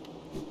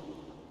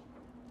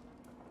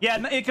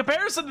 Yeah, in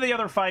comparison to the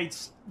other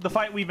fights, the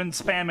fight we've been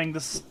spamming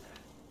this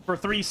for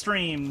 3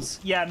 streams,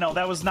 yeah, no,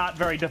 that was not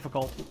very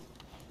difficult.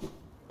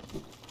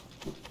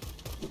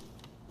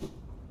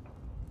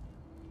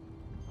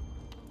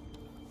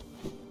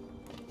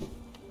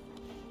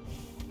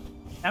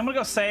 I'm gonna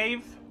go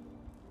save,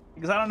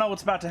 because I don't know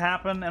what's about to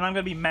happen, and I'm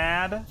gonna be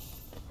mad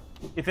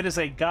if it is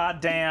a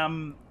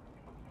goddamn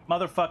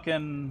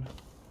motherfucking...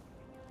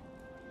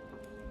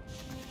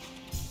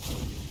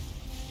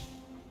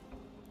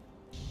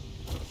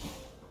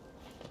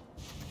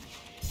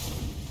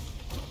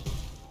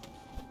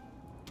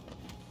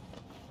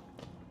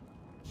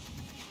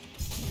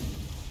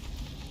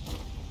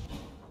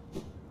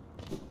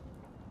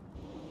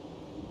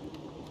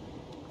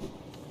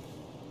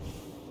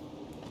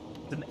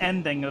 an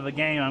ending of the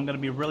game. I'm gonna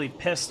be really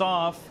pissed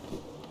off.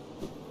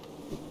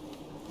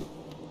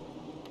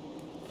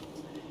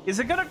 Is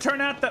it gonna turn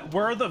out that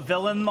we're the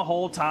villain the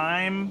whole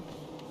time?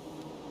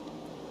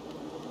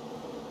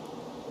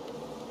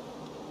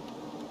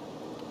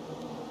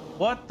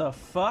 What the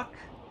fuck?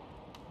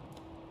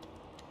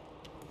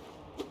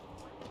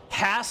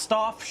 Cast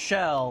off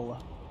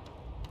shell.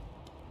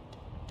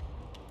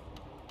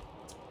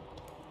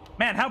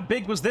 Man, how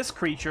big was this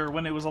creature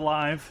when it was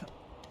alive?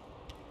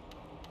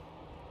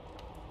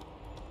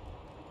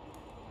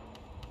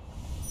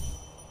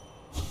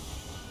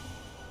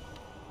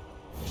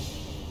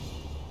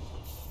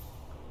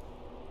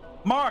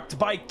 Marked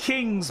by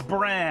King's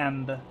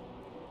brand.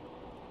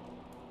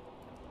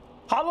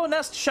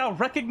 Hollownest shall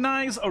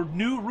recognize a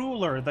new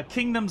ruler. The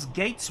kingdom's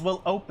gates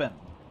will open.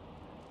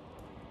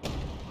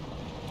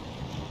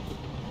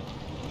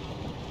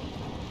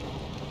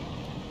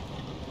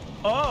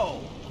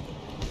 Oh.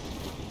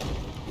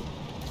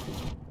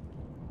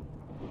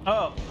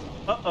 Oh.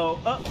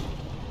 Uh-oh.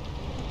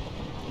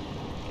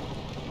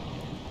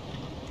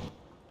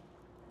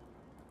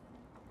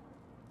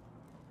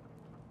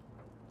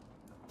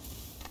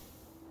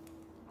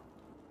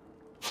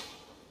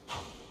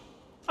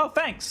 Oh,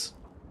 thanks.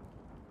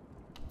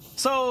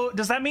 So,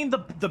 does that mean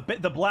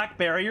the black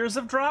barriers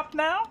have dropped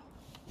now?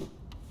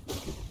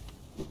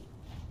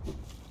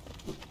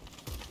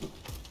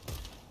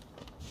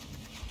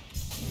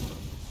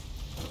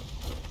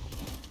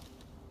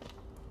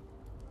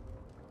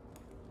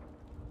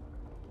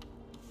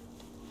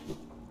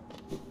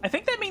 I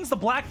think that means the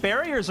black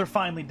barriers are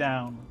finally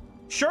down.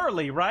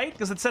 Surely, right?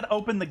 Because it said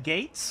open the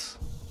gates.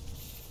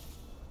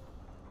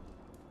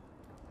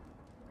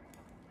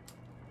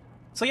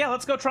 So yeah,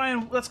 let's go try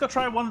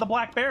one of the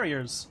black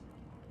barriers.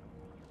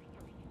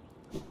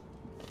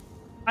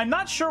 I'm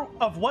not sure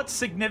of what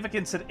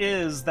significance it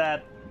is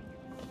that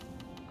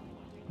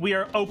we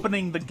are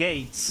opening the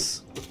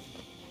gates.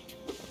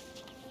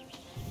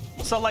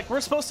 So, like,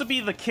 we're supposed to be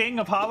the king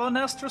of Hollow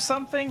Nest or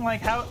something?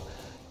 Like, how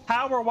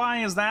or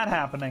why is that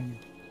happening?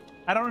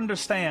 I don't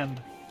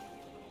understand.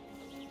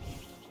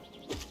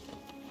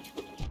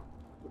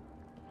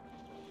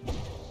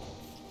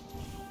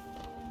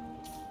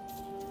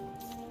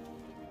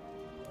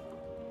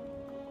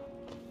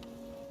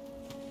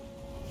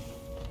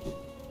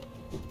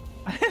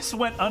 I just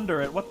went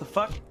under it. What the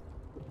fuck?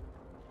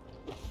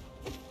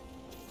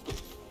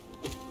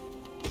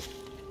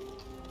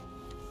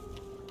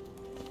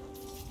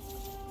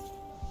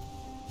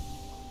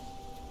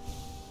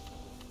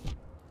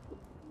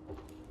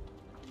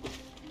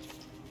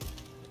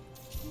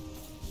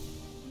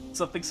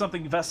 Something,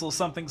 something vessel,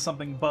 something,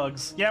 something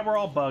bugs. Yeah, we're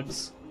all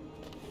bugs.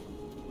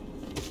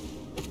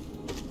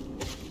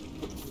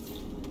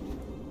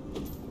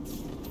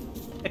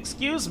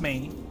 Excuse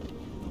me.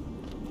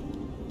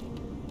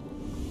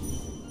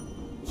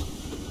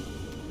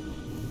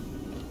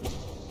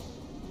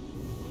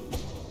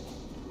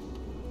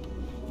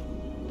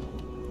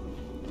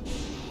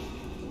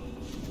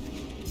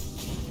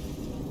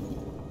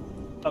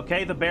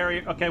 Okay, the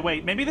barrier. Okay,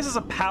 wait. Maybe this is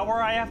a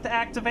power I have to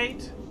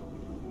activate?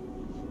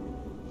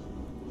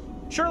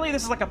 Surely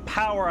this is like a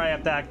power I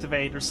have to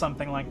activate or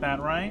something like that,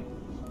 right?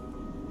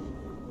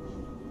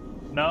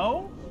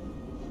 No?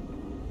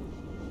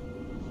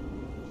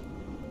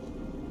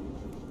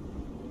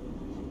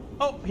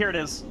 Oh, here it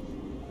is.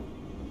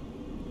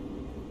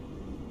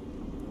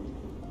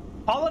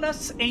 Hollow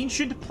Nest's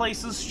ancient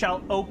places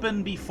shall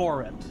open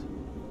before it.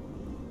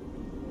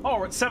 Oh,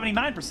 we're at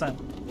 79%.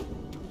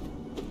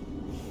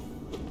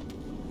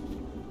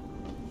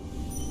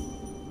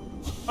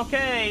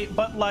 Okay,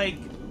 but like...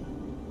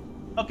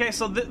 Okay,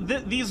 so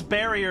these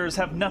barriers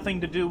have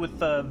nothing to do with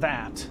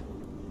that.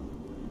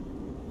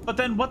 But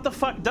then what the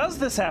fuck does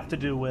this have to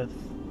do with?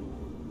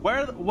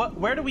 Where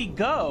do we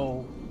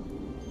go?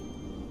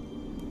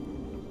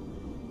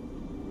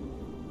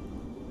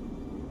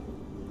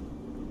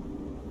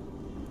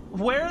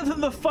 Where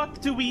the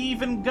fuck do we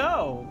even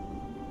go?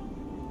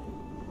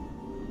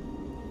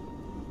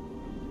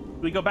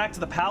 Do we go back to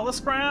the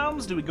palace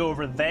grounds? Do we go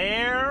over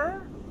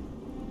there?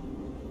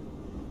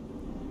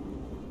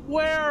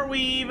 Where are we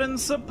even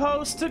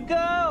supposed to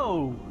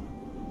go?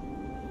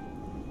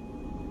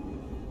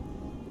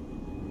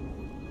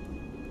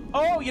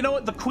 Oh, you know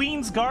what? The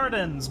Queen's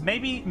Gardens.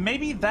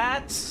 Maybe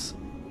that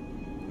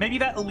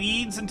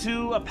leads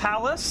into a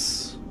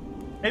palace?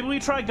 Maybe we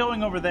try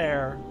going over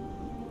there.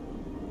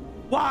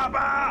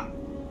 Waba!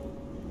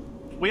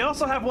 We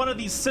also have one of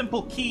these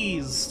simple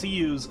keys to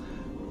use,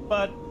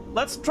 but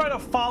let's try to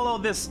follow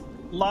this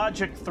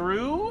logic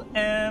through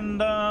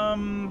and,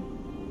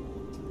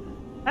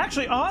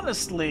 actually,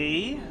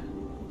 honestly,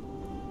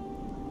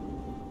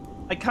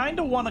 I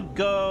kind of want to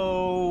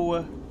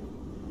go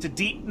to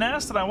Deep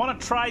Nest, and I want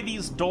to try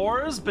these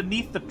doors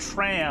beneath the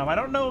tram. I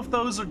don't know if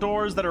those are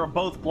doors that are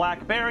both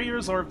black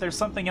barriers, or if there's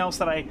something else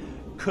that I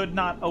could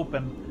not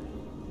open.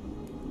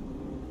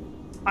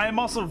 I am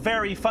also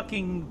very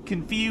fucking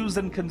confused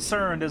and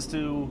concerned as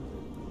to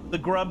the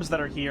grubs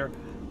that are here.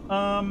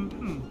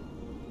 Waba!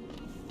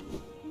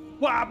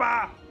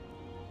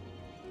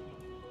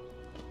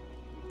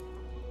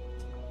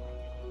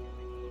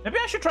 Maybe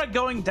I should try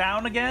going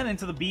down again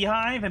into the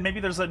beehive, and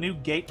maybe there's a new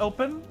gate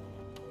open?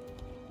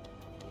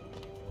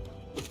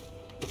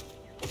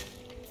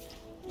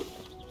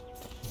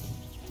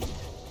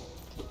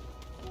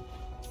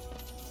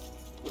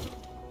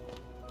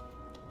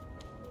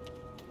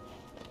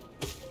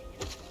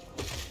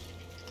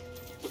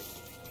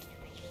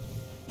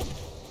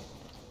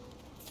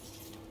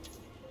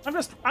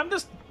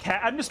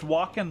 I'm just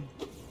walking.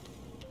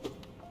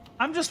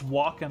 I'm just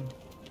walking.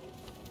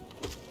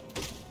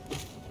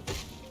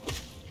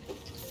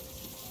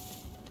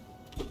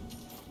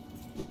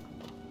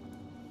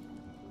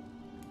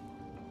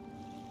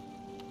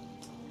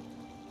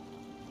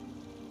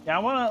 Yeah, I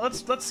wanna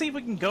let's see if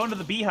we can go into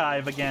the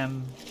beehive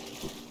again.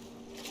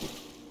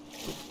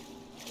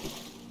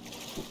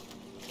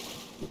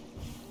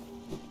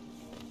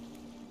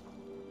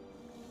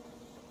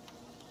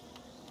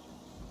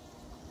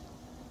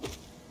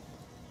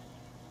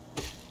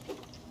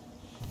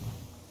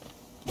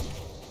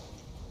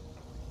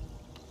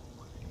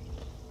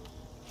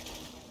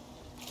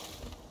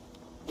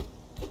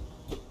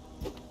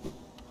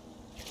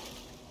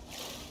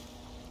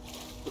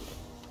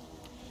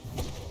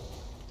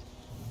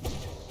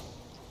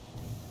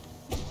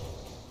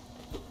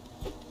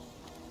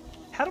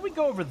 How do we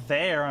go over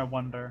there, I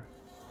wonder?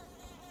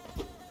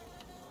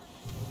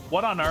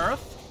 What on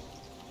earth?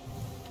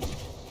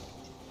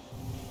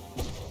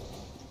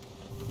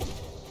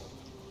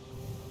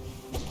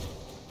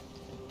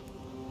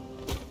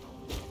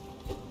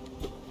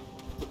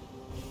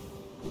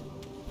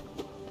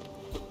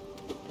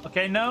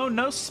 Okay,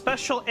 no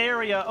special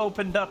area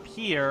opened up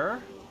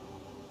here.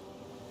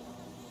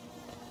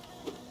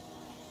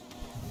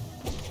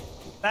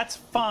 That's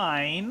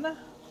fine.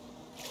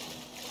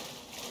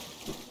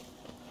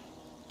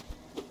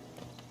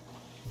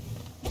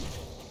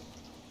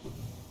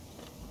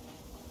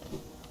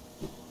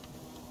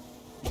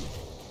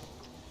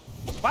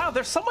 Wow,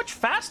 they're so much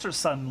faster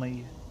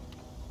suddenly.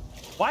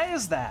 Why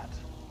is that?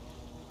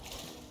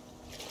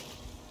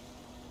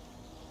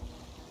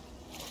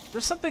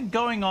 There's something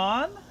going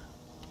on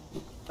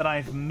that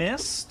I've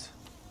missed.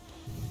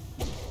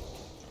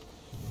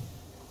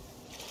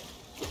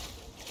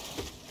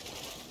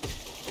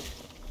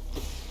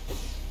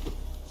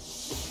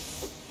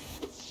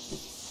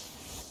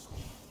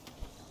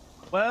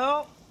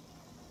 Well,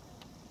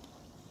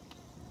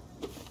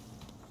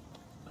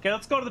 okay,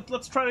 let's go to the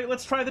let's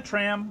try the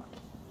tram.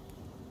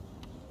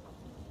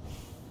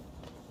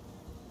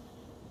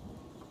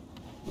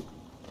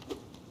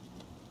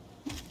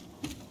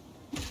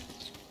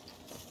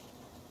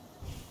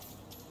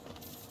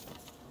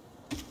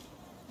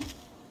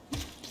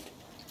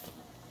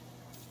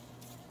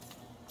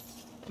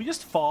 We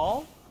just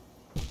fall?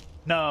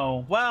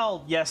 No.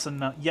 Well, yes and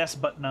no. Yes,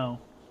 but no.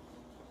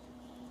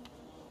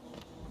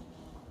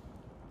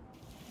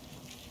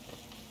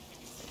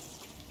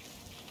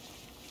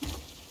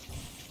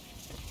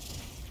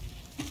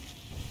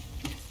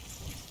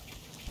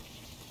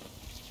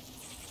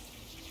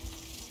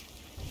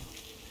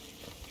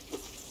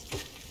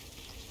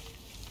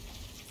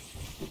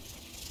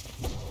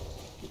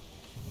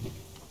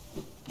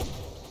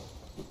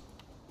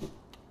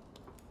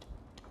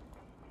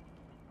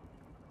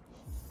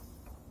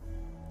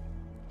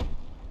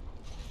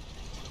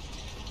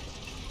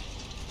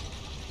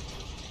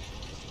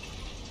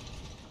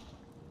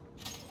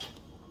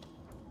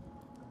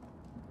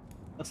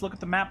 Let's look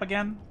at the map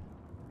again.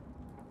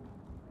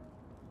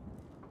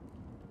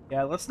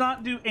 Yeah, let's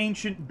not do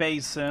Ancient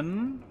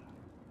Basin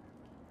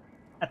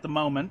at the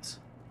moment.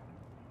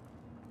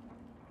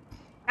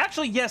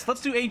 Actually, yes,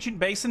 let's do Ancient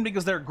Basin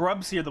because there are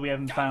grubs here that we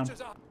haven't found.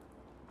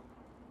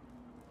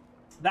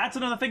 That's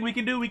another thing we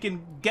can do. We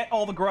can get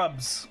all the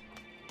grubs.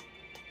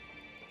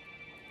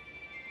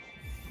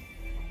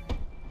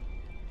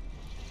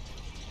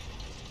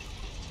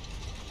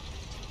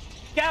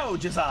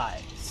 Gouge his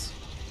eyes.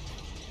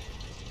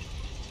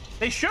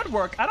 They should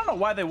work. I don't know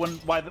why they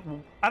wouldn't.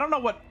 I don't know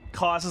what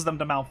causes them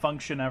to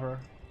malfunction ever.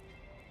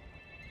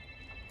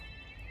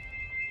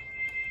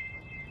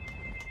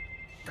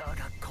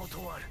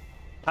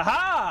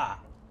 Haha!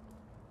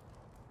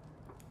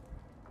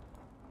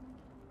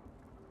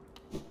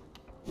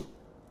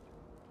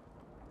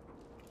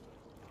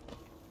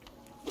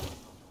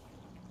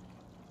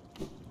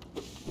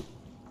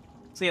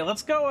 So yeah,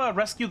 let's go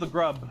rescue the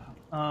grub.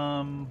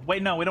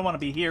 Wait, no, we don't want to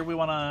be here. We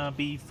want to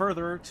be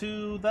further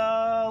to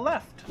the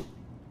left.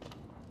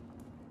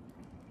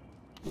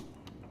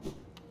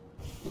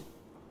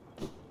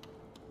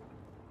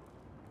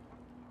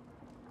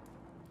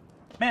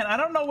 Man, I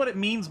don't know what it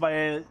means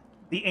by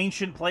the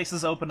ancient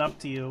places open up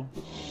to you.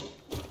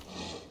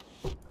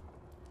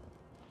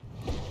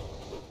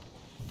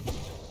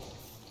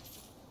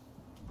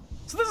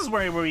 So this is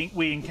where we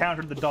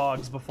encountered the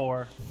dogs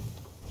before.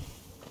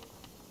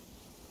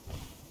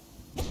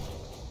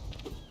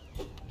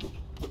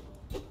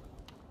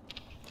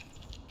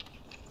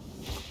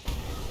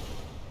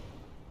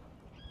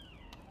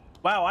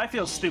 Wow, I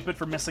feel stupid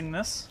for missing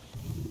this.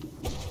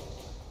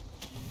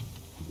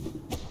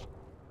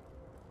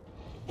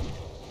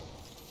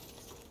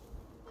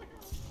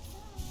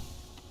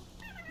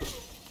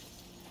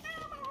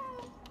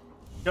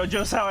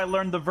 JoJo's how I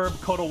learned the verb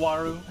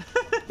kotowaru.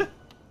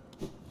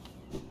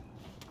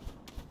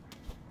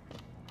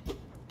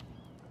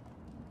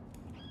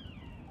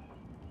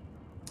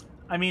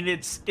 I mean,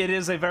 it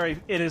is a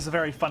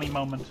very funny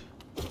moment.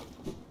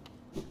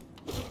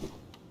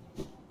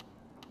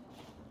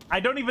 I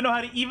don't even know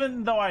how to,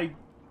 even though I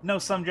know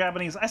some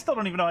Japanese, I still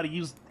don't even know how to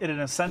use it in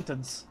a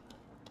sentence.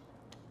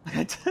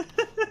 Okay,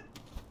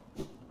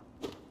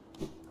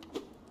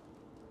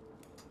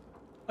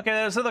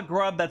 there's another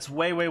grub that's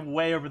way, way,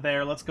 way over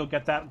there. Let's go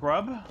get that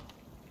grub.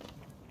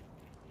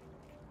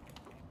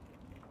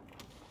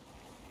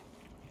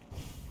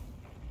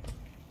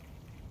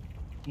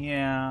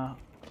 Yeah.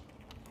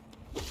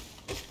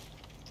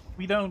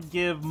 We don't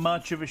give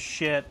much of a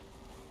shit.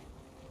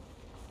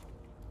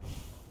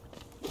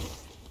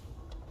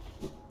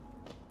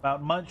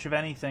 About much of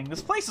anything.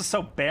 This place is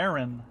so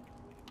barren.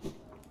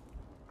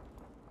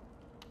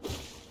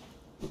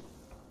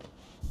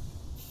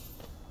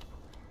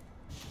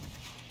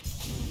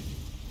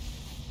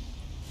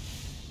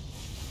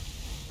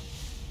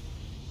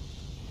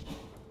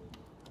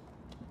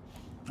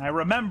 I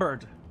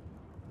remembered.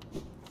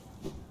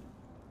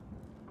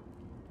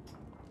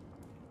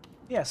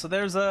 Yeah, so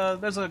there's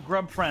a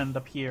grub friend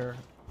up here.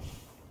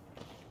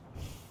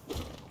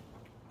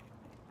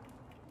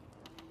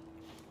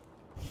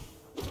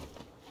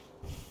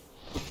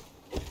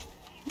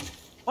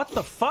 What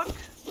the fuck?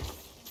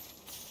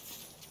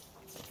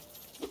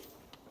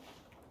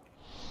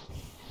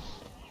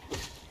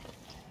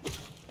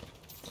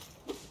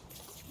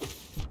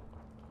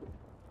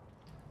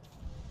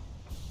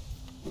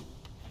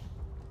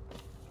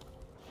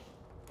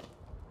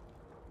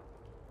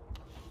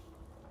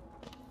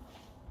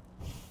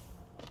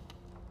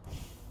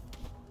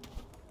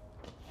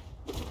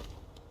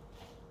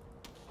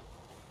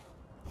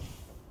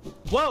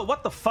 Whoa,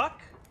 what the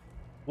fuck?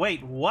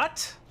 Wait,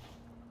 what?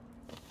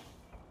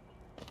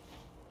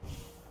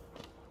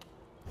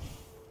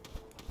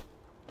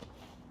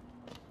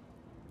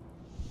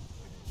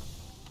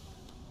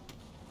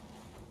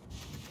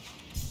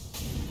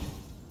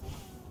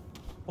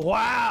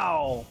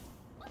 Wow!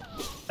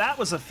 That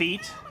was a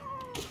feat.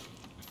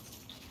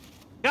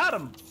 Got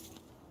him!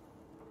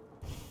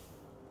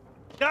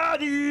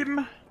 Got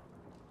him!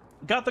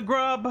 Got the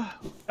grub.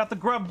 Got the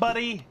grub,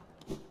 buddy.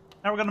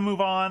 Now we're gonna move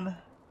on.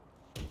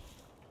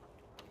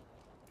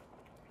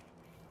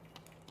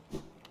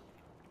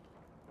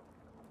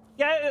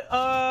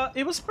 Yeah,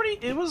 it was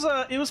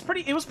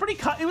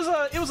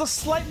a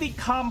slightly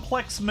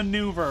complex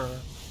maneuver.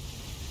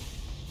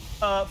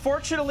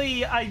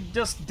 Fortunately, I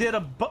just did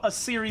a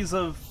series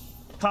of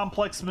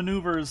complex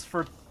maneuvers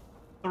for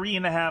for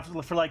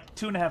like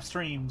 2.5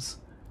 streams.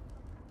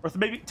 Or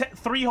maybe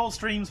 3 whole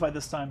streams by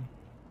this time.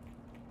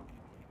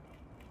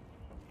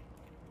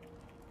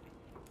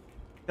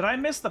 Did I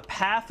miss the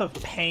Path of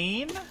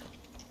Pain?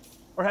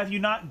 Or have you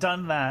not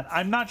done that?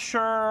 I'm not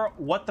sure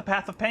what the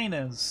Path of Pain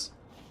is.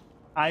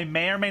 I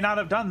may or may not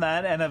have done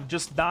that and have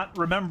just not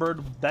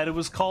remembered that it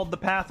was called the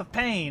Path of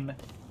Pain.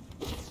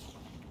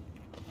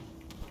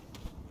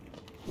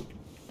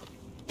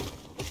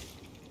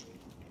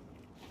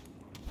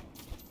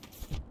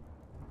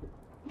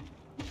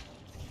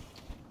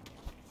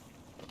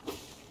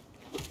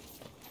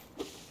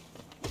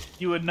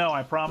 You would know,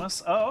 I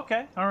promise. Oh,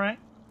 okay. All right.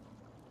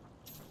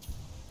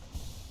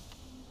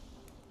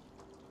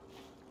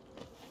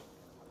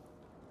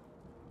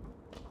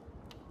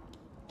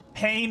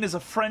 Pain is a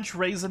French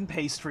raisin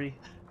pastry.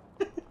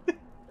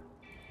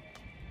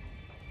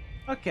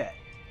 Okay.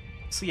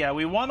 So yeah,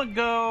 we want to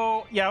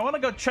go... Yeah, I want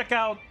to go check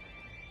out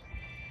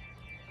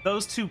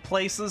those 2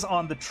 places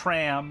on the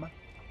tram,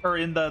 or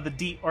in the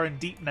deep, or in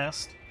Deep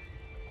Nest.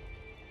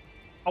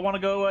 I want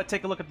to go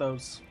take a look at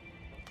those.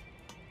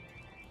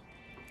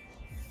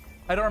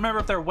 I don't remember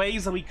if they're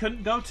ways that we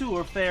couldn't go to,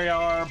 or if they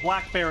are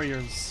black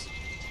barriers.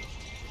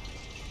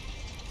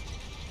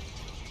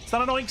 It's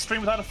not an Oink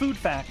stream without a food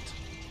fact.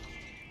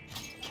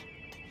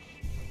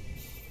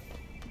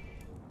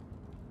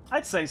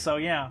 I'd say so,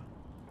 yeah.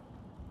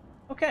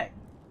 Okay.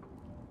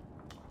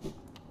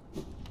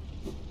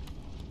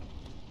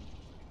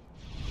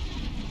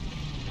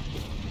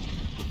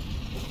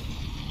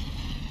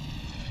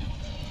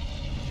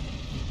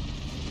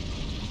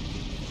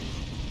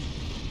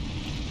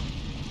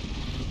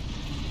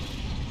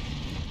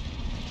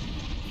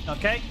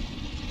 Okay.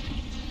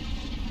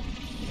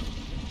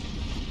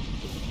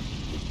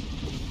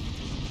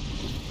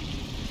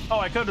 Oh,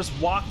 I could have just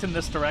walked in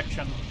this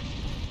direction.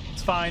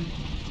 It's fine.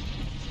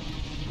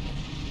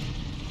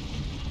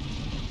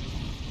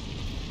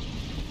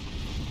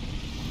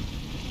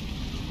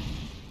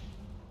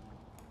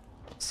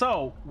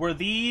 So, were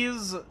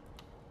these...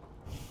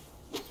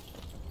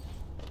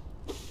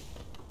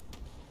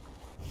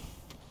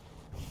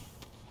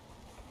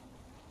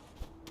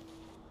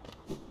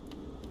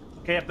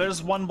 Okay, if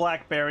there's one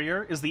black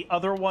barrier, is the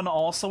other one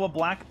also a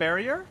black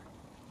barrier?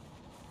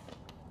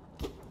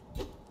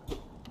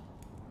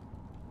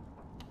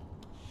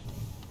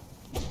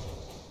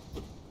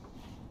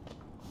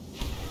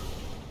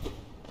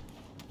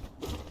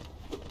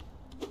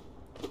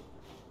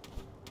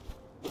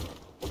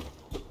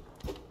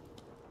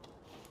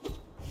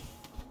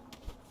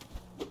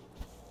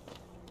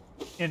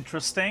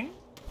 Interesting.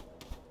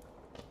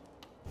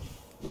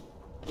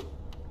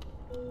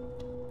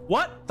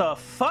 What the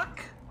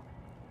fuck?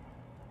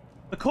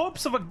 The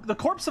corpse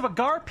of a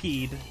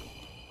Garpede.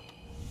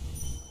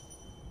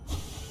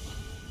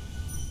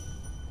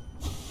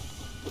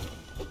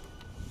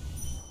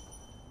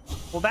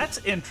 Well, that's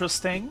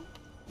interesting.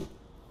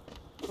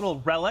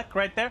 Little relic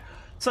right there.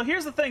 So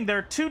here's the thing, there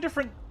are 2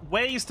 different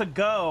ways to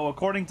go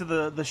according to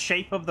the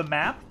shape of the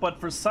map,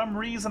 but for some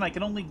reason I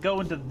can only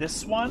go into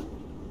this one.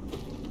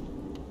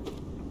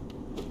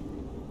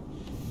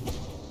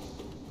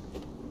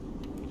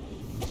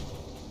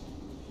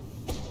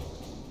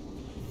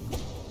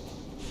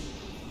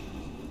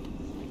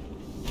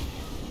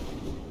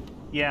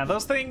 Yeah,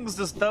 those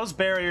things, those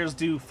barriers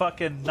do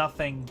fucking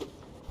nothing.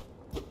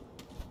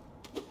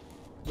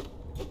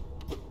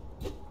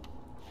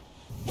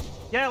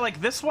 Yeah, like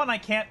this one I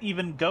can't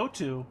even go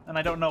to, and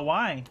I don't know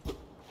why.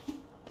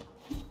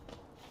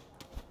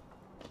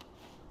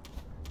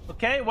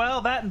 Okay,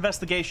 well, that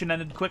investigation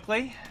ended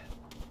quickly.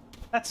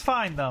 That's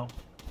fine, though.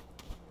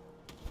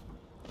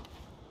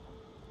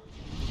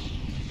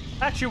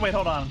 Actually, wait,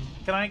 hold on.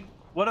 Can I...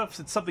 What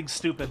if it's something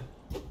stupid?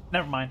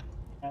 Never mind.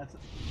 That's it.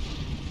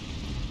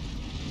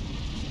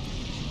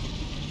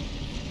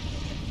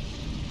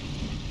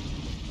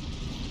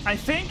 I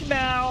think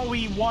now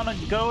we want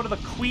to go to the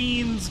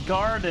Queen's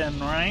Garden,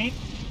 right?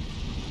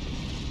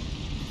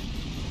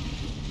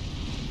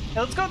 Yeah,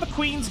 let's go to the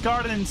Queen's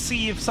Garden and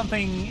see if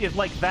something, if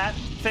like that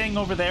thing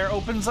over there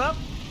opens up.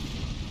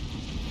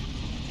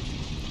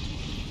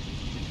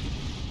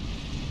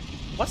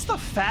 What's the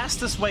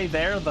fastest way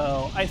there,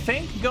 though? I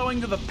think going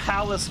to the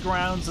palace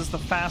grounds is the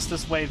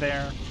fastest way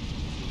there.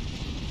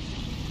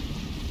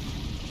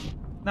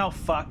 No,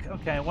 fuck.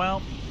 Okay,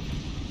 well.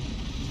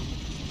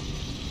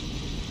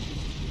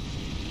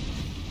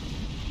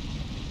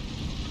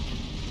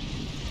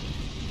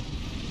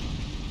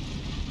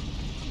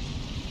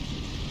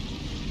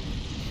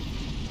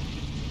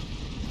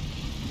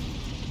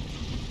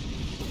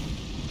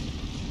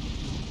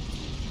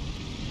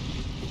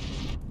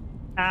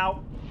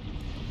 Ow.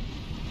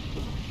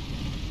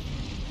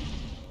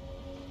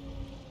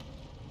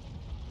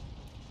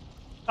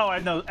 Oh, I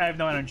have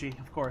no energy,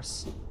 of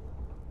course.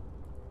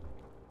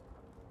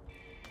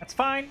 That's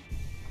fine.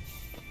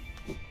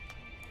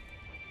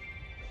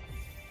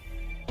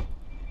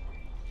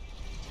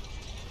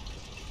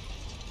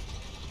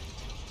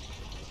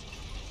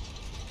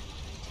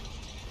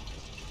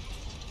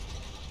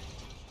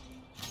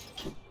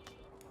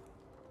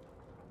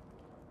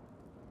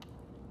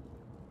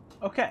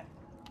 Okay.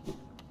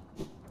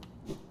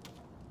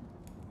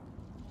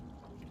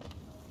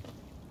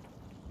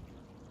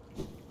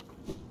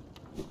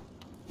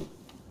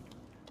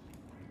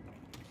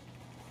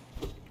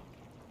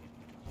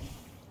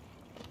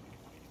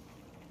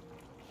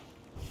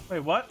 Wait,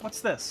 what?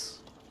 What's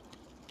this?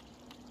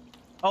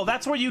 Oh,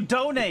 that's where you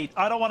donate.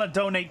 I don't want to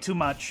donate too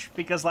much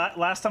because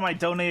last time I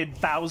donated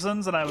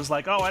thousands and I was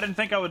like, oh, I didn't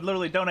think I would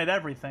literally donate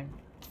everything.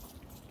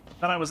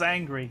 Then I was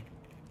angry.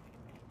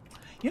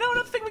 You know,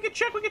 another thing we could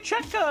check. We could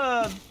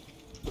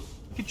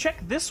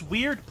check this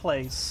weird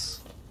place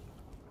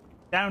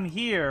down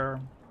here.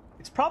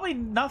 It's probably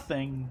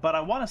nothing, but I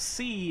want to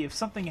see if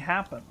something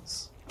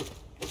happens.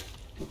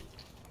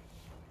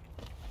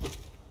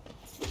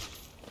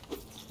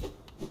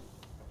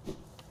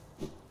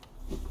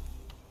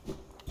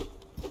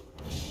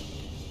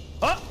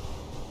 Oh!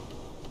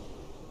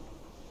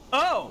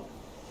 Oh!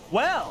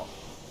 Well!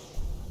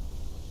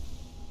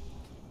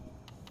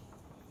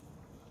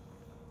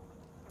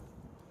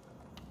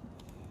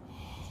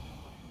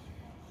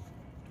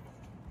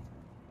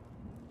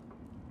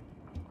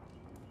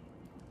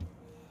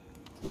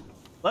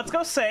 Let's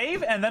go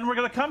save, and then we're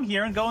gonna come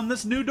here and go in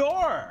this new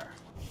door.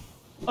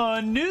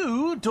 A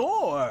new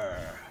door.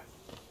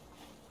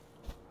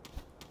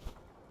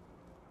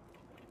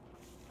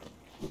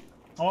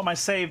 I want my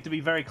save to be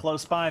very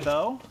close by,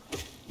 though.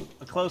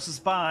 The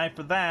closest by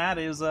for that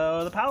is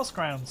the Palace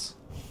Grounds.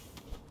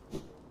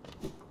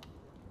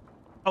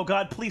 Oh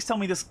god, please tell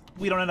me this.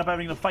 We don't end up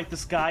having to fight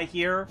this guy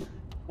here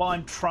while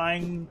I'm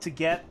trying to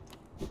get.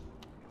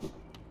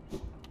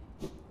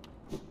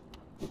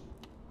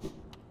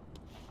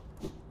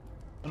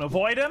 And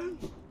avoid him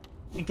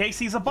in case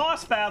he's a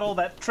boss battle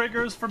that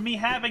triggers for me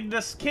having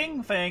this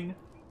king thing.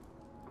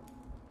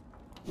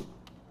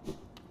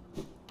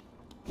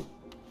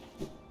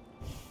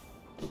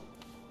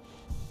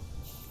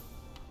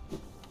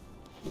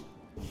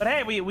 But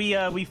hey,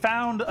 we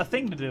found a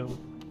thing to do.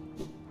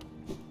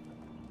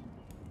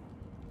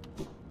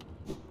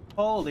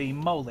 Holy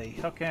moly!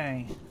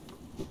 Okay.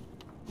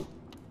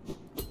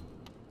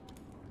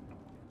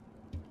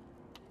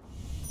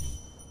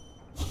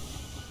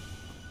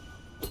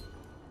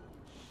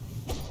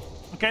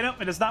 Okay, no,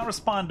 it does not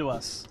respond to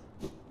us,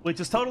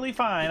 which is totally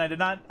fine.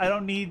 I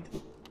don't need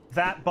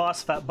that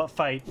boss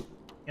fight,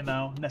 you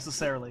know,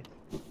 necessarily.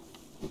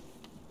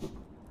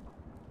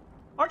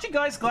 Aren't you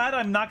guys glad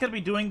I'm not gonna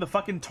be doing the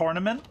fucking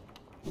tournament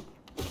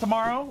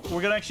tomorrow?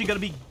 We're actually gonna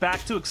be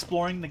back to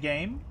exploring the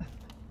game.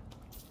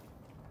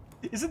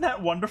 Isn't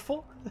that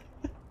wonderful?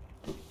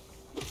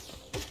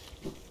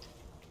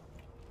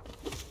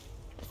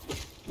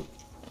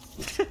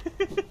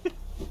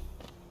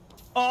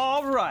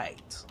 All right.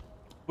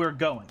 We're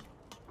going.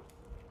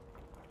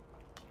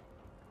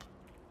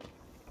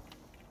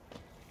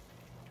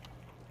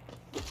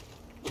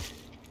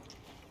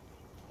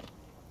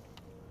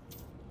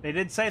 They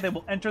did say they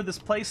will enter this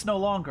place no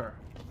longer.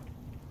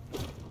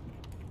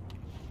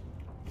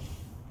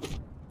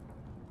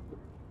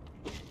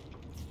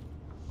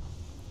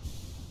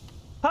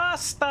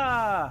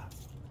 Pasta!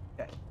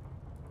 Okay.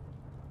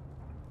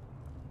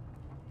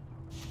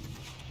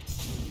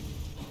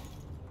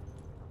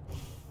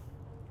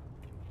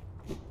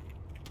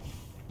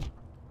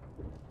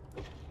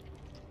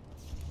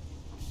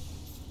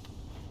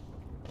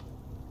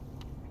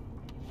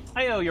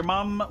 Hiyo, your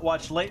mom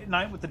watched Late at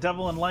Night with the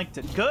Devil and liked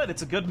it. Good,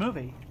 it's a good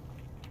movie.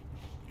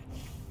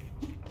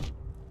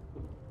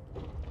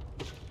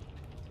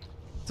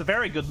 It's a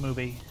very good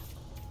movie.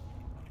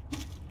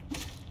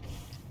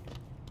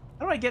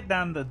 How do I get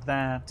down to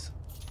that?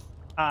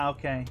 Ah,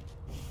 okay.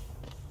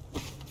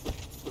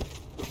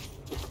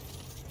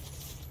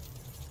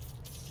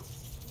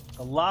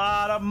 A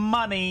lot of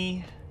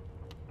money.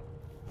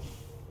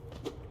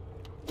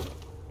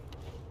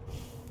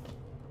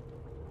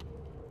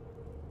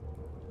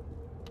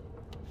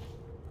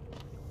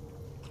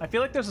 I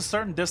feel like there's a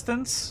certain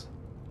distance.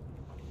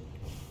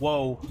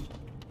 Whoa.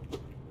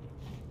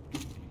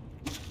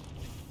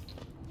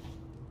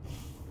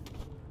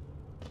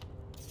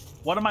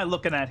 What am I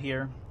looking at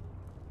here?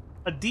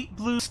 A deep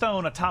blue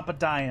stone atop a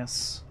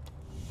dais.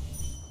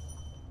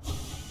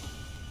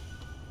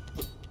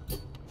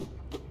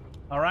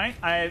 All right,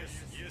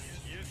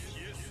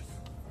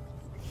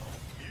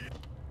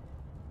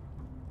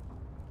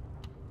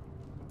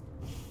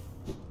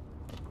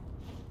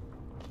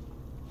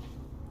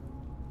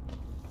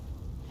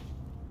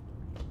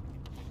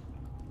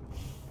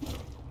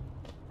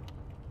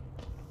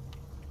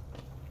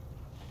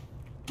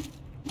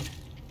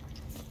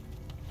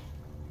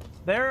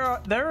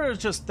 There's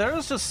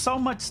just so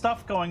much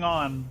stuff going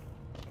on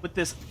with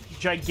this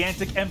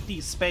gigantic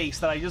empty space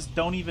that I just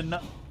don't even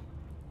know.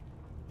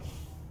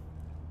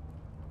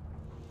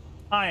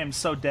 I am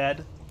so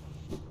dead.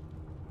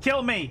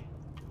 Kill me!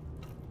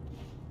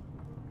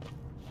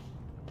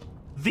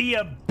 The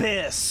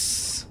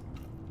Abyss!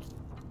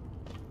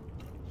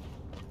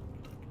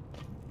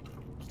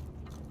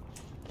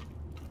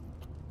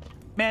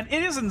 Man,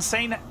 it is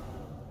insane.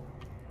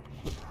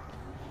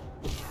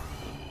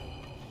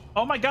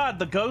 Oh my god,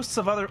 the ghosts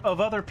of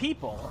other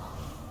people.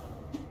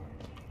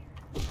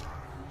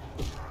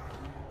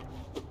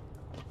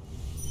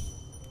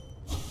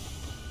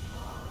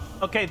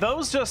 Okay,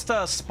 those just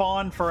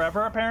spawn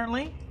forever,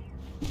 apparently.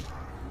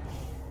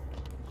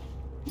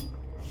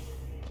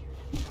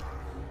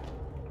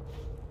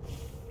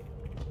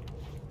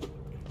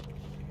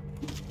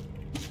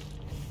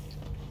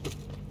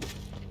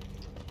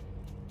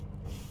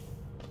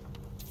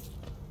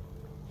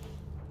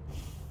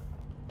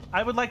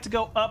 I would like to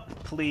go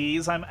up,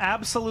 please. I'm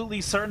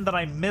absolutely certain that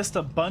I missed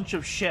a bunch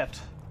of shit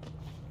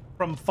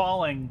from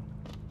falling.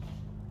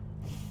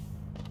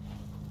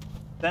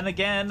 Then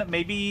again,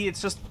 maybe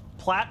it's just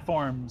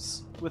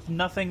platforms with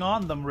nothing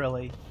on them,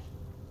 really.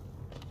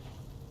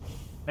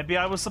 Maybe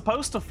I was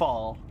supposed to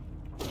fall.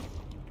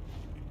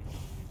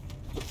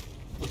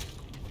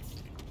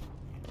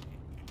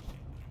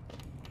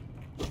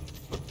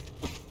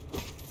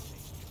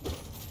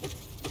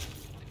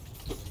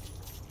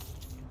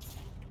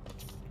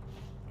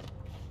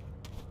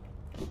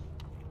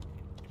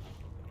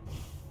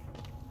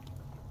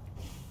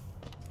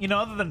 You know,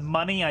 other than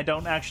money, I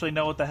don't actually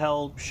know what the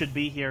hell should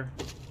be here.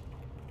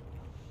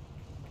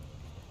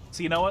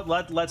 So you know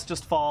what? Let's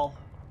just fall.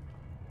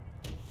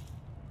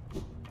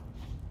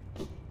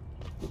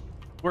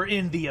 We're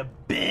in the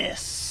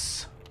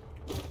abyss.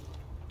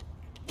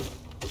 It's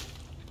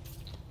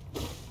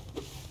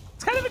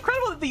kind of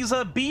incredible that these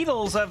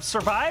beetles have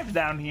survived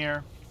down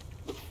here.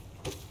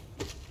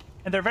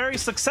 And they're very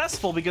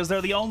successful because they're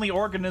the only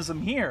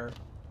organism here.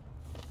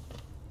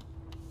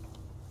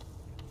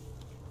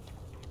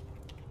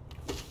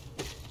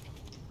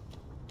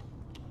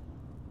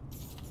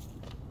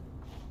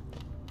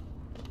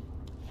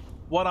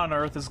 What on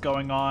earth is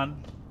going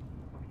on?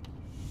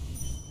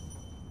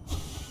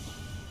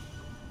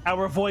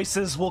 Our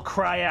voices will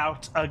cry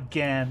out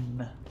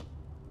again.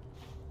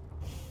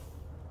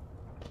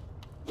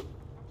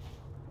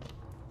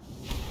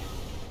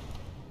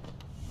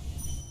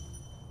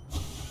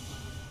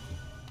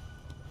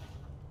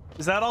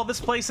 Is that all this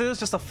place is?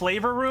 Just a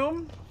flavor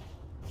room?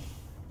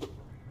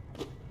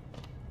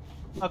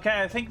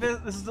 Okay, I think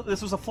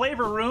this was a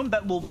flavor room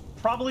that will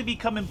probably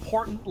become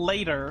important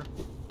later.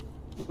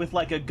 With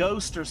like a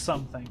ghost or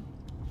something.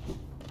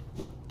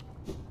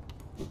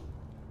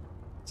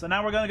 So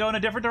now we're gonna go in a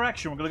different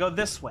direction. We're gonna go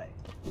this way.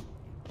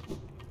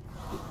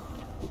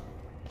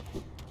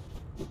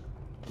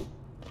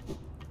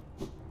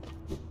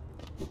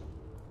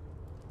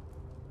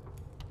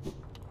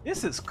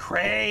 This is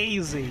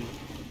crazy.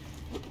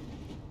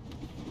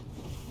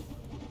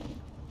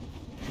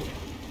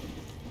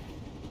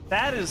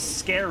 That is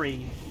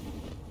scary.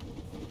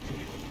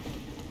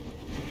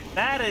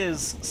 That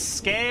is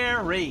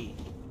scary.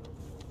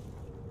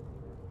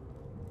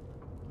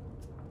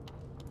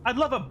 I'd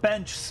love a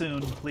bench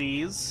soon,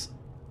 please.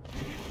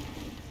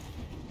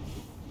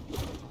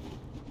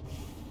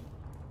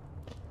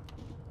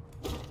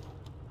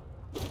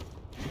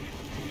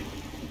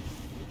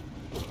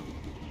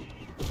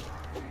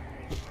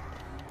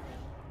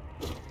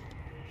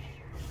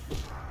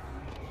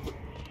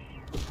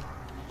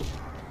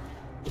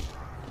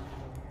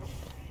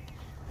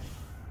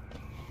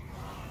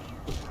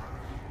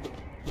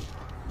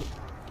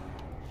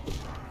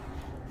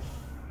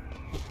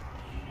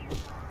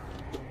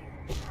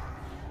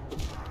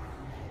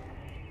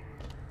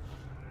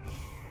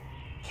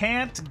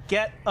 Can't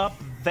get up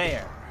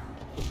there.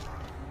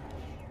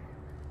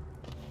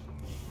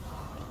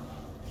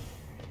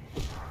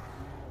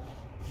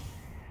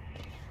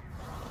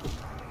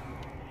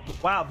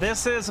 Wow,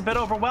 this is a bit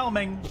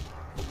overwhelming.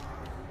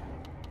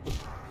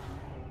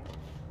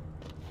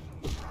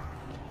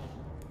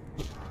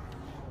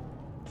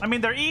 I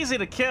mean, they're easy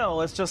to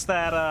kill. It's just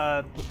that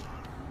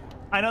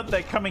I know that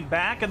they're coming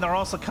back, and they're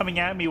also coming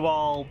at me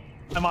while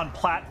I'm on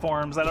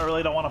platforms. I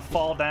really don't want to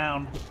fall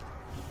down.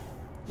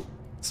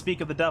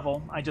 Speak of the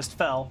devil, I just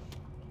fell.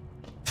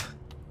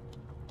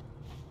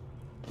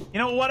 You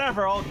know,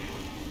 whatever, I'll...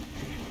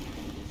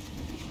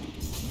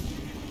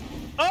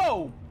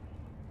 Oh!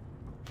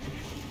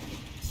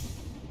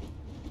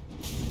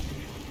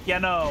 Yeah,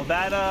 no,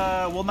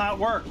 that, will not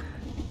work.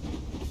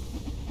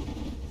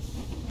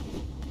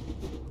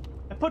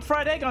 I put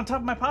fried egg on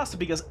top of my pasta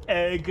because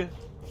egg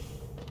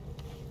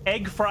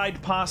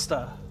fried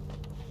pasta.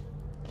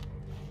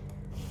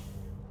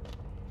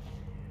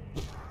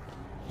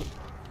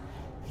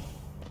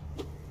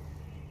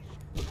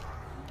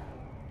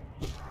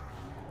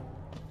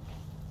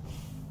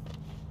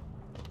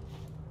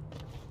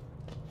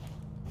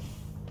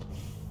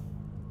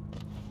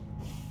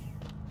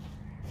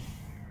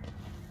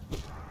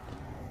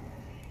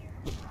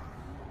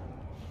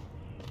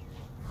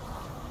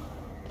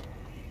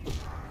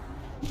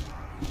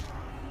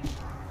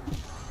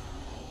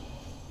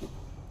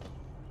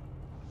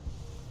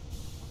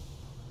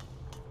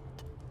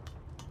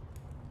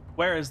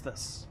 Where is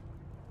this?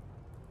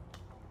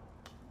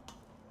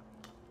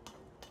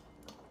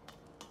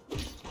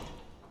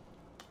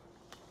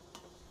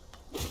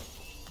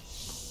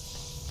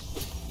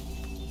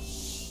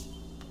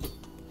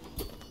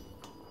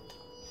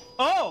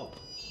 Oh!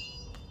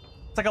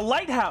 It's like a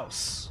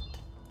lighthouse.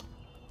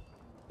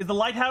 Is the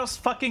lighthouse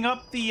fucking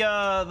up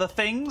the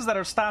things that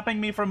are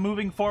stopping me from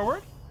moving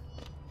forward?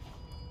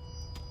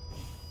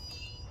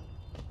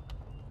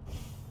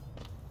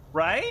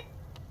 Right?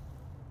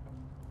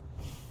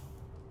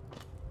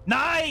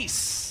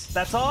 Nice!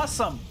 That's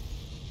awesome.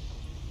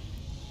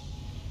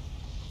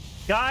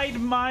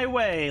 Guide my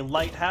way,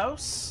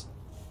 lighthouse.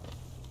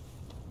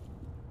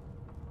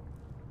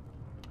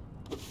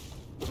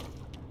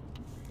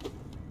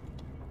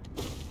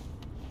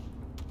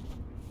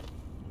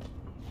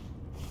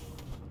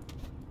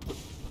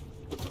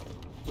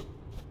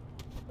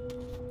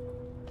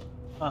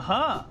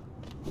 Uh-huh.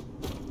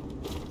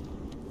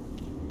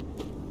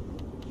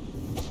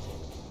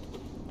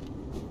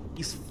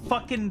 These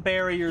fucking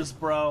barriers,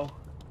 bro.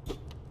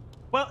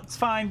 Well, it's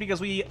fine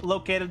because we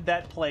located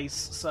that place,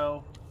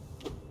 so...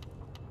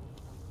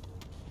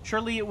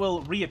 surely it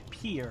will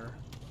reappear.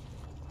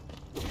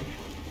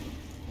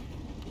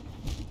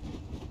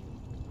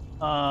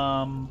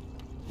 Oh.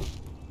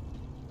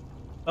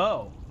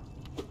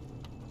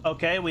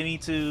 Okay, we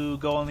need to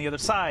go on the other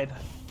side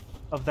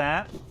of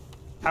that.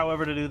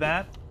 However to do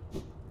that.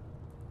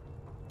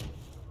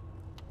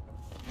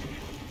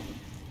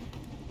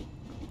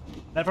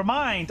 Never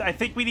mind. I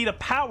think we need a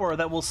power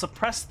that will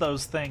suppress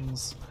those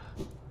things.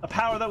 A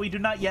power that we do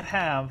not yet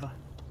have.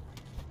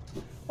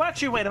 Well,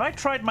 actually, wait. Have I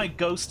tried my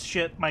ghost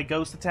shit, my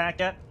ghost attack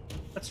yet?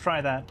 Let's try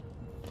that.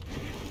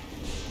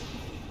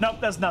 Nope,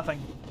 that's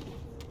nothing.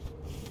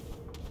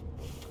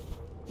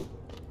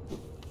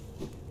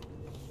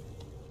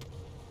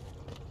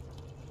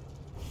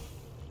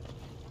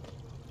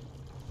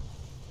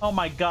 Oh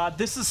my god,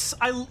 this is...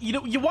 you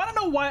know, you want to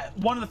know why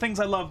one of the things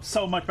I love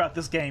so much about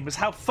this game is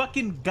how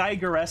fucking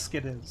Geiger-esque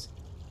it is.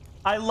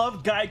 I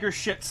love Geiger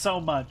shit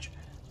so much.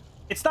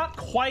 It's not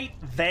quite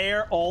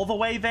there, all the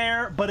way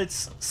there, but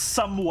it's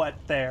somewhat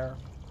there.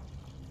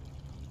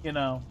 You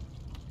know.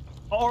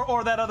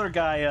 Or that other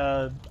guy,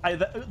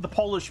 the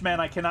Polish man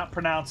I cannot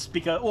pronounce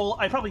because... well,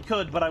 I probably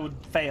could, but I would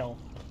fail.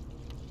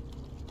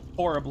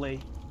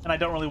 Horribly. And I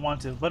don't really want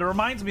to. But it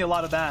reminds me a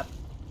lot of that.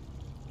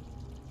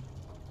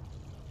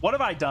 What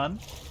have I done?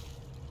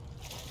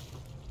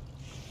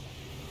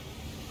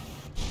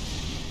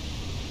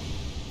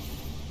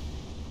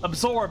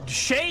 Absorbed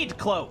Shade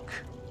Cloak.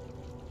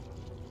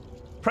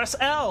 Press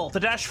L to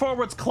dash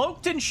forwards.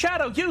 Cloaked in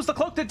shadow. Use the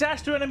cloak to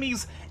dash through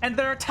enemies and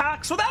their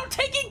attacks without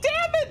taking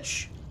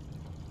damage.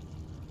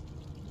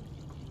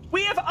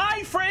 We have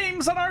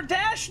iframes on our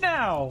dash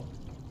now.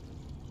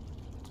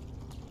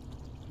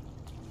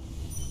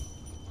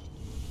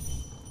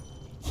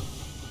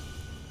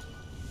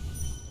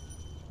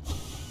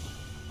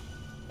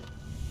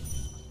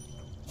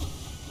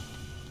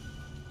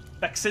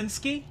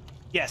 Beksinski?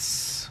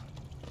 Yes.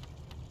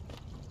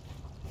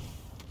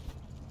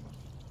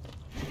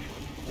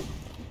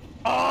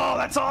 Oh,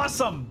 that's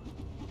awesome!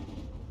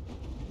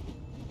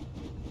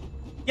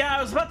 Yeah,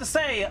 I was about to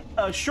say,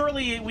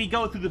 surely we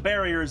go through the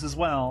barriers as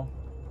well.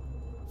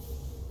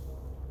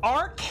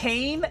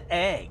 Arcane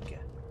Egg.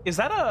 Is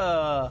that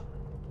a...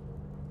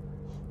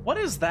 what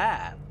is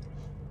that?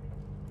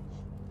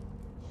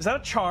 Is that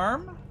a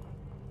charm?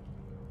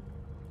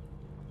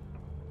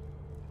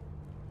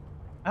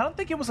 I don't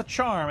think it was a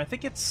charm. I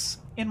think it's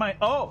in my...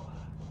 oh!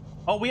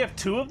 Oh, we have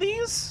two of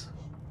these?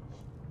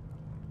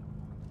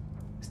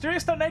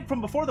 Mysterious stone egg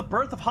from before the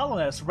birth of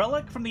hollowness.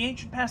 Relic from the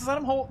ancient past. This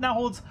item now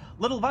holds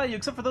little value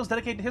except for those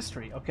dedicated to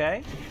history.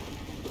 Okay.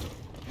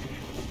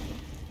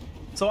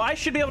 So I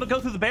should be able to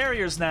go through the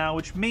barriers now,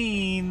 which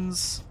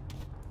means...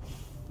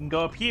 we can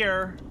go up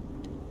here.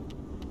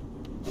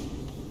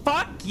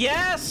 Fuck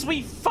yes!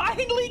 We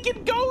finally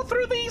can go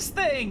through these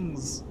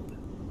things!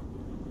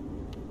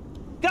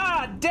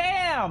 God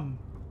damn!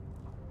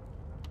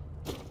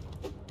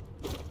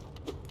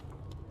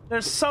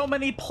 There's so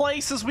many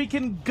places we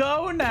can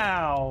go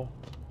now!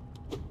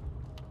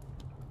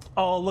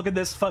 Oh, look at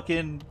this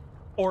fucking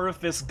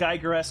orifice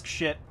Geiger-esque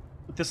shit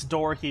with this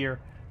door here.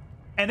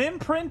 An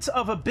imprint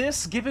of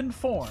abyss given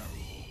form.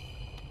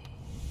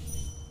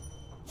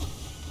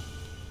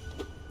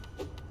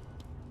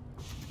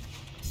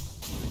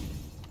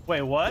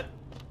 Wait, what?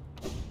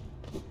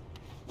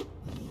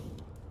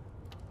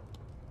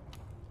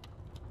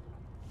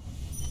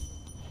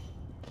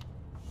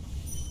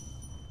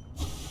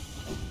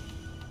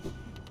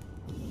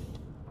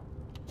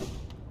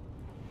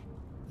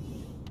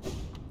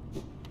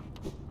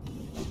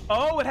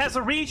 Oh, it has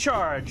a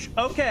recharge.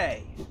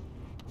 Okay.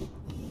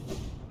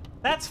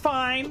 That's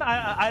fine.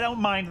 I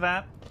don't mind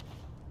that.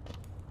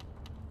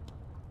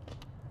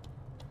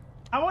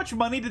 How much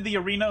money did the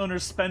arena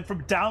owners spend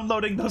from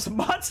downloading those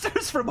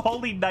monsters from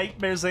Holy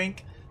Nightmares,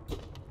 Inc.?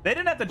 They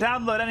didn't have to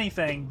download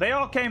anything. They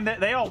all came.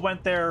 They all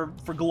went there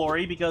for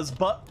glory because,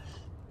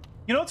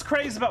 you know what's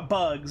crazy about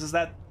bugs is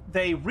that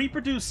they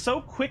reproduce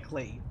so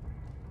quickly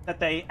that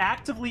they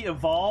actively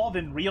evolve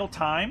in real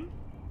time.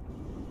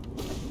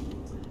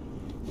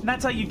 And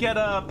that's how you get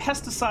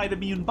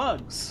pesticide-immune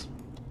bugs.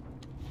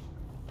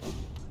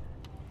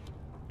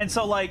 And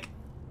so, like,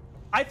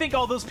 I think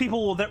all those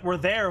people that were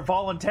there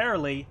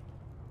voluntarily,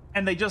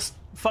 and they just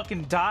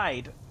fucking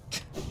died.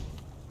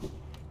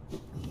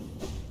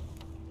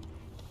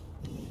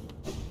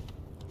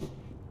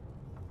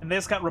 And they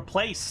just got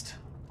replaced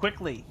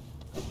quickly.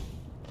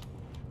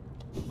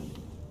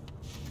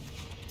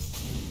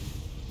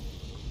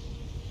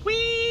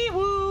 Wee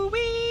woo,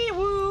 wee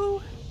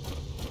woo.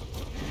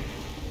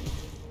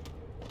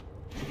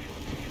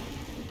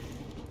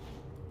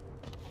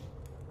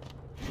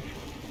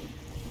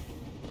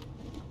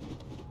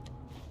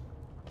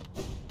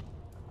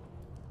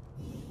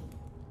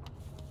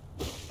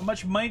 How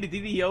much money did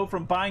he owe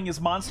from buying his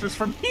monsters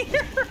from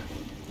here?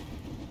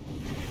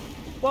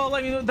 Well,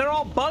 I mean, they're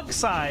all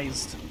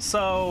bug-sized,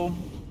 so...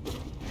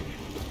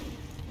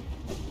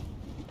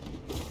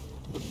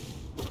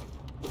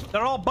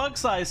 They're all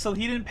bug-sized, so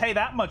he didn't pay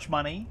that much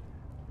money.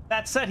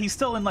 That said, he's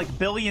still in, like,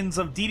 billions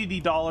of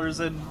DDD dollars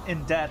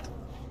in debt.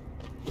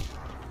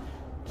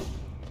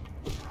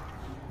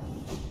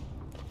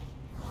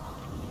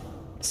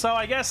 So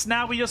I guess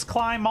now we just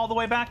climb all the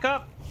way back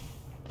up.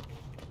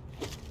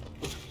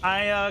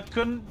 I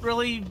couldn't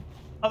really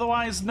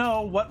otherwise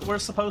know what we're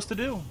supposed to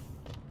do,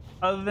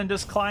 other than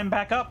just climb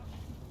back up.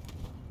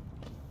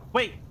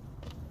 Wait,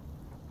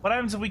 what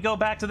happens if we go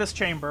back to this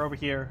chamber over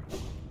here?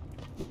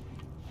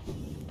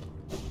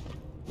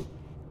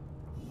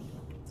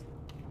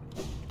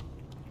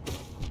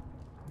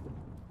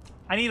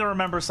 I need to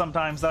remember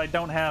sometimes that I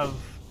don't have,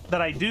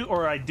 that I do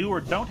or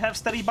don't have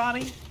steady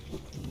body.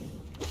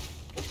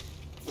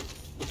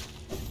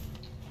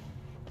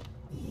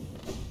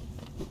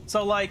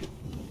 So, like,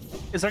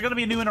 is there going to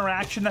be a new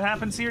interaction that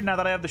happens here now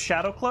that I have the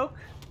Shadow Cloak?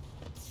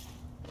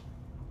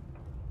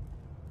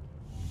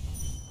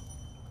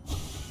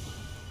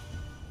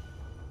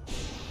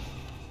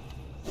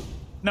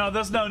 No,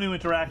 there's no new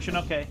interaction.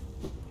 Okay.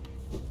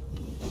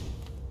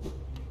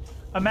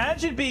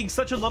 Imagine being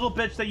such a little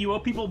bitch that you owe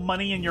people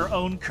money in your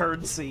own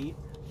currency.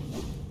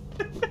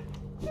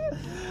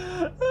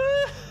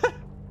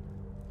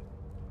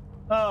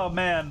 Oh,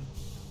 man.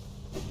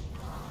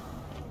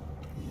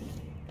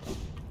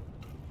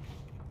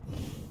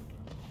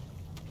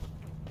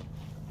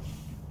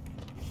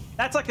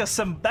 That's like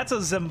that's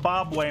a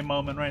Zimbabwe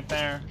moment right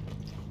there.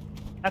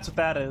 That's what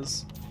that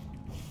is.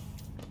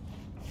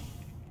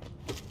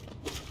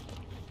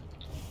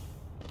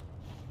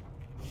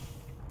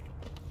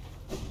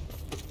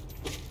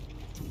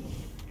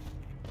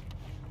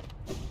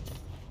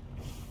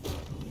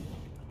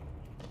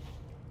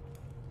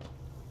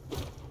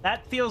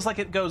 That feels like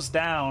it goes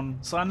down,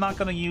 so I'm not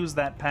going to use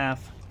that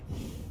path.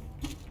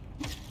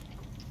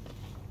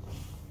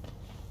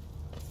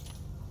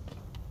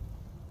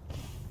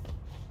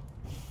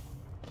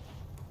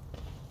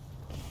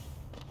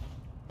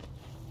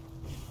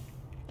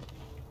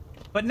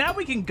 But now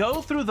we can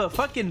go through the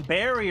fucking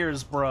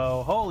barriers,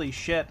 bro. Holy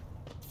shit.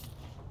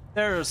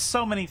 There are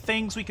so many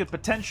things we could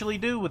potentially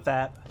do with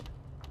that.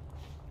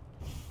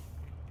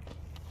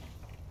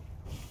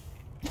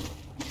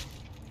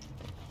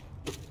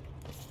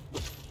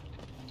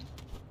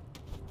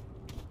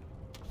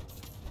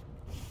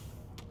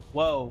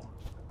 Whoa.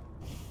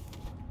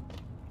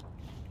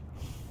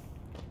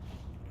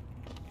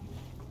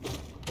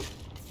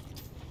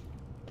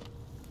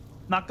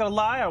 Not gonna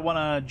lie, I want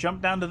to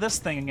jump down to this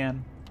thing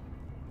again.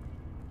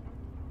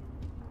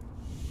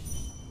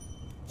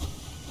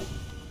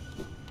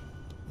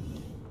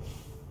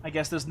 I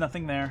guess there's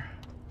nothing there.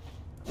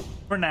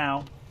 For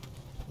now.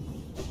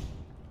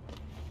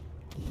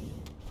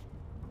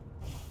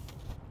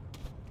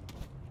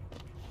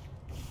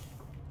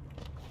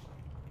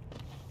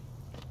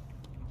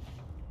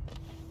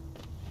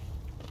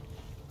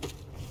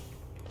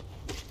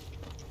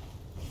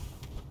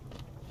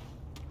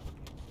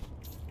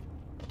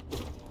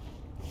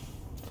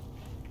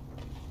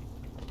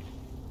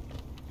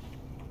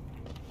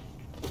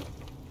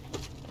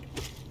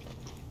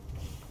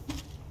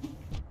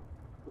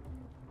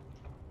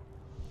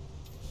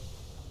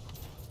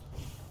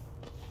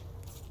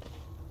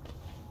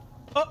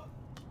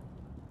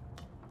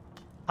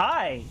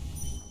 Hi!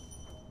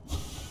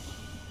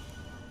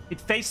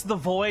 It faced the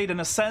void and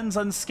ascends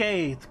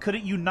unscathed. Could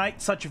it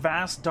unite such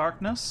vast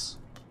darkness?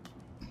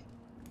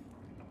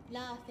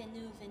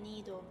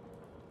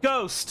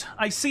 Ghost,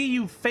 I see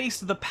you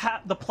faced the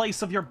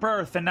place of your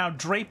birth and now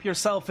drape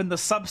yourself in the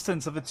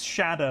substance of its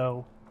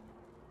shadow.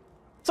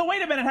 So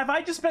wait a minute, have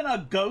I just been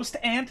a ghost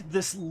ant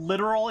this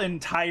literal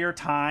entire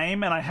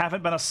time and I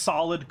haven't been a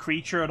solid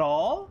creature at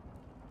all?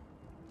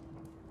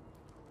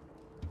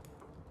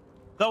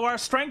 Though our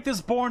strength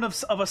is born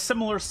of a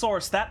similar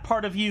source, that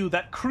part of you,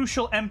 that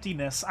crucial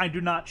emptiness, I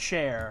do not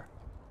share.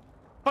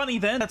 Funny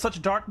then that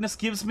such darkness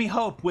gives me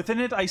hope. Within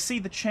it I see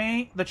the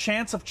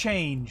chance of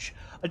change.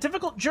 A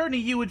difficult journey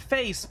you would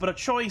face, but a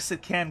choice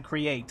it can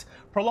create.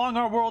 Prolong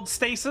our world's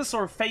stasis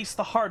or face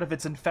the heart of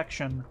its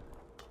infection.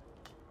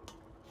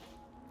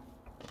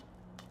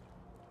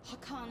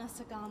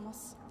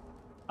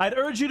 I'd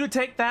urge you to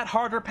take that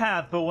harder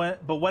path, but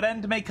what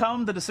end may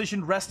come, the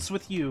decision rests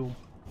with you.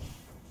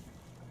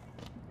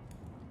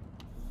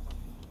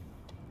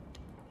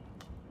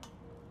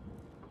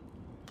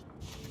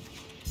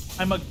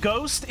 I'm a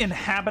ghost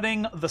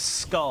inhabiting the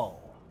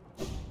skull.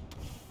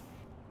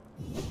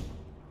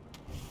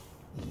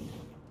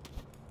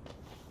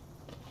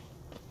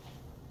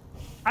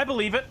 I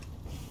believe it.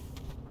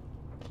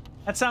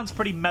 That sounds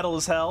pretty metal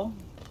as hell.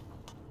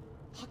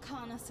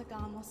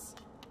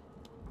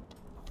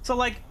 So,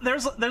 like,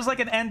 there's like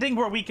an ending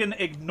where we can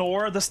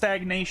ignore the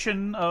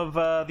stagnation of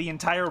the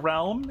entire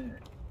realm.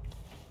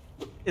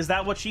 Is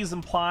that what she's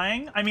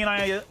implying? I mean,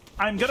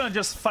 I'm gonna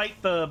just fight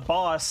the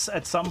boss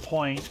at some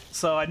point,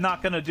 so I'm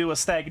not gonna do a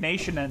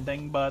stagnation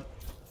ending, but...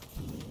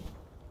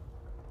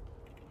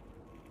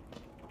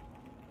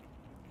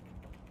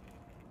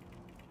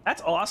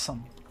 That's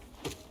awesome.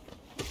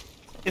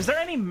 Is there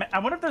any... I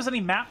wonder if there's any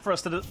map for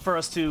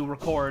us to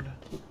record.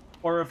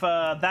 Or if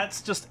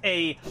that's just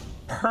a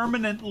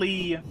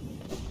permanently...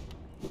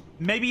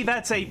 Maybe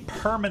that's a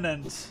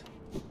permanent...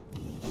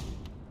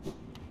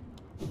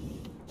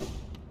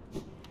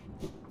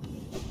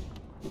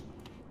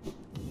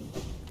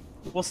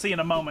 We'll see in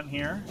a moment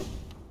here.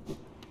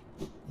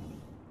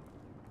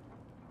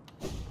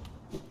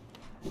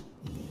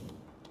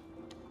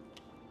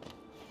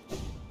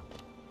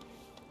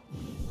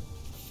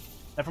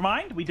 Never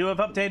mind, we do have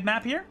updated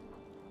map here.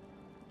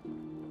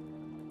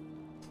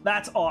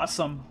 That's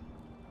awesome.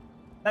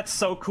 That's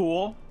so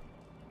cool.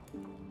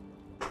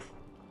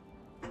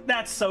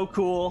 That's so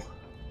cool.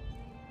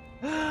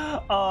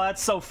 Oh,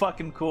 that's so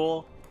fucking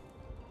cool.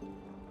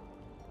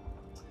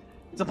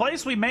 It's a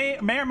place we may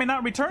or may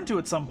not return to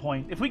at some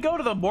point. If we go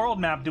to the world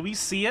map, do we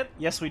see it?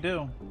 Yes, we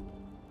do.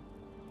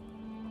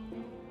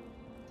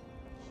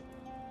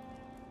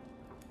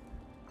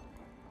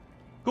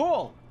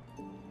 Cool.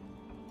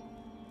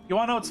 You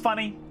wanna know what's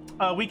funny?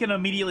 We can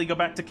immediately go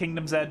back to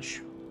Kingdom's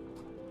Edge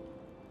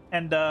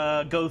and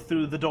go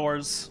through the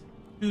doors,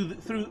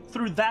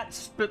 through that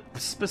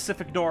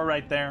specific door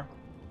right there.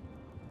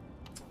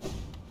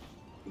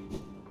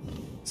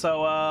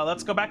 So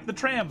let's go back to the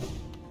tram.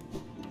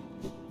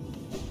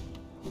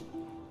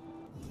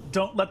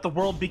 Don't let the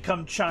world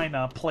become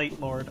China, Plate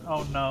Lord.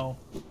 Oh no.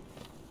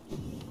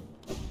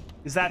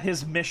 Is that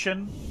his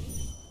mission?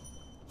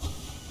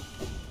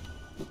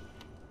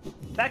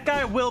 That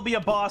guy will be a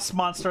boss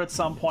monster at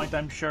some point,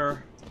 I'm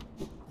sure.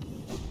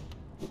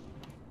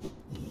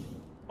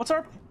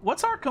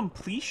 What's our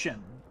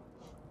completion?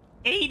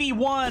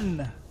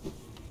 81!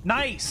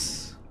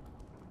 Nice!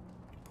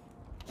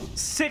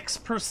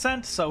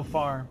 6% so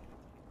far.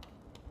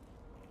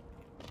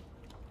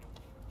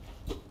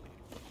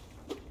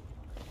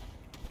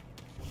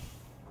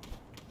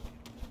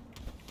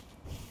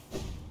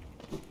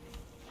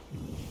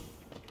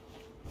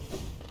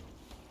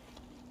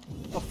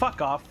 Oh,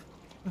 fuck off.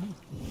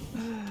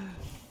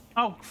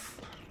 Oh.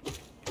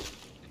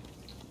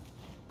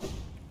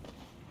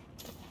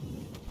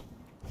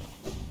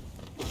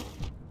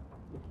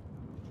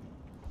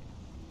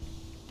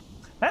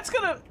 That's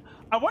gonna...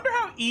 I wonder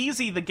how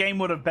easy the game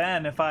would have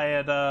been if I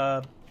had,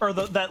 or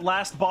that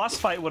last boss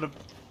fight would have...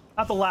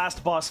 Not the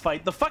last boss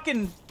fight. The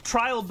fucking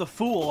Trial of the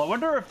Fool. I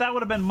wonder if that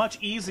would have been much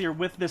easier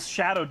with this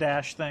Shadow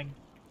Dash thing.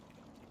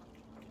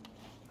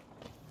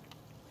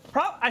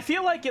 I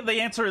feel like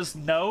the answer is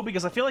no,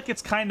 because I feel like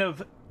it's kind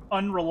of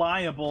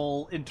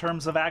unreliable in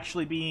terms of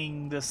actually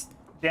being this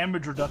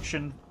damage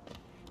reduction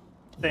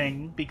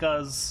thing,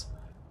 because,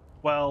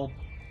 well,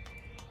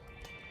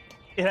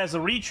 it has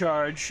a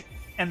recharge,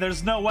 and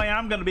there's no way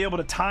I'm going to be able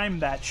to time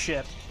that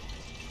shit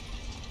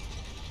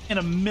in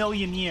a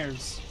million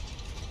years.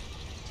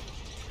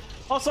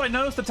 Also, I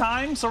noticed the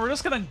time, so we're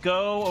just going to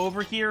go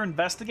over here,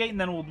 investigate,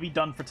 and then we'll be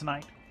done for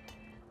tonight.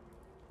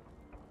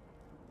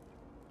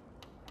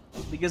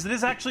 Because it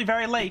is actually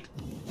very late.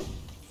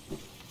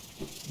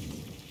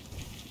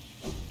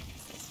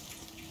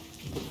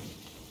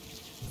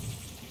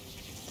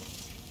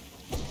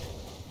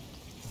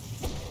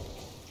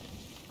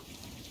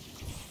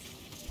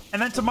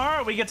 And then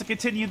tomorrow we get to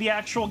continue the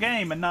actual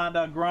game and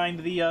not grind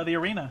the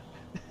arena.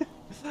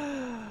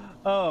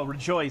 Oh,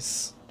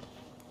 rejoice.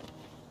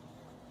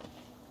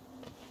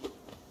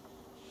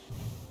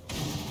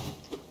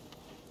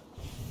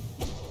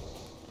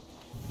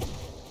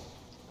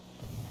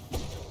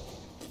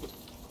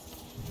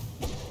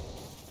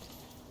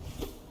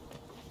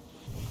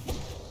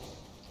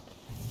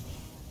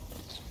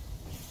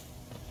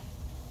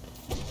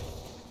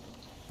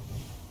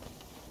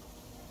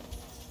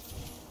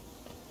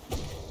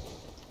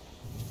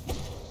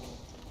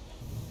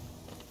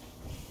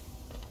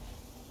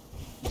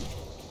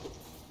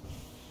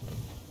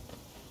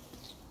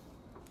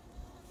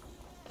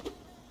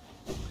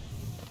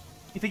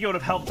 You think it would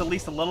have helped at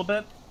least a little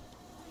bit?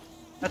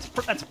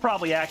 That's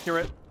probably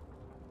accurate.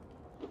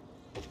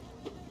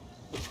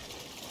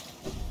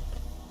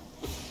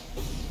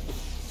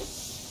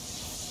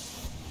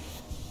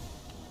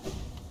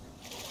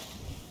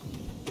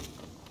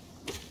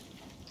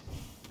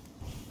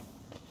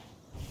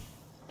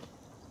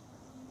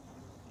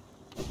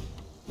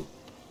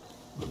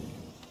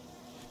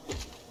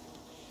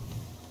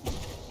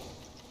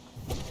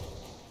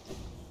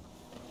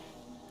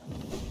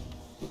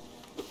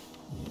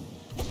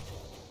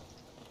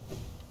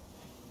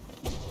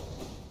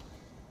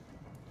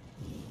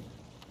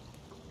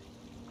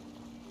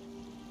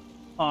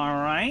 All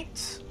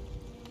right.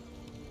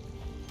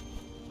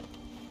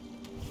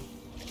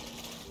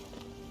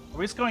 Are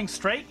we just going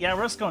straight? Yeah,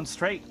 we're just going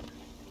straight.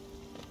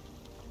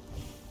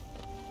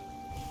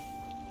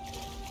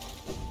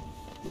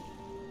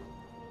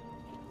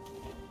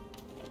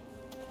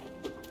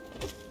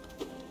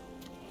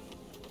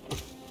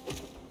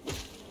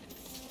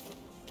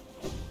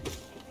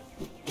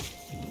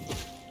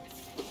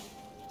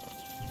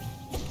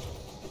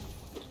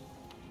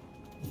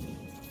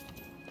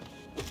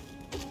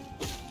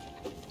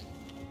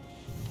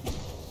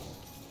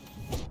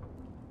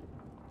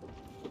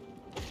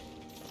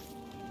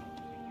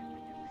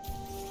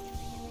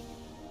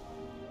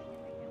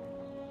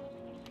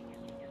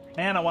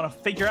 Man, I want to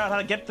figure out how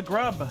to get the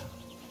grub.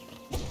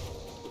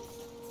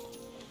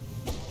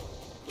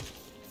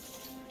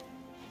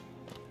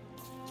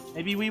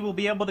 Maybe we will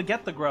be able to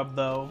get the grub,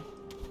 though,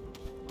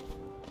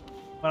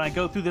 when I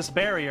go through this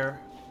barrier.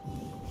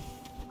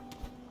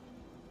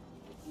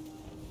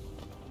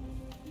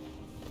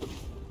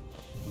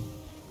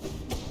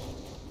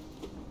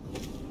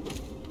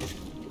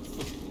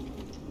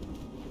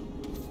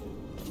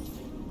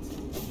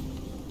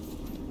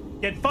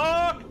 Get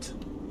fucked!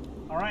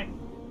 Alright.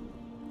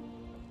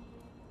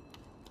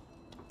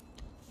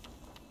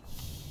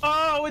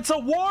 Oh, it's a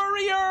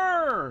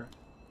warrior!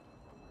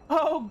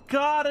 Oh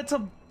god, it's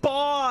a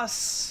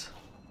boss!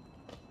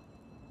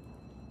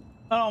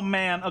 Oh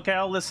man, okay,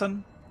 I'll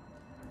listen.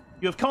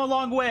 You have come a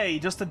long way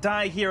just to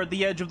die here at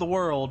the edge of the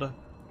world.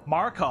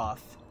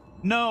 Markoth.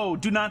 No,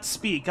 do not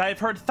speak. I have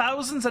heard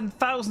thousands and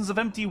thousands of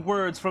empty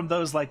words from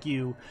those like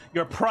you.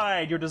 Your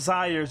pride, your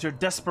desires, your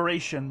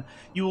desperation.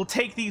 You will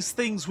take these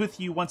things with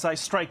you once I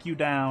strike you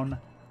down.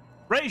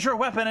 Raise your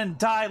weapon and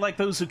die like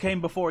those who came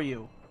before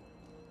you.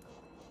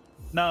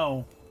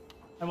 No,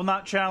 I will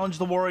not challenge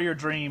the warrior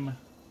dream.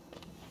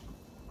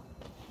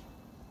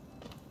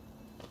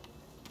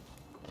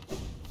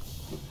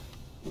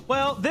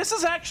 Well, this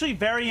is actually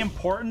very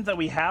important that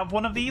we have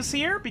one of these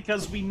here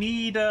because we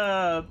need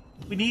to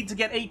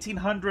get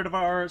 1,800 of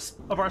our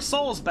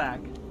souls back.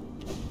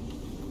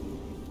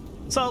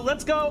 So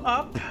let's go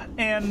up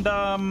and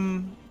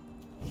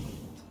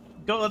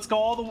let's go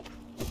all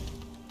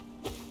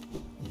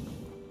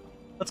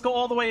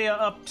the way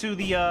up to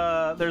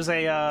the there's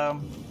a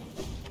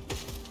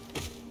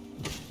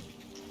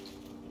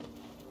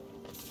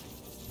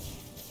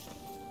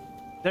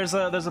there's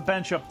a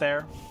bench up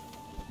there.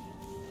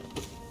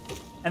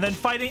 And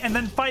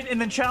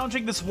then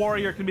challenging this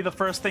warrior can be the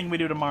first thing we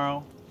do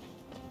tomorrow.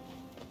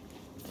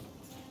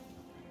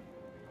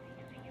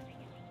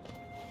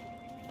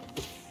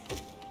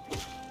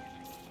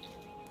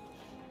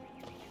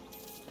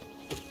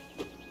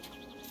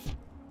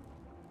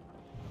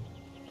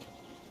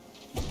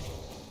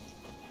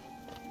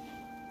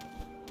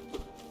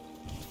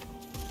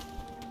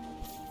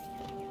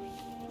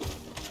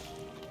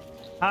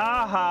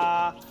 Ha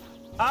ha.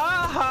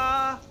 Ha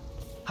ha.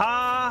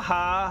 Ha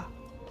ha.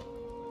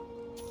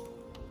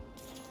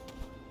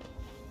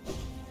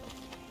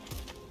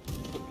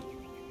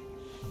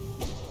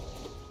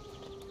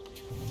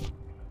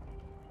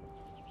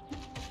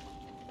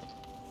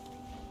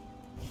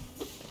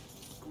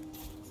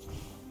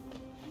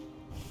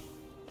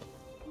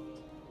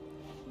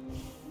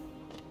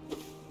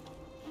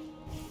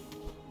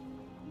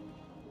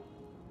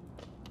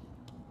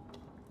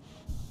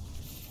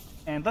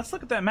 And let's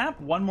look at that map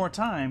one more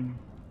time,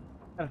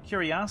 out of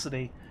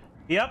curiosity.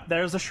 Yep,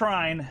 there's a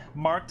shrine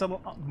marked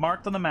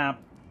on the map.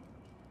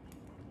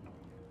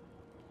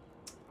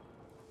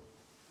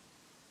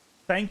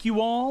 Thank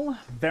you all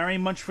very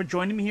much for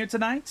joining me here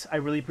tonight. I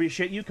really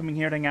appreciate you coming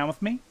here to hang out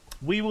with me.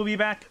 We will be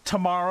back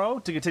tomorrow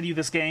to continue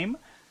this game.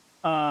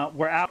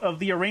 We're out of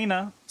the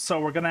arena, so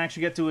we're going to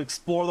actually get to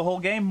explore the whole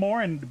game more,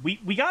 and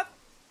we got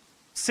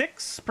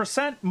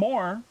 6%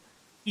 more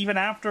even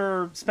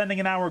after spending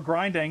an hour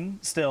grinding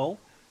still.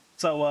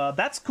 So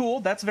that's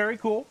cool. That's very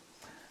cool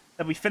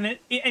that we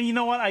finished. And you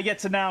know what? I get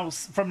to now,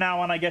 from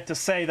now on, I get to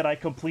say that I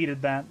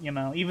completed that, you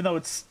know, even though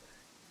it's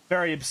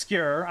very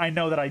obscure, I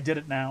know that I did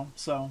it now.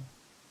 So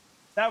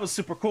that was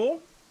super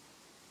cool.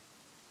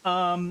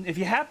 If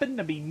you happen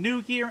to be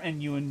new here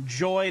and you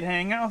enjoyed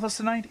hanging out with us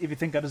tonight, if you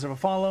think I deserve a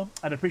follow,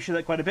 I'd appreciate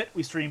that quite a bit.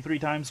 We stream 3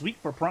 times a week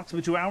for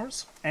approximately 2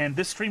 hours, and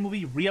this stream will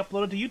be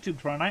re-uploaded to YouTube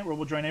tomorrow night, where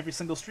we'll join every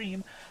single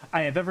stream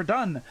I have ever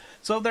done.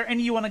 So if there are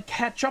any you want to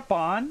catch up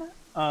on,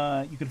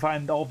 you can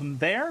find all of them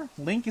there.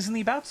 Link is in the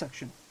About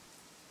section.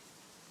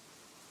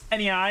 And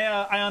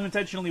yeah, I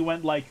unintentionally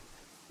went like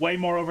way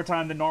more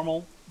overtime than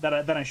normal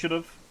than I should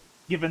have,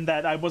 given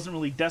that I wasn't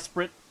really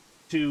desperate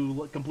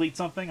to complete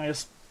something. I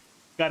just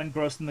got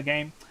engrossed in the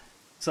game.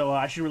 So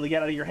I should really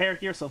get out of your hair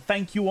here. So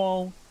thank you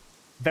all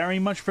very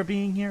much for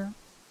being here.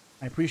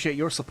 I appreciate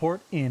your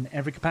support in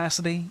every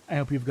capacity. I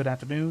hope you have a good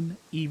afternoon,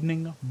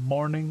 evening,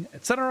 morning,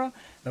 etc. And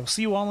I will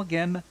see you all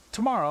again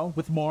tomorrow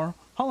with more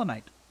Hollow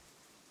Knight.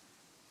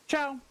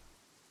 Ciao!